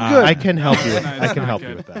very good. I can help you. No, I it's can not help you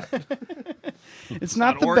good. with that. It's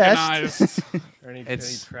not the organized. best. Any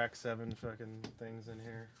It's- track 7 fucking things in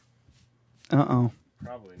here? Uh-oh.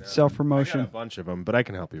 Probably not. Self-promotion. I got a bunch of them, but I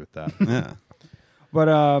can help you with that. Yeah. But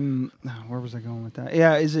where was I going with that?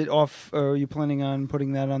 Yeah, is it off? Are you planning on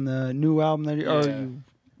putting that on the new album? That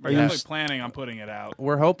We're you definitely planning on putting it out.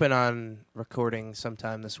 We're hoping on recording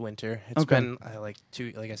sometime this winter. It's Okay. been like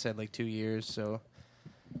 2 years. So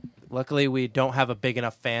luckily, we don't have a big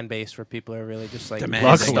enough fan base where people are really just like Demanding.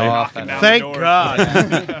 pissed off. Knocking And, down Thank the door.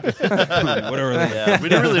 God. Whatever they Yeah, we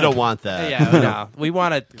really don't want that. yeah, no, we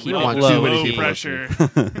want to keep don't it want low. too many key. people pressure.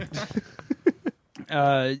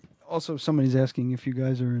 Also, somebody's asking if you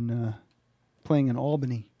guys are playing in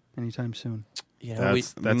Albany anytime soon. You know,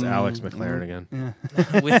 that's Alex McLaren again.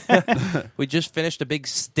 Yeah. we just finished a big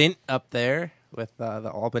stint up there with the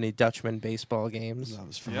Albany Dutchman baseball games. That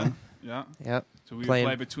was fun. Yeah. Yep. So we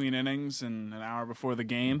play between innings and an hour before the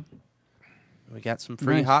game. We got some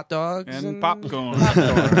free hot dogs and popcorn.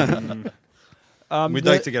 We'd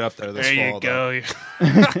like to get up there this fall. There you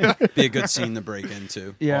go. Be a good scene to break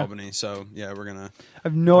into, Yeah. Albany. So, yeah, we're going to... I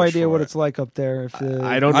have no idea what it's like up there.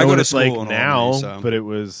 I don't know what it's like now, Albany, so. but it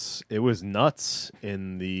was nuts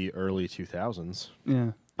in the early 2000s.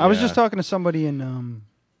 Yeah. I was just talking to somebody in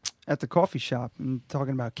at the coffee shop and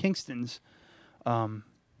talking about Kingston's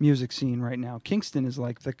music scene right now. Kingston is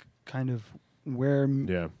like the kind of where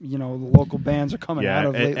the local bands are coming out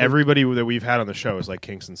of lately. Everybody that we've had on the show is like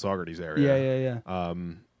Kingston Saugerties area. Yeah.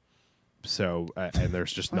 So and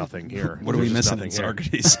there's just nothing here. What are we missing in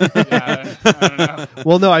Saugerties? I don't know.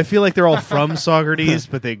 Well, no, I feel like they're all from Saugerties,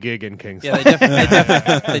 but they gig in Kingston.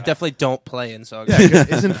 Yeah, they definitely don't play in Saugerties.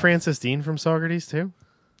 Yeah, isn't Francis Dean from Saugerties too?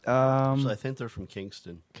 Actually, I think they're from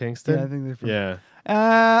Kingston. Kingston? Yeah, I think they're from. Yeah.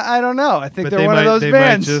 I don't know. I think But they're one of those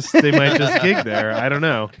bands. They might just gig there. I don't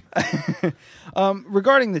know.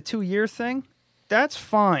 Regarding the 2-year thing, that's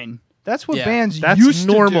fine. That's what bands That's used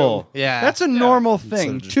normal. to do. Yeah. That's a normal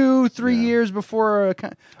thing. 2-3 years before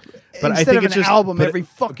But instead I think of it's an just, album but, every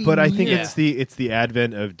fucking But I think year. it's the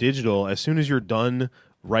advent of digital. As soon as you're done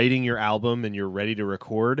writing your album and you're ready to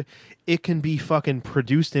record, it can be fucking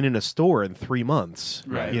produced in a store in 3 months.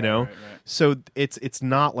 Right, you know? right. So it's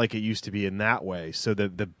not like it used to be in that way. So the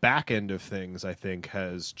back end of things, I think,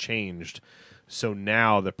 has changed. So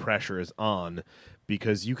now the pressure is on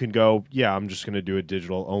because you can go, yeah, I'm just going to do a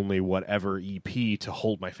digital only whatever EP to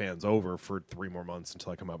hold my fans over for 3 more months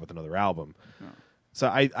until I come out with another album. Yeah. So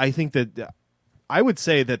I think that I would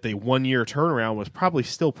say that the 1 year turnaround was probably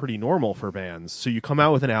still pretty normal for bands. So you come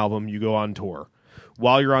out with an album, you go on tour.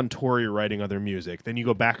 While you're on tour, you're writing other music. Then you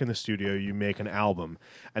go back in the studio, you make an album.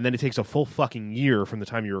 And then it takes a full fucking year from the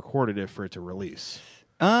time you recorded it for it to release.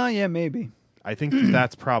 Yeah, maybe. I think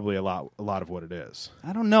that's probably a lot of what it is.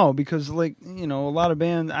 I don't know because, like, a lot of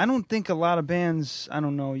bands. I don't think a lot of bands. I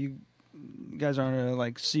don't know. You guys aren't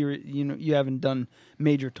like serious. You haven't done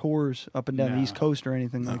major tours up and down the East Coast or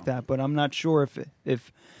anything like that. But I'm not sure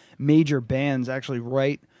if major bands actually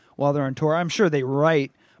write while they're on tour. I'm sure they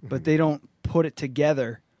write, but they don't put it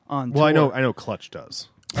together on tour. Well, I know Clutch does.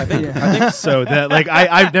 I think so. That like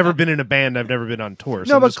I've never been in a band. I've never been on tour.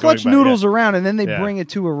 So no, I'm but just Clutch going by- noodles around, and then they bring it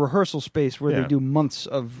to a rehearsal space where Yeah. they do months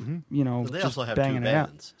of But they just also have banging two it out.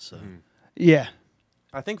 bands. So. Yeah,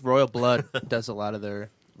 I think Royal Blood does a lot of their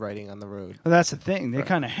writing on the road. well, that's the thing. They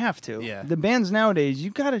kind of have to. Yeah. The bands nowadays, you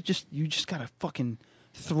just gotta fucking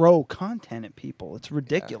throw content at people. It's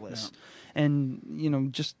ridiculous,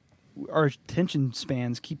 and just our attention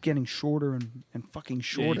spans keep getting shorter and fucking Yeah,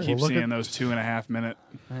 shorter. you keep Well, look seeing at- those 2.5 minute.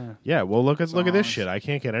 Yeah, well, look at this songs. shit. I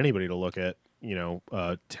can't get anybody to look at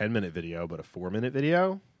a 10-minute video, but a 4-minute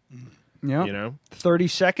video. Yeah, 30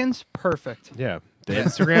 seconds, perfect. Yeah, the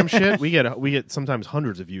Instagram shit. We get sometimes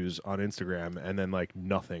hundreds of views on Instagram, and then like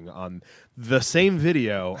nothing on the same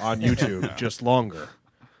video on YouTube, just longer.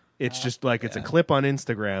 It's just like it's a clip on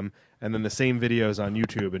Instagram, and then the same videos on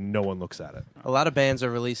YouTube, and no one looks at it. A lot of bands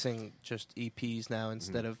are releasing just EPs now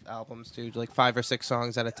instead of albums too, like 5 or 6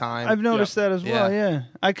 songs at a time. I've noticed that as well. Yeah,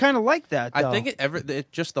 I kind of like that. Though. I think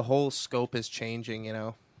it just the whole scope is changing.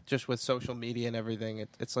 Just with social media and everything,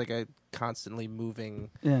 it's like a constantly moving.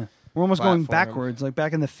 Yeah. We're almost going platform. backwards. Like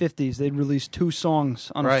back in the 50s, they'd release 2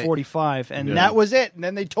 songs on a Right. 45, and that was it. And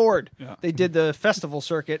then they toured. Yeah. They did the festival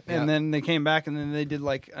circuit, and Yeah. then they came back, and then they did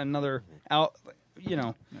like another out.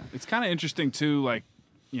 It's kind of interesting too, like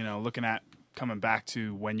looking at coming back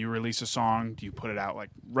to when you release a song. Do you put it out like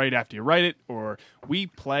right after you write it, or we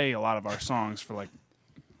play a lot of our songs for like.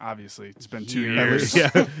 Obviously, it's been 2 years. Yeah,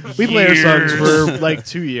 we play our songs for like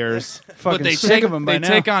 2 years. Fucking But they sick take of them by now.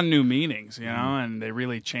 take on new meanings, and they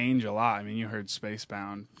really change a lot. I mean, you heard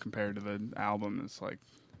Spacebound compared to the album. It's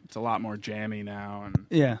a lot more jammy now, and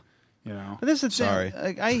Yeah. But this is Sorry.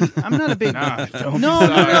 Like, I'm not a big. Nah, don't be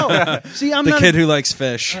no. See, I'm the not kid a, who likes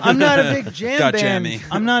fish. I'm not a big jam Got band. jammy.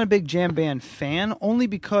 I'm not a big jam band fan, only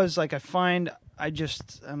because like I find.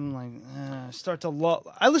 I'm like, start to love.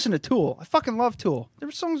 I listen to Tool. I fucking love Tool.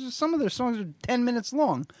 Some of their songs are 10 minutes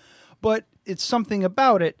long, but it's something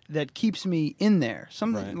about it that keeps me in there.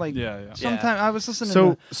 Something like, sometimes I was listening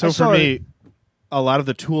So to. for me, a lot of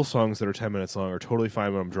the Tool songs that are 10 minutes long are totally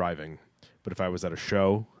fine when I'm driving. But if I was at a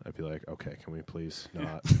show, I'd be like, okay, can we please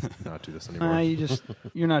not do this anymore?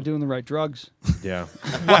 You're not doing the right drugs. Yeah.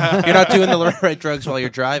 You're not doing the right drugs while you're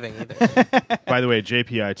driving either. By the way,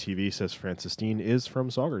 JPI TV says Francis Dean is from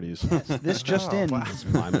Saugerties. Yes, this just in. Wow. That's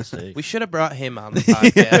my mistake. We should have brought him on the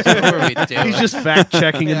podcast. What were we doing? He's just fact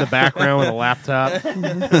checking in the background with a laptop.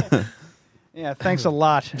 Yeah, thanks a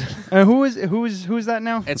lot. Who's that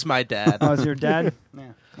now? It's my dad. Oh, it's your dad?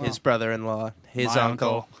 Yeah. His brother-in-law. His My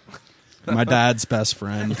uncle. My dad's best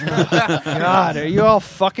friend. God, are you all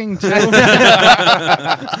fucking too?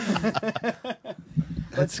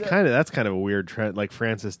 That's kind of a weird trend. Like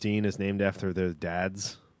Francis Dean is named after their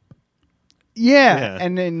dads. Yeah,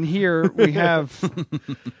 and then here we have,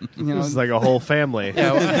 this is like a whole family.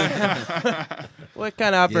 Yeah, what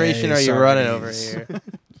kind of operation are you running over here?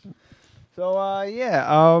 So I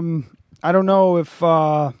don't know if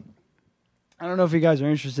you guys are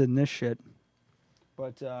interested in this shit,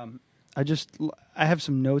 but I have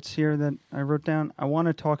some notes here that I wrote down. I want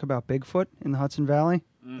to talk about Bigfoot in the Hudson Valley.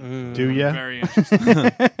 Do ya? Very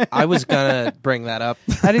interesting. I was gonna bring that up.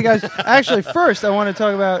 How do you guys? Actually, first I want to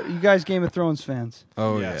talk about you guys, Game of Thrones fans.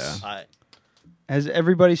 Oh Yes. yeah. Has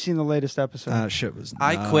everybody seen the latest episode? That shit was.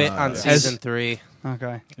 I quit on season 3.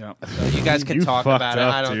 Okay. Yep. So you guys can talk fucked about it.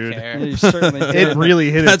 up, I don't dude. care. Yeah, you certainly did. It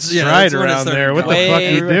really hit its stride when it around started there. What the going. fuck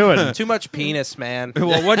are you doing? Too much penis, man.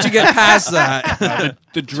 Well, once you get past that,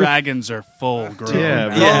 The dragons are full grown. Yeah,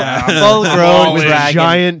 now. yeah. Full-grown With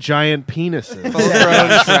dragon. giant penises.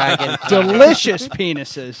 Full-grown dragon. Delicious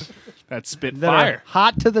penises That spit that are fire.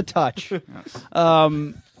 hot to the touch.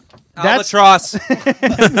 Albatross.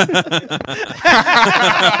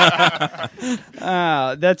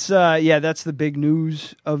 That's the big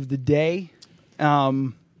news of the day.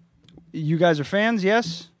 You guys are fans,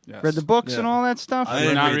 yes? Yes. Read the books Yeah. and all that stuff? I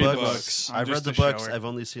didn't not read read the the books. I'm I've just read the a books. shower. I've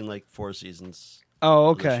only seen like 4 seasons. Oh,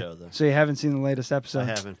 of the okay. show, though. So you haven't seen the latest episode? I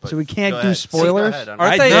haven't. But So we can't go do ahead. spoilers? Go ahead.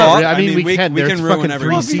 Aren't they know. all? I mean, we we can. can There's ruin fucking 3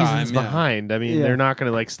 everyone's seasons time, yeah. behind. I mean, Yeah. they're not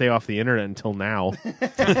going to like stay off the internet until now.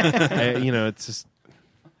 It's just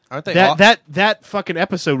Aren't they all? that fucking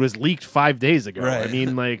episode was leaked 5 days ago. Right. I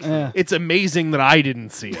mean, like, Yeah. it's amazing that I didn't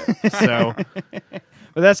see it. So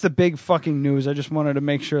But that's the big fucking news. I just wanted to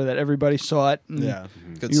make sure that everybody saw it. And Yeah,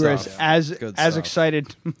 good you were stuff. as Good as stuff.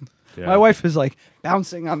 excited. Yeah. My wife is like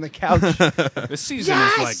bouncing on the couch. This season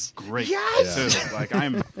Yes! is like great. Yes! Too. Like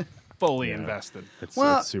I'm fully invested. it's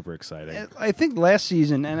super exciting. I think last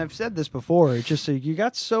season, and I've said this before, it's just you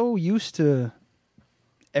got so used to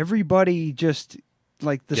everybody just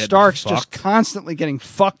like the Getting Starks fucked. just constantly getting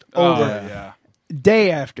fucked over Yeah.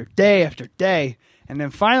 day after day after day, and then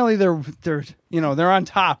finally they're on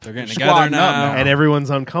top. They're getting squatting together up now. And everyone's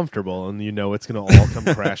uncomfortable, and you know it's going to all come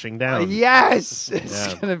crashing down. Yes, it's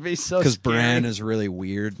Yeah. gonna be so. Because scary. Bran is really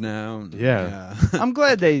weird now. Yeah. I'm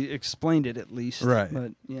glad they explained it at least. Right.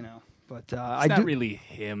 But But It's I not do really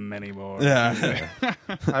him anymore. Yeah.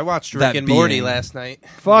 I watched Rick That and Morty being. last night.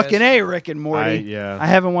 fucking A, Rick and Morty. Yeah. I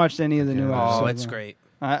haven't watched any of the new Oh, episodes. it's great.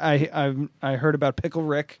 I heard about Pickle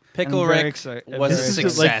Rick. Pickle I'm very Rick exci- was a very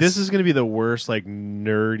success. Like, this is going to be the worst, like,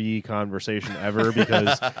 nerdy conversation ever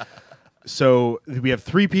because. So we have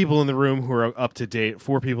 3 people in the room who are up to date,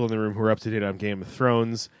 4 people in the room who are up to date on Game of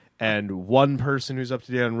Thrones, and 1 person who's up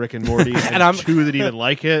to date on Rick and Morty, and I'm- 2 that even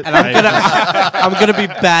like it. And I'm gonna be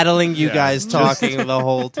battling you guys talking the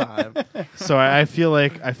whole time. So I feel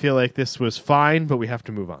like this was fine, but we have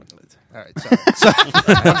to move on. All right, sorry.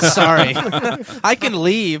 I'm sorry. I can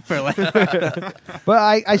leave for like. But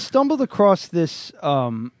I stumbled across this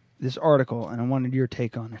this article, and I wanted your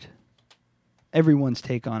take on it. Everyone's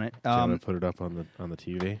take on it. Do you want to put it up on the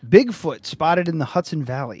TV? Bigfoot spotted in the Hudson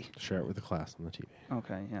Valley. Share it with the class on the TV.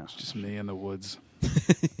 Okay, yeah. It's just me in the woods.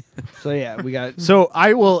 So yeah, we got. So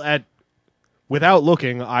I will without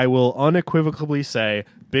looking, I will unequivocally say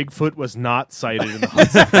Bigfoot was not sighted in the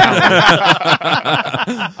Hudson Valley.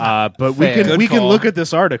 But Fair. we can call. look at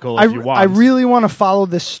this article if you want. I really want to follow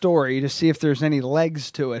this story to see if there's any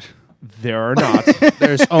legs to it. There are not.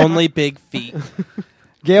 There's only big feet.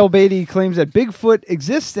 Gail Beatty claims that Bigfoot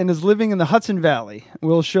exists and is living in the Hudson Valley.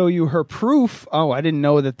 We'll show you her proof. Oh, I didn't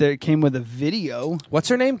know that it came with a video. What's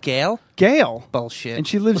her name? Gail? Gail. Bullshit. And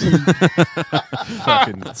she lives in...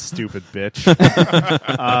 Fucking stupid bitch.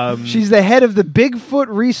 She's the head of the Bigfoot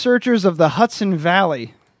researchers of the Hudson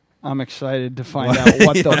Valley. I'm excited to find out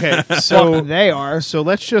what the fuck they are. So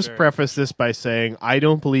let's just preface this by saying I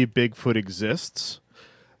don't believe Bigfoot exists.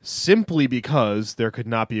 Simply because there could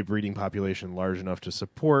not be a breeding population large enough to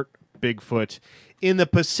support Bigfoot in the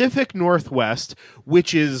Pacific Northwest,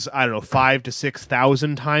 which is 5,000 to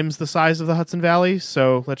 6,000 times the size of the Hudson Valley.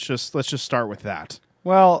 So let's just start with that.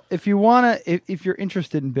 Well, if you want to, if you're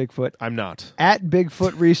interested in Bigfoot, I'm not. At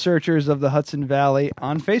Bigfoot Researchers of the Hudson Valley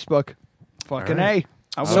on Facebook. Fucking right. A.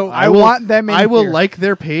 I want them in I will here. like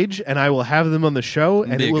their page, and I will have them on the show,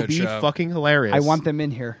 and Be it a will good be show. fucking hilarious. I want them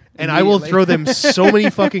in here. And I will immediately. throw them so many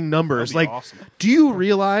fucking numbers. Like, awesome. do you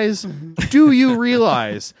realize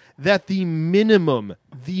that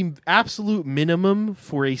the absolute minimum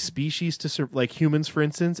for a species to like humans, for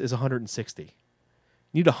instance, is 160?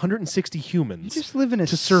 You need 160 humans You just live in a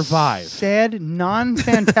to survive. sad,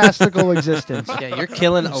 non-fantastical existence. Yeah, you're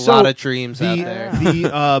killing a lot of dreams out there.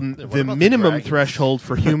 The minimum threshold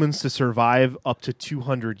for humans to survive up to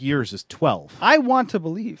 200 years is 12. I want to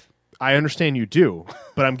believe. I understand you do,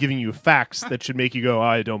 but I'm giving you facts that should make you go,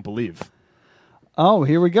 I don't believe. Oh,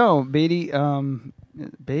 here we go.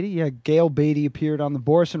 Gail Beatty appeared on the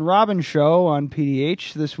Boris and Robin show on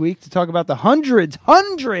PDH this week to talk about the hundreds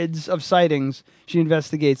of sightings she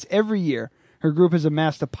investigates every year. Her group has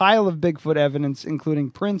amassed a pile of Bigfoot evidence, including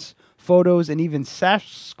prints, photos, and even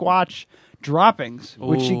Sasquatch droppings,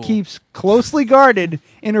 which she keeps closely guarded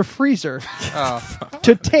in her freezer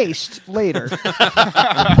to taste later.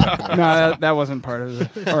 No, that wasn't part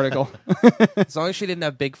of the article. As long as she didn't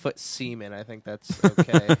have Bigfoot semen, I think that's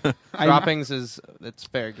okay. Droppings it's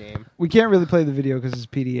fair game. We can't really play the video because it's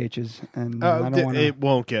PDH's, and I don't want to. It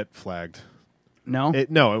won't get flagged. No?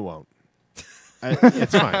 No, it won't.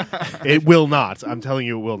 It's fine. It will not. I'm telling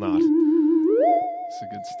you, it will not. It's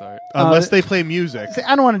a good start. Unless they play music.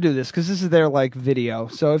 I don't want to do this because this is their video.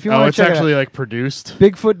 So if you want to it's check actually it out, like produced.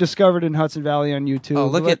 Bigfoot discovered in Hudson Valley on YouTube. Oh,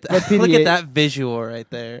 look at that visual right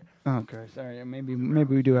there. Oh, okay. Sorry. Maybe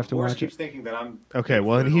we do have to watch it. Thinking that I'm Okay,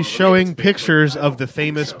 well, and he's showing pictures of the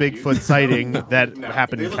famous Bigfoot sighting that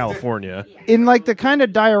happened in California. In like the kind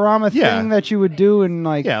of diorama Yeah. thing that you would do in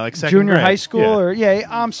like second junior grade. high school Yeah. or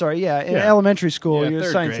I'm sorry, in Yeah. elementary school. Yeah, You're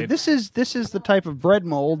third science. grade. This is the type of bread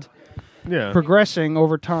mold progressing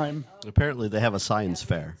over time. Apparently, they have a science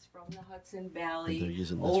fair. From the Hudson They're Valley,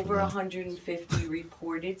 using this over for that. 150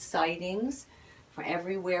 reported sightings from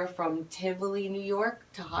everywhere from Tivoli, New York,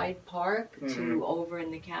 to Hyde Park, to over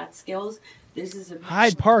in the Catskills. This is a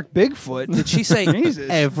Hyde Park Bigfoot. Did she say Jesus.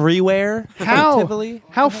 everywhere? How Tivoli?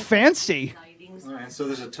 How fancy. All right, so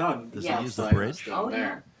there's a ton. Does Yes. it use the bridge? Oh,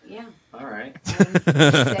 there. yeah. All right. They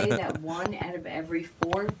say that 1 out of every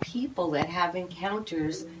 4 people that have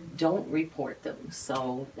encounters don't report them.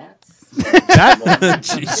 So that's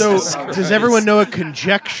So, does everyone know what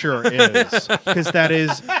conjecture is? Because that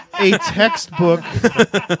is a textbook.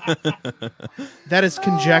 That is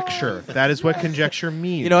conjecture. That is what conjecture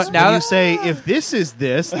means. You know what, now when you that- say, if this is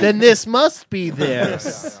this, then this must be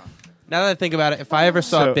this. Now that I think about it, if I ever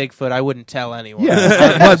saw So- Bigfoot, I wouldn't tell anyone.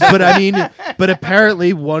 Yeah, but I mean, but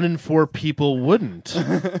apparently 1 in 4 people wouldn't.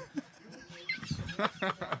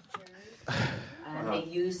 They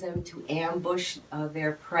use them to ambush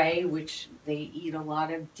their prey, which they eat a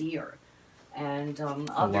lot of deer and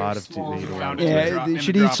other lot of small deer. mammals. Yeah, they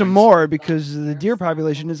should eat some more because the deer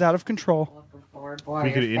population is out of control.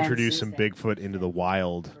 We could introduce some Bigfoot into the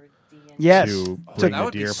wild. Yes. To To bring the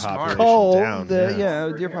deer population cull down.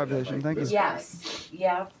 the deer population. Thank you. Yes,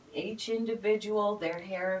 yeah. Each individual, their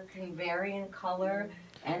hair can vary in color.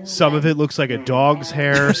 And Some of it looks like a dog's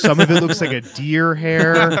hair. Some of it looks like a deer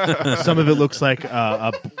hair. Some of it looks like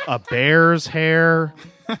a bear's hair.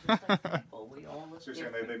 So you're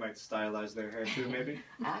saying they might stylize their hair too, maybe?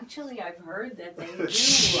 Actually, I've heard that they do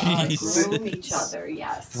groom each other.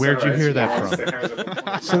 Yes. Where'd you hear that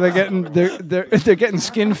from? So they're getting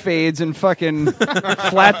skin fades and fucking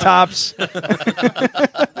flat tops.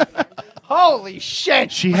 Holy shit!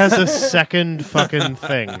 She has a second fucking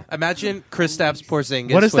thing. Imagine Kristaps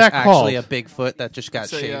Porzingis What is was that actually called? a Bigfoot that just got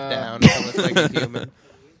It's a, shaved down to look like a human.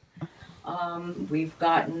 We've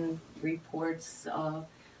gotten reports.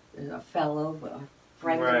 A fellow, a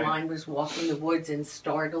friend Right. of mine, was walking the woods and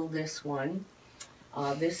startled this one.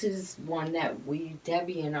 This is one that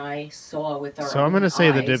Debbie and I saw with our So I'm own going to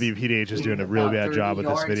say that eyes. WPDH is doing a really About bad job 30 with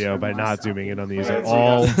this yards video from by us. not zooming in on these Right, at so you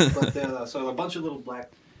all. got- so a bunch of little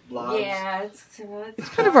black blobs. Yeah, It's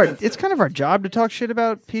kind of our job to talk shit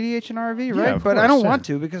about PDH and RV, right? Yeah, of but I course, don't yeah. want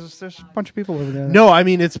to because there's a bunch of people over there. No, I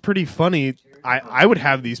mean, it's pretty funny. I would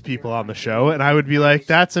have these people on the show, and I would be like,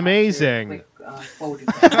 that's amazing. Where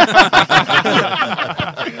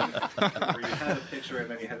you had a picture and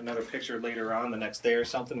then you had another picture later on the next day or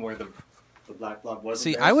something where the black blob wasn't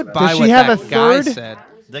See, there, I so would that- buy Does what she have that a guy third? said.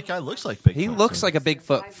 That guy looks like Bigfoot. He looks like a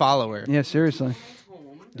Bigfoot follower. Yeah, seriously.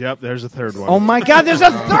 Yep, there's a third one. Oh my God, there's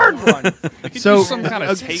a third one. So, some kind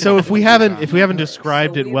of take so on if we haven't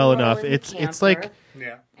described it well enough, it's like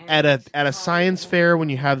and at a science fair when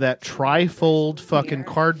you have that trifold fucking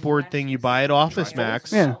cardboard thing you buy at Office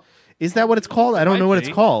Max. Yeah. Is that what it's called? I don't know what it's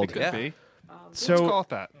called. It could be. So Let's call it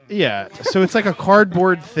that. Yeah. So it's like a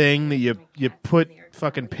cardboard thing that you put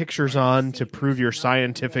fucking pictures on to prove your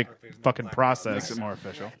scientific fucking process. Makes it more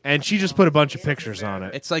official. And she just put a bunch of pictures on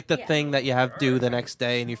it. It's like the thing that you have due the next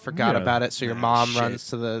day and you forgot about it, so your mom runs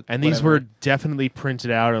to the... And these were definitely printed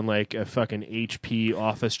out on like a fucking HP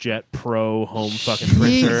OfficeJet Pro home fucking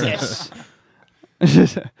printer.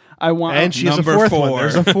 I want. And she has a fourth one.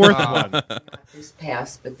 There's a fourth one. This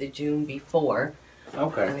past, but the June before.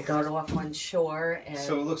 Okay. And I got off on shore. And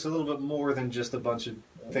So it looks a little bit more than just a bunch of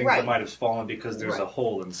things Right. that might have fallen because there's a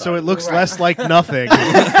hole inside. So it looks less like nothing.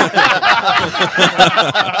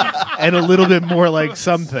 And a little bit more like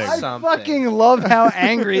something. I fucking love how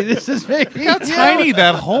angry this is making. Look how tiny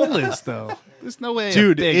that hole is, though. There's no way.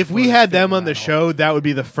 Dude, if we had them on the show, that would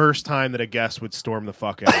be the first time that a guest would storm the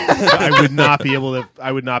fuck out. I would not be able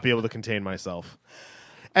to contain myself.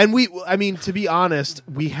 And I mean, to be honest,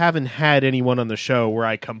 we haven't had anyone on the show where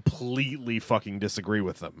I completely fucking disagree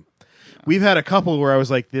with them. We've had a couple where I was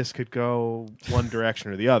like, this could go one direction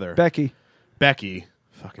or the other. Becky.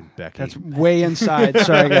 Fucking Becky. That's way inside.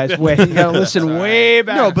 Sorry, guys. You gotta listen way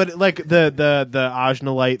back. No, but like the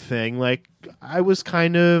Ajnolite thing, like I was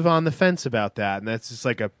kind of on the fence about that, and that's just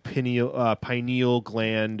like a pineal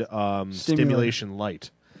gland stimulation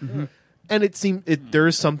light. Mm-hmm. And it seemed there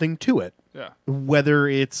is something to it. Yeah. Whether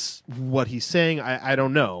it's what he's saying, I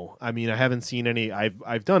don't know. I mean, I haven't seen any.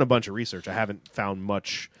 I've done a bunch of research. I haven't found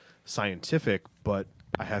much scientific, but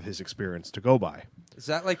I have his experience to go by. Is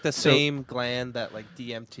that like the same gland that like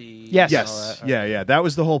DMT? Yes. and all that? Yeah. That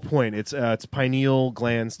was the whole point. It's pineal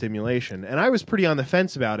gland stimulation, and I was pretty on the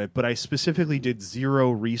fence about it, but I specifically did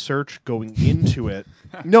zero research going into it.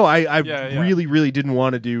 No, I really didn't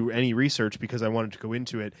want to do any research because I wanted to go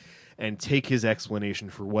into it and take his explanation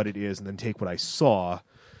for what it is, and then take what I saw.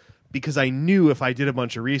 Because I knew if I did a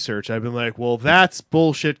bunch of research, I'd been like, well, that's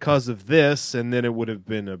bullshit because of this, and then it would have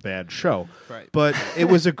been a bad show. Right. But it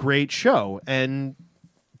was a great show, and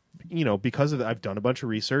because of that, I've done a bunch of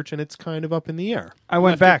research, and it's kind of up in the air. I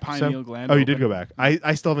went back. Oh, you did go back.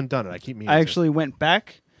 I still haven't done it. I keep meaning I to. actually went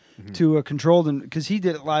back to a controlled, because he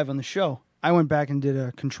did it live on the show. I went back and did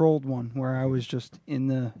a controlled one where I was just in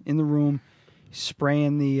the room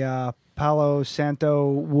spraying the Palo Santo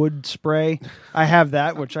wood spray. I have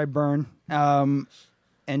that, which I burn, and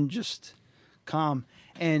just calm.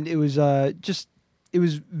 And it was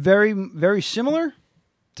very, very similar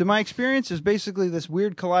to my experience. Is basically this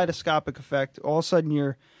weird kaleidoscopic effect. All of a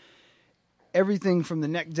sudden, everything from the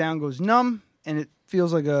neck down goes numb, and it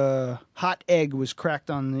feels like a hot egg was cracked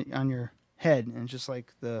on your head, and it's just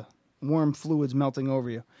like the warm fluids melting over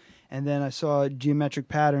you. And then I saw geometric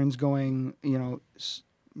patterns going, in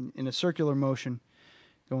a circular motion,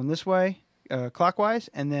 going this way, clockwise,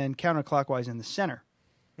 and then counterclockwise in the center.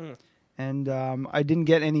 And I didn't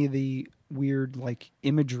get any of the weird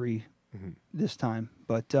imagery this time,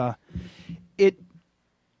 but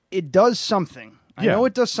it does something. I know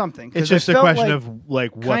it does something. It's just a question of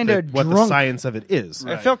what the science of it is.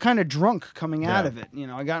 I felt kind of drunk coming out of it.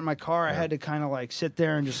 I got in my car. I had to kind of sit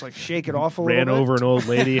there and just shake it off a little bit. Ran over an old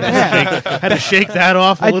lady. Had to shake that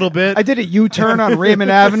off a little bit. I did a U-turn on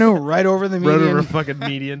Raymond Avenue right over the median. Right over fucking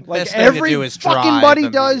median. Like every fucking buddy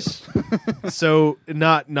does. So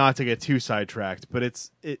not to get too sidetracked, but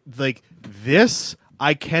it's this.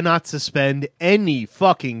 I cannot suspend any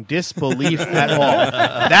fucking disbelief at all.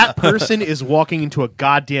 That person is walking into a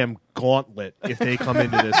goddamn gauntlet if they come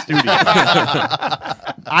into this studio.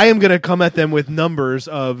 I am going to come at them with numbers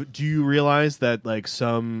of, do you realize that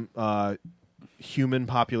some human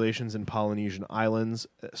populations in Polynesian islands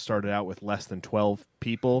started out with less than 12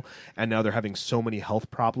 people, and now they're having so many health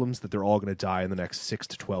problems that they're all going to die in the next 6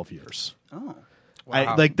 to 12 years. Oh.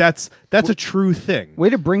 Wow. That's a true thing.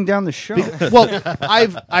 Way to bring down the show. Well,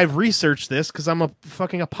 I've researched this because I'm a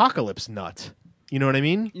fucking apocalypse nut. You know what I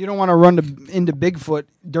mean? You don't want to run into Bigfoot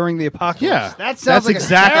during the apocalypse. Yeah, that sounds like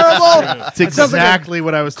exactly, terrible. That's exactly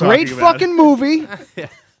what I was talking great about. Great fucking movie.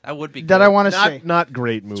 That would be. That I want to see. Not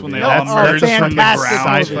great movie. When they all emerge from the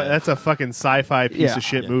ground. That's a fucking sci-fi piece of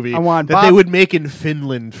shit movie. I want that they would make in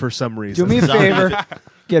Finland for some reason. Do me a favor.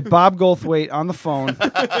 Get Bob Goldthwait on the phone.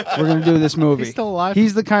 We're going to do this movie. He's still alive.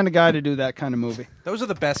 He's the kind of guy to do that kind of movie. Those are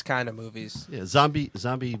the best kind of movies. Yeah, zombie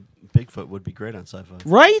Bigfoot would be great on sci-fi.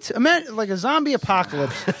 Right? Imagine like a zombie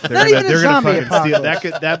apocalypse. They're Not even a zombie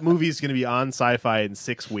apocalypse. That movie's going to be on Sci-Fi in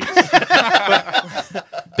 6 weeks.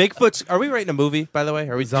 Bigfoot's. Are we writing a movie? By the way,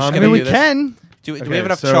 are we? Zombie? I mean, we can. Do we have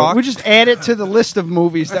enough so- chalk? We just add it to the list of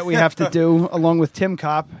movies that we have to do, along with Tim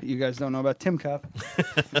Cop. You guys don't know about Tim Cop.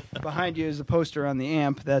 Behind you is a poster on the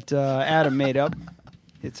amp that Adam made up.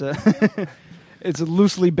 It's a it's a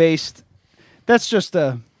loosely based. That's just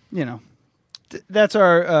a that's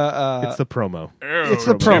our. It's the promo. It's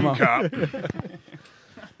the promo.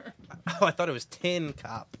 Oh, I thought it was Tin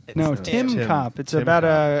Cop. No, Tim Cop. It's about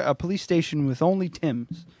a police station with only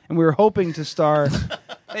Tims. And we were hoping to star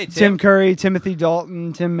Hey, Tim Curry, Timothy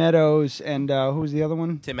Dalton, Tim Meadows, and who was the other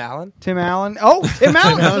one? Tim Allen. Tim Allen. Oh, Tim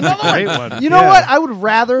Allen. Allen's Another a great one. one. You know Yeah. what? I would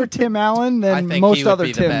rather Tim Allen I than think most he would other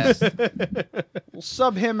be the Tims. best. We'll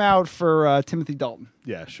sub him out for Timothy Dalton.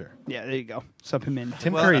 Yeah, sure. Yeah, there you go. Sub him in.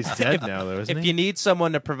 Tim Curry's dead now, though, isn't If he? you need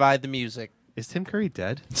someone to provide the music, Is Tim Curry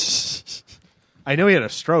dead? I know he had a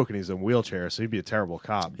stroke and he's in a wheelchair, so he'd be a terrible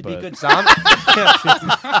cop. he'd but be a good zombie.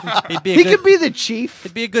 He could be the chief.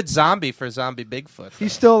 He'd be a good zombie for Zombie Bigfoot.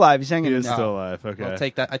 He's still alive. He's hanging he in is there. still alive. Okay. I'll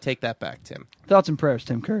take that. I take that back, Tim. Thoughts and prayers,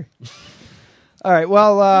 Tim Curry. All right.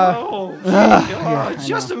 Well,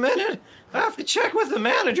 Just a minute. I have to check with the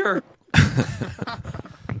manager.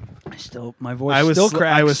 My voice still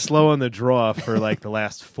cracks. I was slow on the draw for like the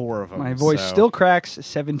last 4 of them. My voice so. still cracks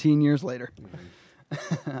 17 years later.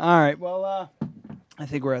 All right. Well, I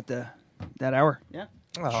think we're at that hour. Yeah.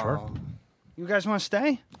 Sure. You guys want to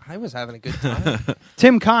stay? I was having a good time.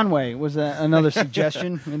 Tim Conway was another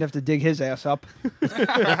suggestion. We'd have to dig his ass up.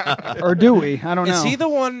 Or do we? I don't know. Is he the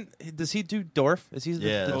one? Does he do Dorf? Is he the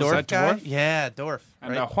Yeah. Dorf guy? Dorf? Yeah, Dorf.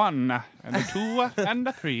 And right? a 1, and a 2, and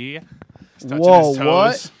a 3. He's touching Whoa, his toes.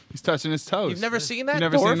 what? He's touching his toes. You've never seen that? You've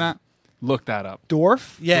never Dorf? seen that? Look that up.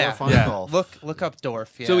 Dorf? Yeah. Dorf on Yeah. golf. Look up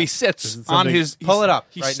Dorf. Yeah. So he sits on something- his. Pull it up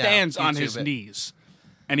He right now. stands on his YouTube it. knees,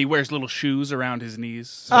 and he wears little shoes around his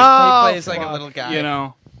knees. He plays like a fuck. little guy. You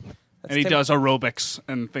know, and he Tim- does aerobics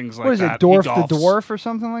and things like What is that. it? Dorf He the golfs. Dwarf or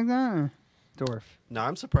something like that? Or Dorf. No,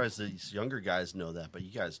 I'm surprised these younger guys know that, but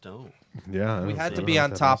you guys don't. Yeah. I We don't had to know be what on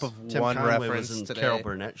that top is. of Tim one Conway reference was in today. Carol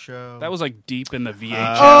Burnett show. That was like deep in the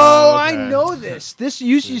VHS. Oh, okay. I know this. This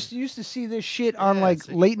used to see this shit on like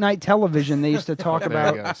late night television. They used to talk There it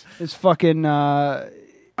about goes. this fucking.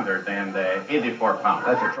 184 pounds.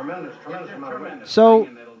 That's a tremendous amount of weight. So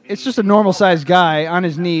it's just a normal sized guy on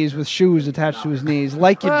his knees with shoes attached to his knees,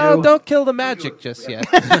 like you Well, do. don't kill the magic just yet.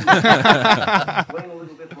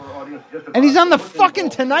 And he's on the fucking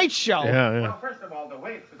Tonight Show. Yeah, yeah. Well, first of all, the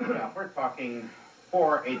weights, we're talking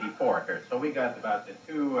 484 here. So we got about the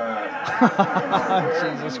two...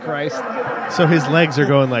 Jesus Christ. So his legs are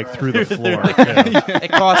going like through the floor. Yeah.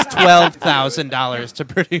 It costs $12,000 to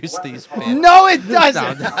produce these bits. No, it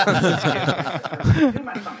doesn't.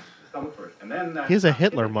 He has a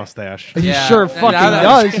Hitler mustache. He Yeah. sure And fucking now that-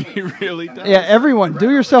 does. He really does. Yeah, everyone, do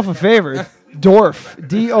yourself a favor. Dorf,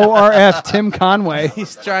 D-O-R-F, Tim Conway.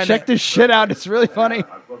 He's trying Check to. this shit out. It's really funny.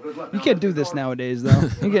 You can't do this nowadays, though.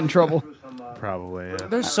 You get in trouble. Probably. Yeah.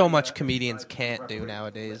 There's so much comedians can't do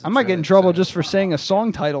nowadays. I might get in trouble just for saying a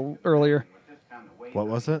song title earlier. What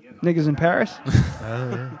was it? Niggas in Paris. Oh,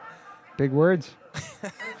 yeah. Big words.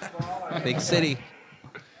 Big city.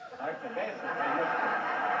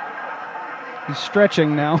 He's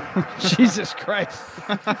stretching now. Jesus Christ.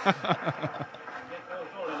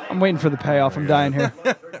 I'm waiting for the payoff. I'm dying here.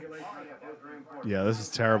 Yeah, this is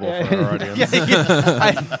terrible Yeah. for our audience.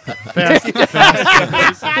 Fast. You gotta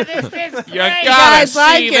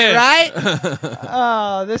see this. right?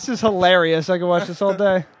 Oh, this is hilarious. I could watch this all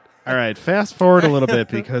day. All right, fast forward a little bit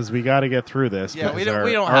because we got to get through this. Yeah, we because don't-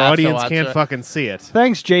 we don't our have to audience watch can't it. fucking see it.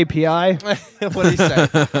 Thanks, JPI. What did he say?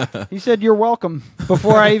 He said, "You're welcome,"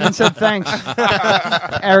 before I even said thanks.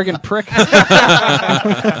 Arrogant prick. It's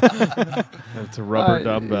a rubber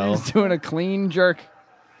dumbbell. He's doing a clean jerk.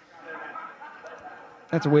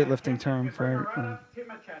 That's a weightlifting term for.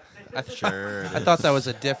 Sure. I thought that was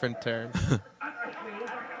a different term.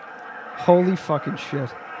 Holy fucking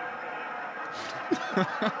shit.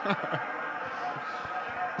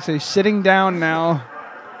 So he's sitting down now,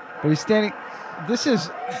 but he's standing. This is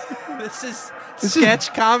This is This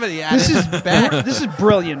sketch comedy. this is bad. This is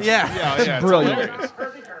brilliant. Yeah. This is brilliant.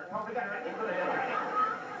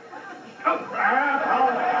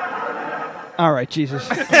 All right, Jesus.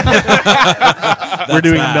 We're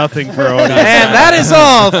doing nothing for our audience. And that is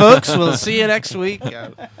all, folks. We'll see you next week.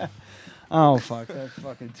 Oh fuck, that's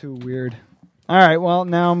fucking too weird. All right, well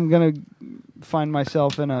now I'm gonna find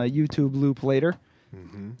myself in a YouTube loop later.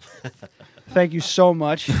 Thank you so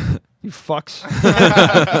much, you fucks.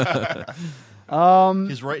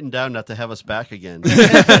 He's writing down not to have us back again.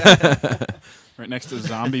 Right next to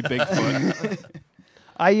Zombie Bigfoot.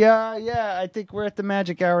 I think we're at the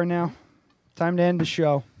magic hour now. Time to end the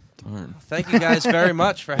show. Darn. Thank you guys very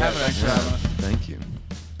much for having us. Thank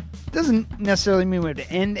doesn't necessarily mean we have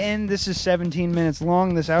to end. This is 17 minutes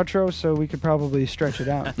long, this outro, so we could probably stretch it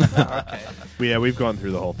out. Okay. Yeah, we've gone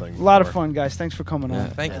through the whole thing. A lot of fun, guys. Thanks for coming on.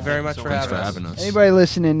 Thank you very much for having us. Anybody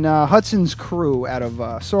listening, Hudson's Crew out of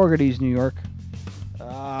Saugerties, New York.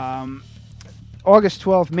 August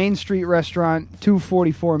 12th, Main Street Restaurant,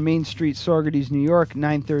 244 Main Street, Saugerties, New York,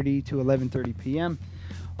 9:30 to 11:30 p.m.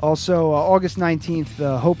 Also, August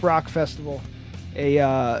 19th, Hope Rock Festival,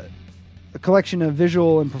 a collection of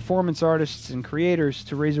visual and performance artists and creators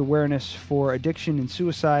to raise awareness for addiction and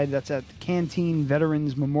suicide. That's at the Canteen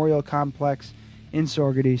Veterans Memorial Complex in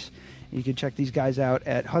Saugerties. You can check these guys out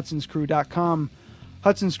at hudsonscrew.com,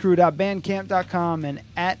 hudsonscrew.bandcamp.com, and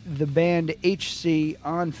at the band HC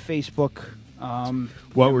on Facebook.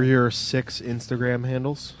 What were your 6 Instagram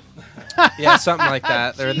handles? Yeah, something like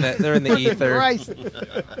that. They're in the ether. Christ.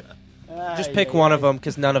 Just pick one of them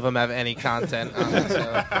because none of them have any content on it.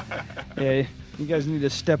 So. Yeah, you guys need to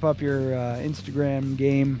step up your Instagram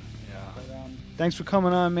game. Yeah. But, thanks for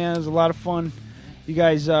coming on, man. It was a lot of fun. You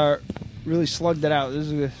guys really slugged it out. This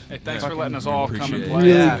is hey, thanks for letting us all come and play.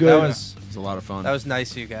 Really good. It was a lot of fun. That was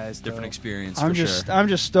nice of you guys. Different experience. I'm for just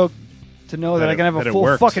sure. stoked to know that I can have a full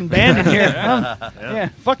worked. fucking band in here. Yeah,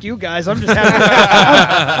 fuck you guys. I'm just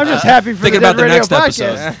happy. I'm just happy for Think the about Dead the Radio next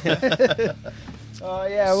podcast.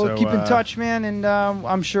 Yeah, we'll So, keep in touch, man, and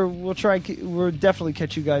I'm sure we'll try. We'll definitely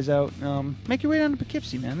catch you guys out. Make your way down to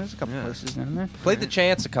Poughkeepsie, man. There's a couple places down there. Played the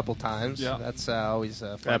Chance a couple times. Yeah. That's always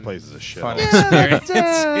a fun, That place is a shit. fun Yeah,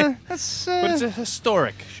 experience. But it's a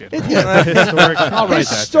historic shit. Historic. I'll write that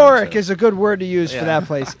down, Historic too. is a good word to use for Yeah. that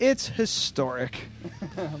place. It's historic.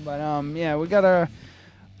 But yeah, we got a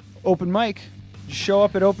open mic. Just show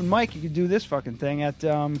up at open mic. You could do this fucking thing at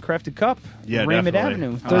Crafted Cup, Yeah, Raymond definitely.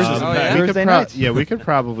 Avenue, Thursday, yeah. Thursday nights. Yeah, we could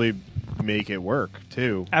probably make it work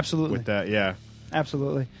too. Absolutely. With that, yeah.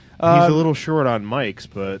 Absolutely. He's a little short on mics,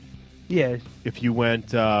 but Yeah, if you went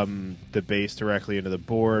the bass directly into the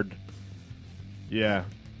board, yeah,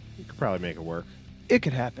 you could probably make it work. it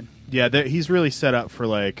could happen. Yeah, he's really set up for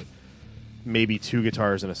like maybe 2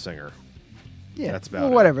 guitars and a singer. Yeah, That's about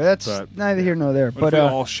well, it. whatever. That's But- neither here nor there. But But if we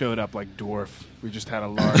all showed up like Dwarf, we just had a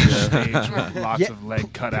large stage with lots Yeah. of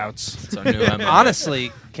leg cutouts. It's our new MO.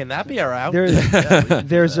 Honestly, can that be our out?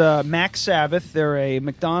 there's Max Sabbath. They're a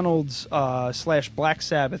McDonald's / Black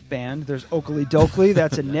Sabbath band. There's Oakley Dokley.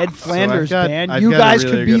 That's a Ned Flanders band. I've You got a guys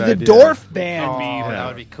really could be good the idea. Dwarf band. Oh, Yeah. that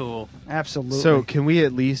would be cool. Absolutely. So can we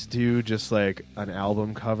at least do just like an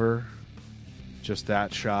album cover? Just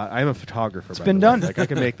that shot. I'm a photographer. It's been done. Like I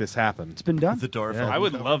can make this happen. It's been done. The Dwarf. Yeah. I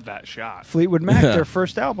would love that shot. Fleetwood Mac, their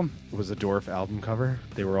first album. It was a Dwarf album cover.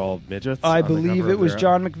 They were all midgets. I on the believe cover it of was their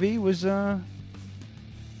John McVie was on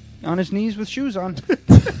his knees with shoes on.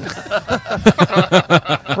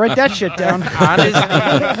 Write that shit down. On his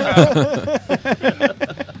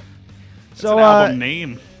So an album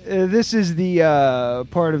name. This is the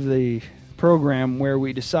part of the program where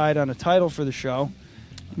we decide on a title for the show.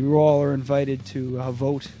 You all are invited to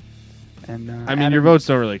vote. And I mean, your votes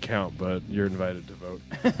don't really count, but you're invited to vote.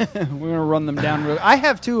 we're gonna run them down. I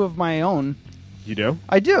have 2 of my own. You do?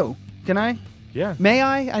 I do. Can I? Yeah. May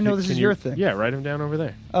I? I know this Can is you- your thing. Yeah, write them down over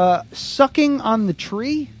there. Sucking on the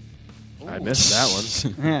Tree. I missed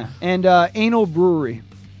that one. Yeah. And Anal Brewery.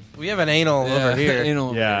 We have an anal over here.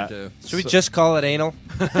 Anal Yeah. over there, too. Should we just call it anal?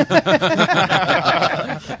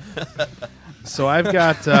 So I've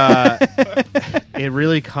got. It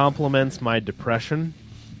really complements my depression.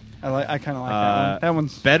 I kind of like that one. That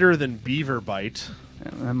one's better than Beaver Bite.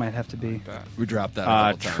 That might have to be. We dropped that.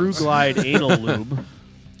 A couple True times. Glide Anal Lube.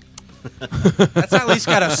 That's at least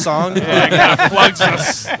got a song. Yeah, it kind of plugs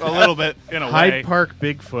us a little bit in a way. Hyde Park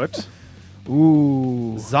Bigfoot.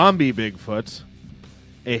 Ooh. Zombie Bigfoot.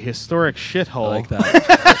 A historic shithole. I like that.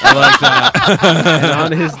 I like that.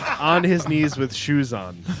 And on his knees with shoes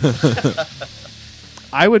on.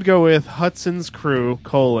 I would go with Hudson's Crew,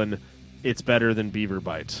 it's better than Beaver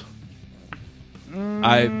Bite.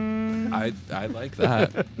 I like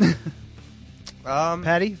that.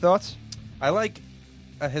 Patty, thoughts? I like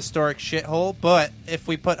a historic shithole, but if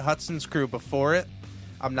we put Hudson's Crew before it,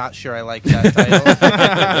 I'm not sure I like that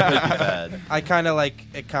title. I kind of like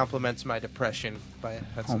it complements my depression by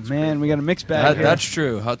Hudson's Crew. Man, we got a mixed bag here. That's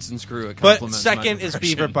true. Hudson's Crew. It But complements my second is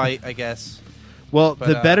depression. Beaver Bite, I guess. Well, But,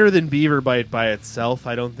 the better than Beaver Bite by itself,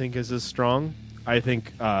 I don't think is as strong. I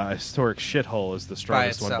think a historic shithole is the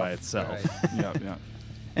strongest one by itself. Right. Yeah.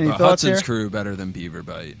 Any But thoughts Hudson's here? Crew better than Beaver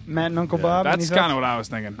Bite. Matt and Uncle Bob? That's any kind of thoughts? what I was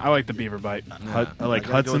thinking. I like the Beaver Bite. I like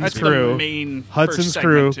That's Hudson's the Crew. main Hudson's first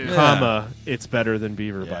Crew, segment, too. comma, it's better than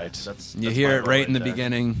Beaver Bite. You hear it right in the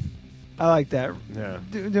beginning. I like that. Yeah.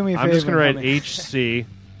 Do me a favor. I'm just going to and write help me. HC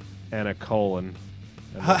and a colon.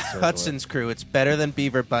 and then circle it. Hudson's crew. It's better than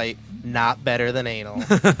Beaver bite, not better than anal.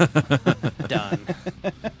 Done.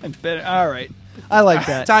 All right. I like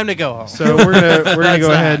that. Time to go home. So we're gonna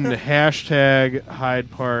go ahead and hashtag Hyde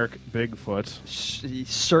Park Bigfoot.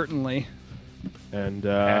 Certainly. And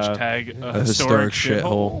hashtag a historic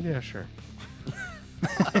shithole. Yeah, sure.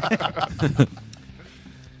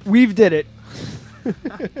 We've did it.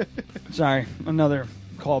 Sorry, another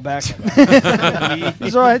callback.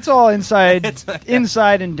 It's all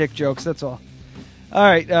inside and dick jokes. That's all. All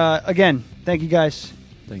right. Again, thank you guys.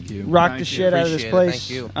 Thank you. Rock the shit out of this place.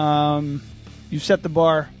 Thank you. You set the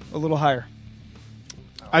bar a little higher.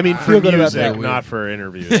 I mean, for music, not for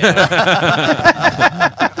interviews. We're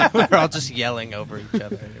all just yelling over each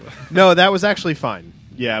other. Anyway. No, that was actually fine.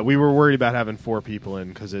 Yeah, we were worried about having 4 people in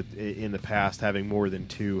because in the past having more than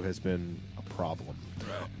 2 has been a problem.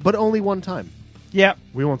 But only one time. Yeah.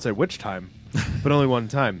 We won't say which time, but only one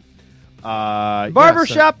time.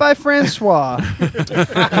 Barbershop by Francois.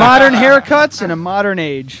 Modern haircuts in a modern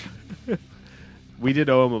age. We did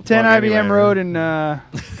owe him a 10 plug IBM anyway. Road and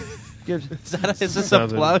is this a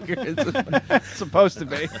plug? Or is it it's supposed to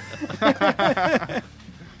be.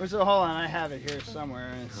 Hold on, I have it here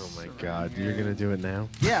somewhere. Oh my God, you're gonna do it now?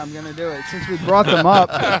 Yeah, I'm gonna do it since we brought them up.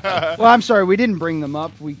 Well, I'm sorry, we didn't bring them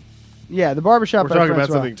up. The barbershop. We're by talking about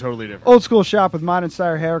Francois. something totally different. Old school shop with modern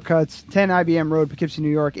style haircuts. 10 IBM Road, Poughkeepsie, New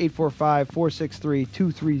York.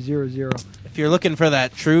 845-463-2300. If you're looking for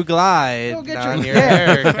that true glide Go get on your your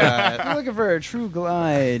haircut, If you're looking for a true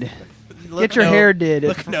glide. Look Get your hair did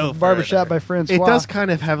look at no Barbershop by Francois. It does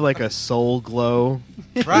kind of have like a soul glow.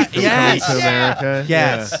 Right? from Yes. Coming to America.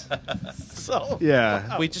 Yes. So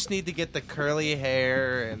Yeah. We just need to get the curly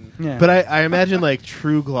hair and. Yeah. But I imagine like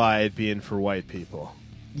True Glide being for white people.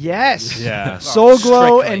 Yes. Yeah. Soul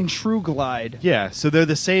Glow Strictly. and True Glide. Yeah, so they're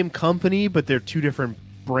the same company, but they're 2 different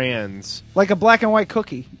brands. Like a black and white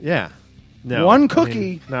cookie. Yeah. No, One I cookie,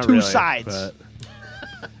 mean, not 2 really, sides. but-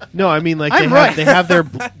 No, I mean like I'm they right. have their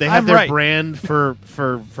I'm right. brand for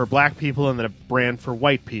black people and then a brand for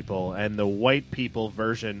white people, and the white people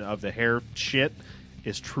version of the hair shit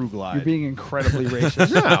is True Glide. You're being incredibly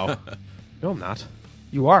racist. No, I'm not.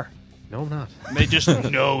 You are. No, I'm not. They just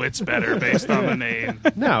know it's better based on the name.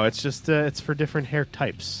 No, it's just it's for different hair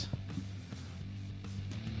types.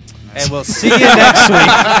 And we'll see you next week.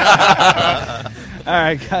 All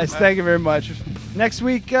right, guys. Thank you very much. Next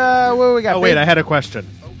week, what do we got? Oh wait, I had a question.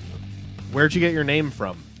 Where'd you get your name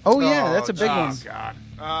from? Oh yeah, that's a big one.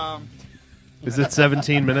 God. Is it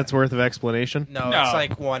 17 minutes worth of explanation? No, No. it's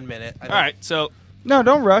like 1 minute. All right, so No,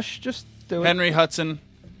 don't rush. Just do it. Henry Hudson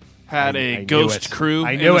had I a knew ghost it. crew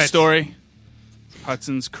I in knew the it. story.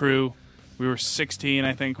 Hudson's crew. We were 16,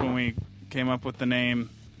 I think, when we came up with the name,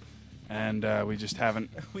 and we just haven't.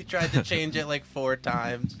 We tried to change it like 4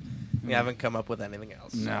 times. We haven't come up with anything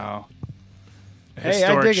else. No. A Hey, I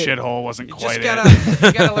historic dig it. shithole wasn't You quite just it.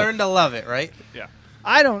 you gotta learn to love it, right? Yeah.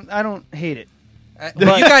 I don't hate it.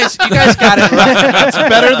 Well, you guys got it right. That's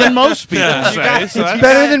better than most people say. guys- so It's that's-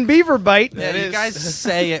 better than Beaver Bite. Yeah, you guys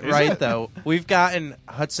say it Is right it? though. We've gotten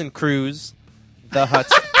Hudson Cruise, the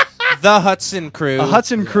Hudson Crew. A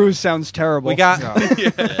Hudson Cruise sounds terrible. We got.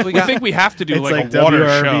 We think we have to do It's like like a water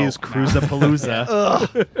WRV's show. Cruisapalooza.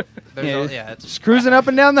 Ugh. Yeah, it's Just cruising up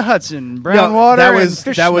and down the Hudson, brown No, water. That was and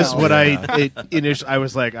fish that was smell. what I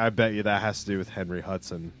was like. I bet you that has to do with Henry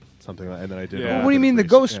Hudson, something like. And then I did. Yeah. What do you mean the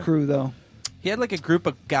Ghost Crew though? He had like a group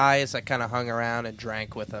of guys that kind of hung around and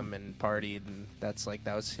drank with him and partied, and that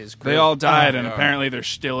was his crew. They all died, and apparently they're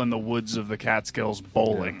still in the woods of the Catskills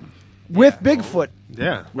bowling. With Bigfoot.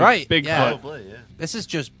 Yeah. Right. Bigfoot. Yeah. Probably, yeah. This is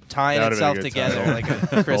just tying That would've itself been a good together title. like a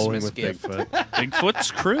Bowling Christmas with gift. Bigfoot.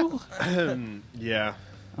 Bigfoot's crew? Yeah.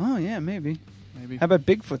 Oh yeah, maybe. Maybe. How about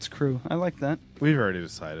Bigfoot's crew? I like that. We've already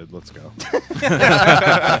decided. Let's go.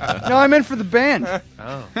 No, I meant for the band.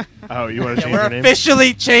 Oh, you want to change We're your name?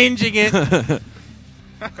 officially changing it. All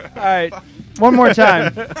right, one more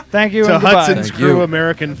time. Thank you. To and goodbye. Hudson's Crew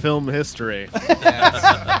American Film History.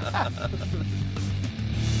 Yes.